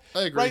that.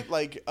 I agree. Right?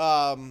 Like,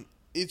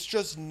 it's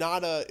just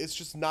not a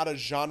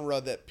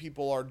genre that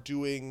people are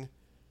doing.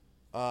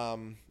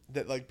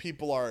 That like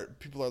people are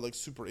like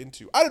super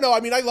into. I don't know. I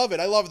mean, I love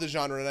it. I love the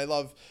genre, and I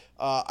love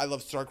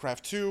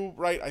StarCraft 2.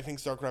 Right? I think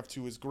StarCraft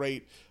 2 is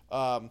great.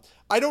 I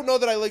don't know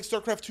that I like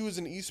StarCraft 2 as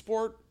an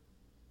esport.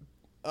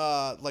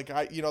 I like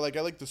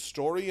the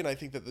story, and I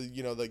think that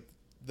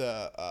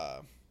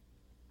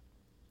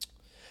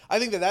I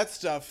think that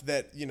stuff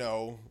that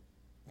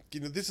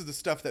this is the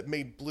stuff that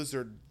made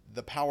Blizzard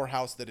the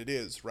powerhouse that it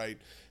is. Right?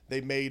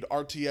 They made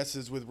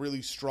RTSs with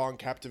really strong,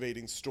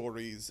 captivating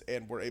stories,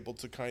 and were able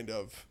to kind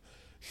of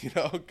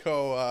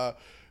go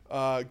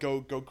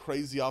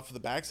crazy off of the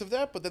backs of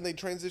that, but then they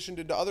transitioned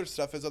into other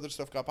stuff as other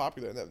stuff got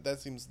popular, and that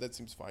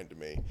seems fine to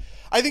me.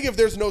 I think if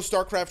there's no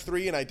StarCraft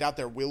 3, and I doubt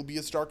there will be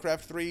a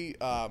StarCraft 3,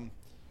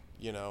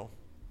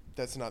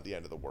 that's not the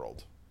end of the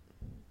world.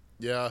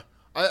 Yeah,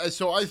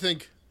 I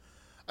think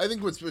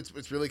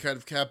what's really kind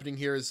of happening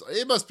here is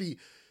it must be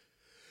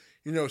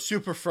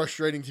super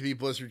frustrating to be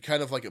Blizzard.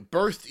 Kind of like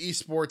birthed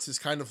esports is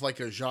kind of like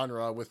a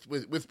genre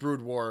with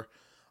Brood War.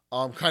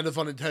 Kind of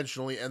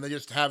unintentionally, and they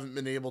just haven't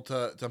been able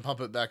to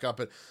pump it back up.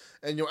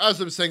 And as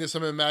I'm saying this,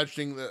 I'm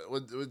imagining that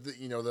with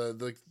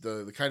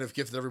the kind of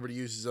gift that everybody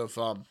uses of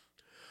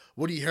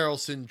Woody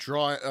Harrelson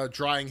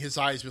drying his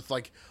eyes with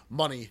like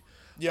money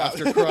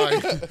after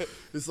crying.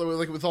 It's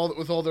like with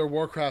all their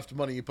Warcraft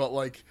money, but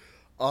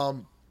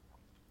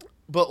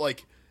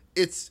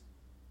it's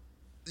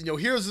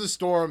Heroes of the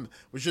Storm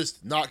was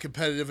just not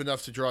competitive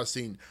enough to draw a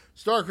scene.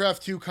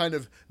 StarCraft 2 kind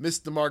of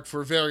missed the mark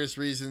for various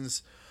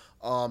reasons.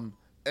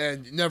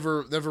 And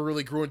never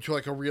really grew into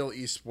like a real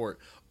esport.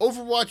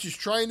 Overwatch is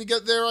trying to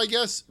get there, I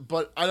guess,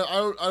 but I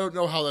don't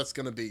know how that's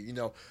gonna be.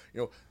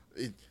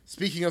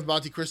 Speaking of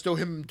Monte Cristo,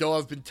 him and Doa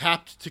have been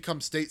tapped to come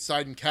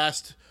stateside and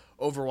cast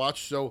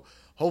Overwatch, so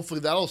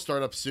hopefully that'll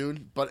start up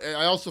soon. But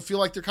I also feel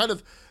like they're kind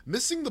of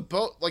missing the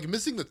boat, like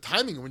missing the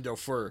timing window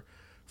for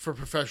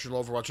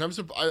professional Overwatch.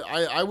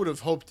 I would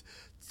have hoped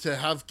to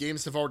have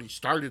games have already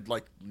started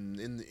like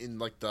in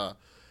like the.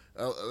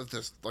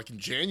 Like in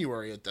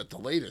January at the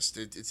latest.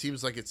 It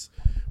seems like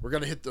we're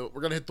gonna hit the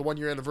 1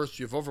 year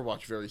anniversary of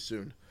Overwatch very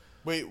soon.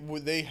 Wait,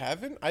 they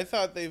haven't? I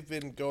thought they've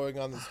been going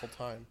on this whole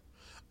time.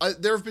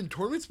 There have been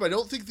tournaments, but I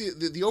don't think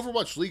the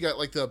Overwatch League,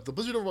 like the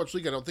Blizzard Overwatch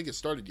League, I don't think it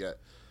started yet.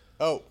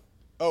 Oh,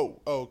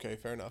 okay,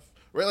 fair enough.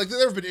 right? Like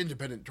there have been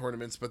independent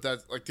tournaments, but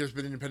that like there's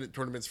been independent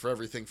tournaments for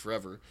everything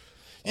forever.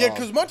 Yeah,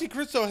 because Monte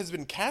Cristo has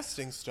been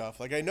casting stuff.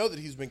 Like I know that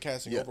he's been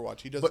casting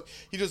Overwatch.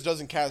 He just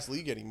doesn't cast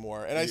League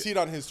anymore. And I see it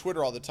on his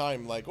Twitter all the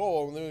time. Like,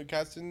 oh, they're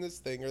casting this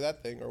thing or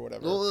that thing or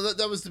whatever. Well,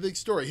 that was the big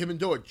story. Him and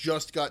Doa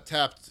just got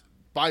tapped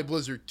by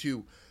Blizzard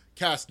to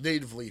cast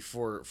natively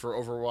for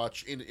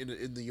Overwatch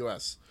in the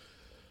US.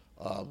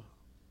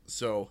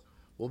 So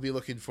we'll be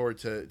looking forward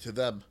to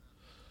them.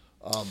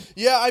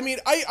 Yeah, I mean,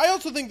 I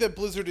also think that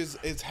Blizzard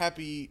is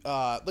happy.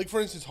 Like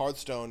for instance,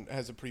 Hearthstone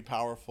has a pretty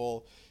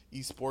powerful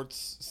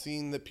esports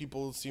scene that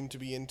people seem to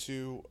be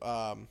into.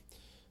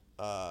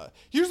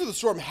 Heroes of the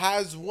Storm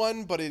has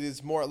one, but it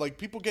is more like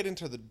people get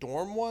into the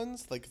dorm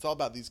ones. Like it's all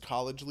about these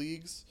college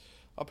leagues.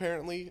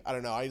 Apparently, I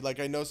don't know.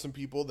 I know some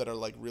people that are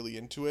like really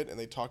into it, and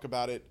they talk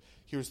about it.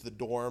 Here's the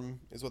dorm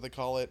is what they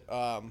call it.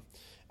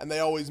 And they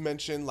always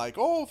mention like,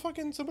 oh,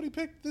 fucking somebody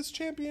picked this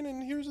champion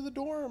in Heroes of the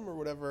Dorm or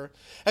whatever.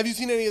 Have you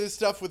seen any of this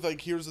stuff with like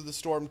Heroes of the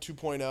Storm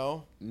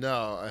 2.0?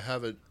 No, I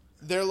haven't.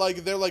 They're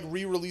like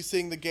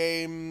re-releasing the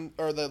game,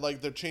 or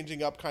they're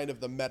changing up kind of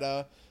the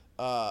meta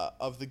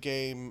of the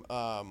game,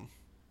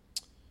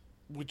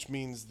 which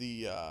means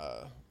the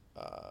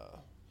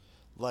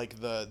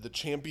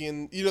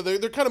champion. You know,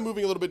 they're kind of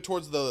moving a little bit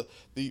towards the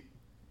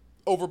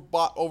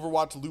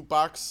Overwatch loot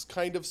box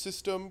kind of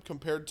system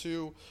compared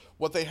to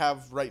what they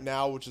have right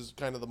now, which is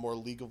kind of the more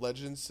League of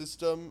Legends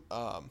system.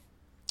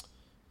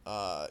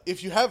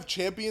 If you have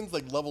champions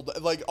like leveled,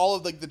 like all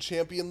of like the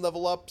champion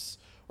level ups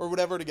or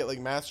whatever to get like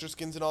master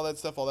skins and all that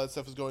stuff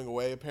is going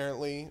away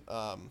apparently.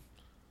 Yeah,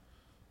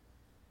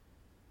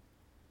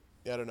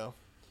 I don't know.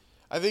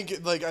 I think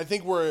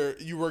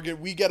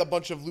we get a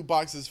bunch of loot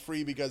boxes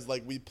free because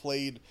like we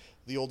played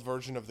the old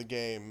version of the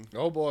game.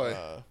 Oh boy.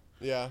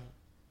 Yeah.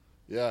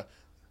 Yeah.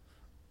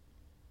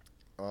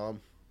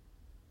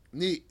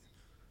 Neat.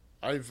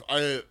 I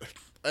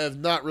have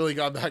not really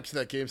gone back to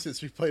that game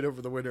since we played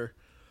over the winter,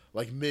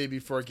 like maybe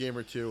for a game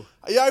or two.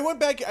 Yeah, I went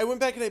back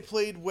and I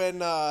played when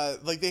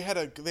like they had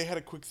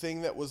a quick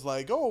thing that was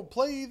like, oh,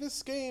 play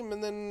this game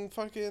and then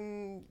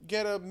fucking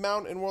get a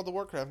mount in World of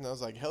Warcraft, and I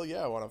was like, hell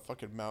yeah, I want a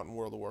fucking mount in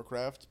World of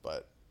Warcraft,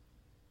 but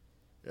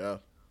yeah.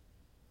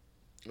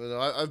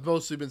 I've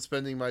mostly been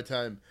spending my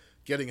time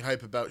getting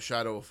hype about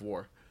Shadow of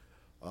War.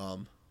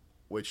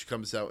 Which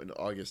comes out in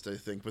August, I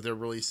think. But they're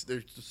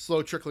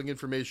slow trickling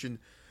information.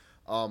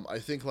 I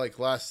think like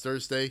last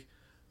Thursday,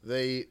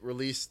 they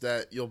released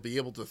that you'll be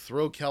able to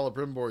throw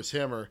Calibrimbor's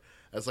hammer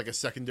as like a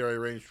secondary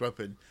ranged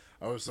weapon.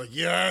 I was like,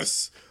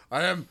 yes,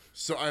 I'm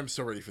so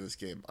ready for this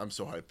game. I'm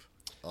so hype.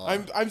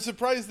 I'm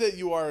surprised that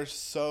you are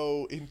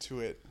so into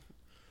it.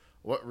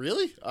 What,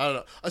 really? I don't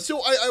know.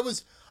 So I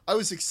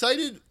was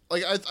excited.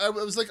 Like I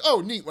was like, oh,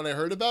 neat when I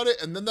heard about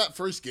it, and then that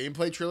first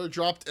gameplay trailer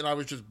dropped, and I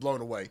was just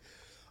blown away.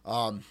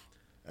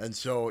 And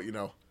so, you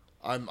know,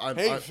 I'm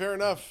fair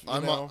enough.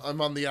 I'm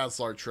on the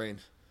Aslar train.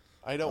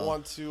 I don't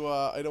want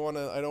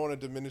to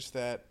diminish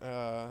that.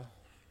 I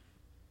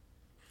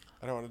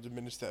don't want to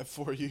diminish that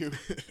for you.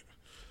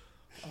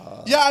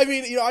 Yeah, I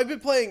mean, you know, I've been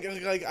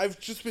playing like I've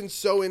just been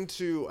so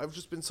into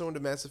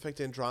Mass Effect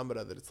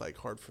Andromeda that it's like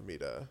hard for me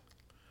to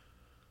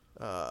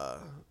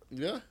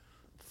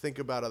think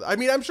about it. I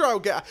mean, I'm sure I'll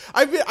get.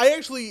 I've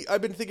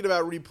been thinking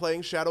about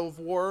replaying Shadow of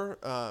War,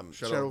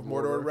 Shadow of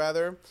Mordor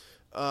rather.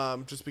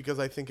 Just because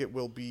I think it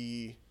will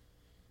be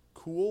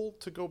cool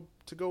to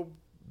go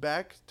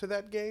back to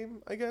that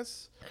game, I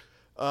guess.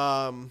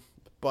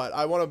 But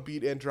I want to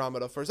beat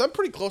Andromeda first. I'm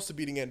pretty close to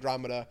beating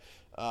Andromeda.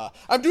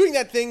 I'm doing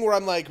that thing where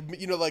I'm like,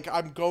 you know, like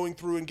I'm going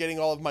through and getting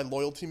all of my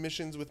loyalty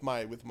missions with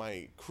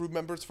my crew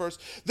members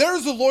first.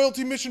 There's a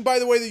loyalty mission, by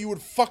the way, that you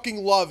would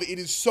fucking love. It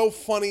is so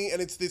funny,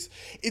 and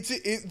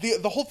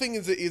the whole thing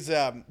is this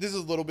is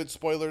a little bit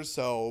spoilers.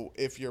 So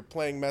if you're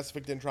playing Mass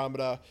Effect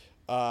Andromeda,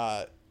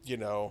 you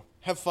know,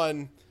 have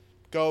fun.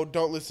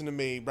 Don't listen to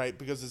me, right?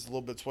 Because it's a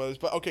little bit spoilers.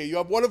 But okay, you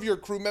have one of your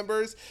crew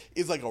members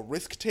is like a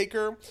risk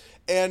taker,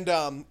 and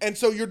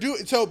so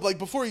like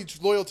before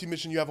each loyalty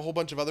mission, you have a whole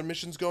bunch of other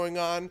missions going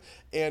on,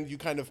 and you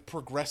kind of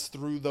progress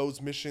through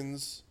those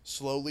missions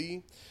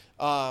slowly.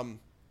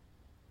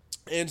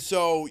 And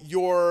so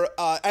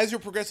as you're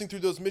progressing through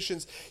those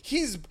missions,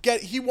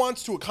 he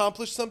wants to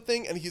accomplish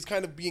something, and he's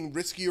kind of being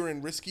riskier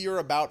and riskier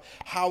about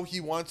how he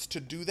wants to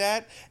do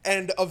that.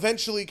 And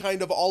eventually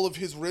kind of all of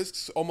his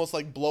risks almost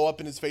like blow up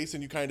in his face,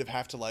 and you kind of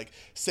have to like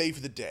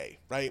save the day,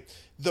 right?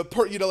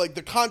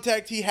 The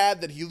contact he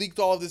had that he leaked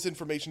all of this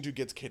information to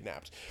gets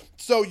kidnapped.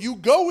 So you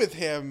go with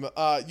him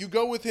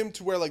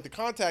to where like the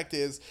contact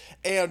is,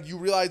 and you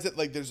realize that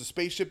like there's a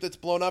spaceship that's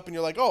blown up, and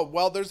you're like, oh,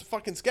 well, there's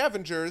fucking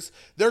scavengers.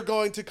 They're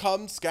going to come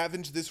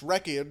scavenge this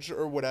wreckage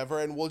or whatever,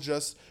 and we'll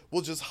just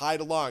hide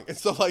along. And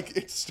so like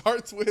it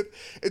starts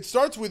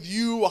with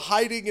you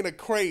hiding in a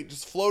crate,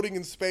 just floating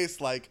in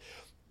space, like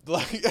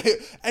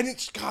and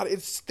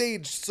it's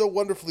staged so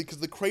wonderfully because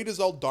the crate is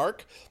all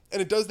dark,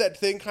 and it does that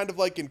thing kind of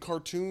like in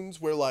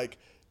cartoons where like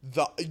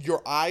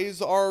your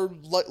eyes are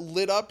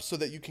lit up so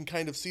that you can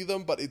kind of see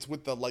them, but it's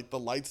with the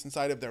lights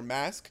inside of their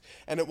mask,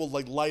 and it will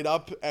like light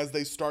up as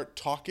they start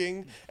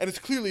talking, and it's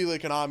clearly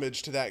like an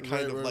homage to that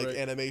kind of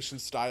animation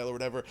style or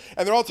whatever.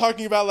 And they're all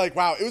talking about like,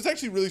 wow, it was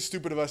actually really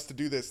stupid of us to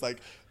do this. Like,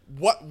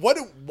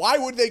 why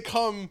would they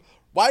come?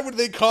 Why would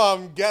they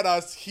come get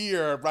us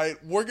here, right?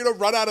 We're going to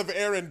run out of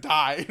air and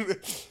die.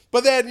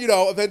 But then,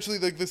 eventually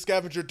the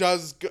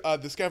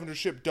scavenger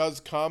ship does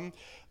come.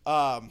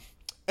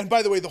 And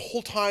by the way, the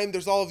whole time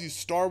there's all of these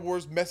Star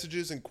Wars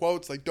messages and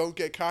quotes like "Don't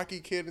get cocky,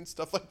 kid" and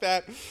stuff like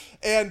that.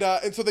 And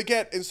so they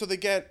get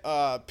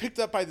picked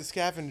up by the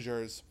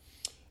scavengers.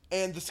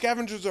 And the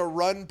scavengers are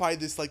run by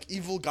this like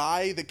evil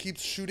guy that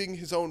keeps shooting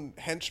his own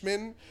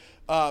henchmen.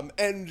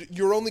 And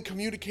you're only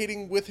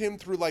communicating with him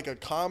through like a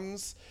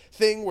comms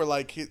thing where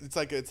like it's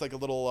like a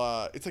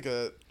little it's like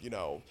a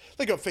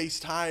like a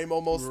FaceTime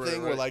almost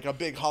thing where like a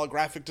big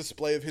holographic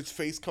display of his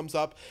face comes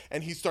up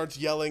and he starts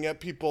yelling at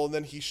people and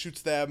then he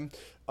shoots them.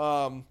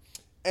 But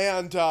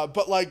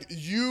like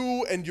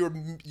you and your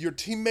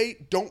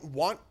teammate don't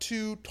want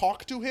to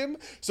talk to him,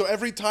 so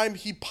every time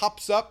he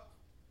pops up,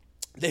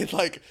 they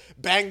like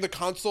bang the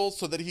console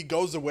so that he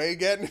goes away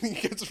again and he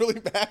gets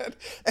really mad.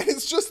 And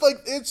it's just like,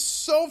 it's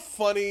so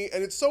funny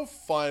and it's so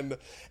fun.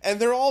 And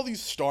there are all these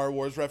Star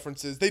Wars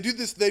references. They do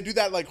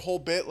that like whole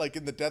bit like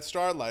in the Death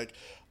Star, like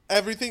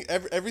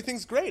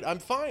everything's great. I'm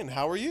fine.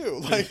 How are you?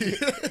 Like,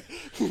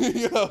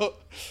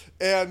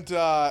 and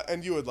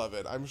you would love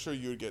it. I'm sure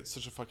you would get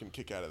such a fucking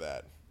kick out of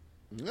that.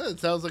 Yeah, it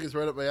sounds like it's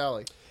right up my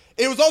alley.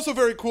 It was also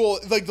very cool.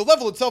 Like the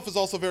level itself is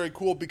also very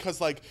cool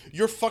because like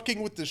you're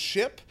fucking with the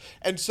ship,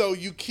 and so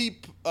you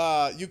keep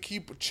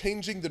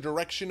changing the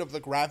direction of the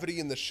gravity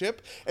in the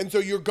ship, and so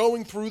you're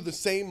going through the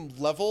same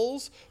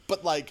levels,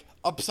 but like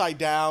upside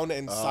down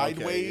and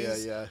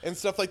sideways and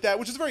stuff like that,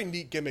 which is a very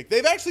neat gimmick.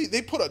 They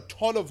put a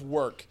ton of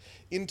work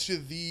into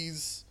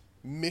these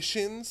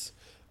missions.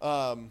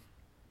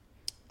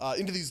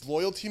 Into these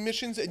loyalty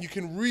missions, and you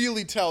can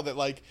really tell that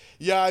like,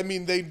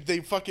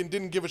 they fucking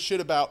didn't give a shit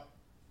about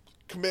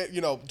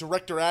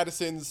Director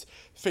Addison's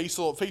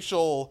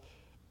facial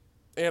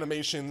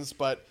animations,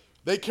 but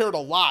they cared a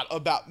lot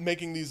about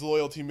making these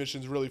loyalty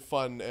missions really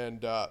fun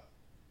and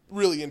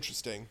really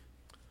interesting.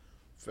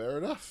 Fair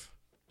enough.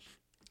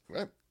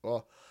 Right.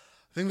 Well,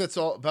 I think that's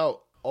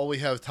all we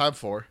have time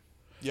for.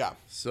 Yeah.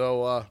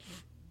 So,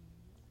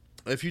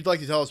 if you'd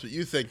like to tell us what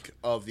you think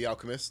of The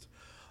Alchemist,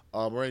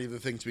 or any of the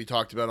things we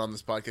talked about on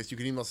this podcast, you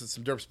can email us at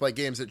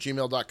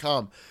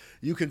somederpsplaygames@gmail.com.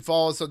 You can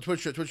follow us on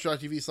Twitch at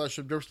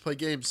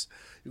twitch.tv/somederpsplaygames.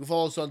 You can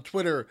follow us on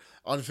Twitter,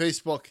 on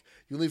Facebook.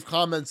 You can leave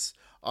comments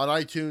on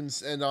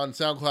iTunes and on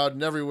SoundCloud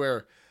and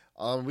everywhere.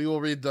 We will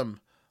read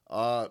them.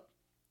 And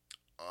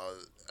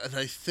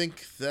I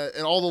think that,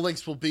 and all the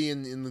links will be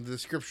in the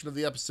description of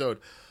the episode.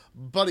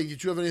 Buddy,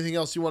 did you have anything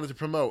else you wanted to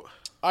promote?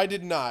 I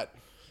did not.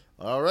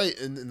 All right.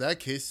 In that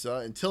case,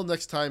 until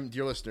next time,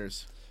 dear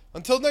listeners.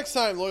 Until next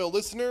time, loyal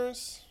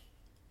listeners.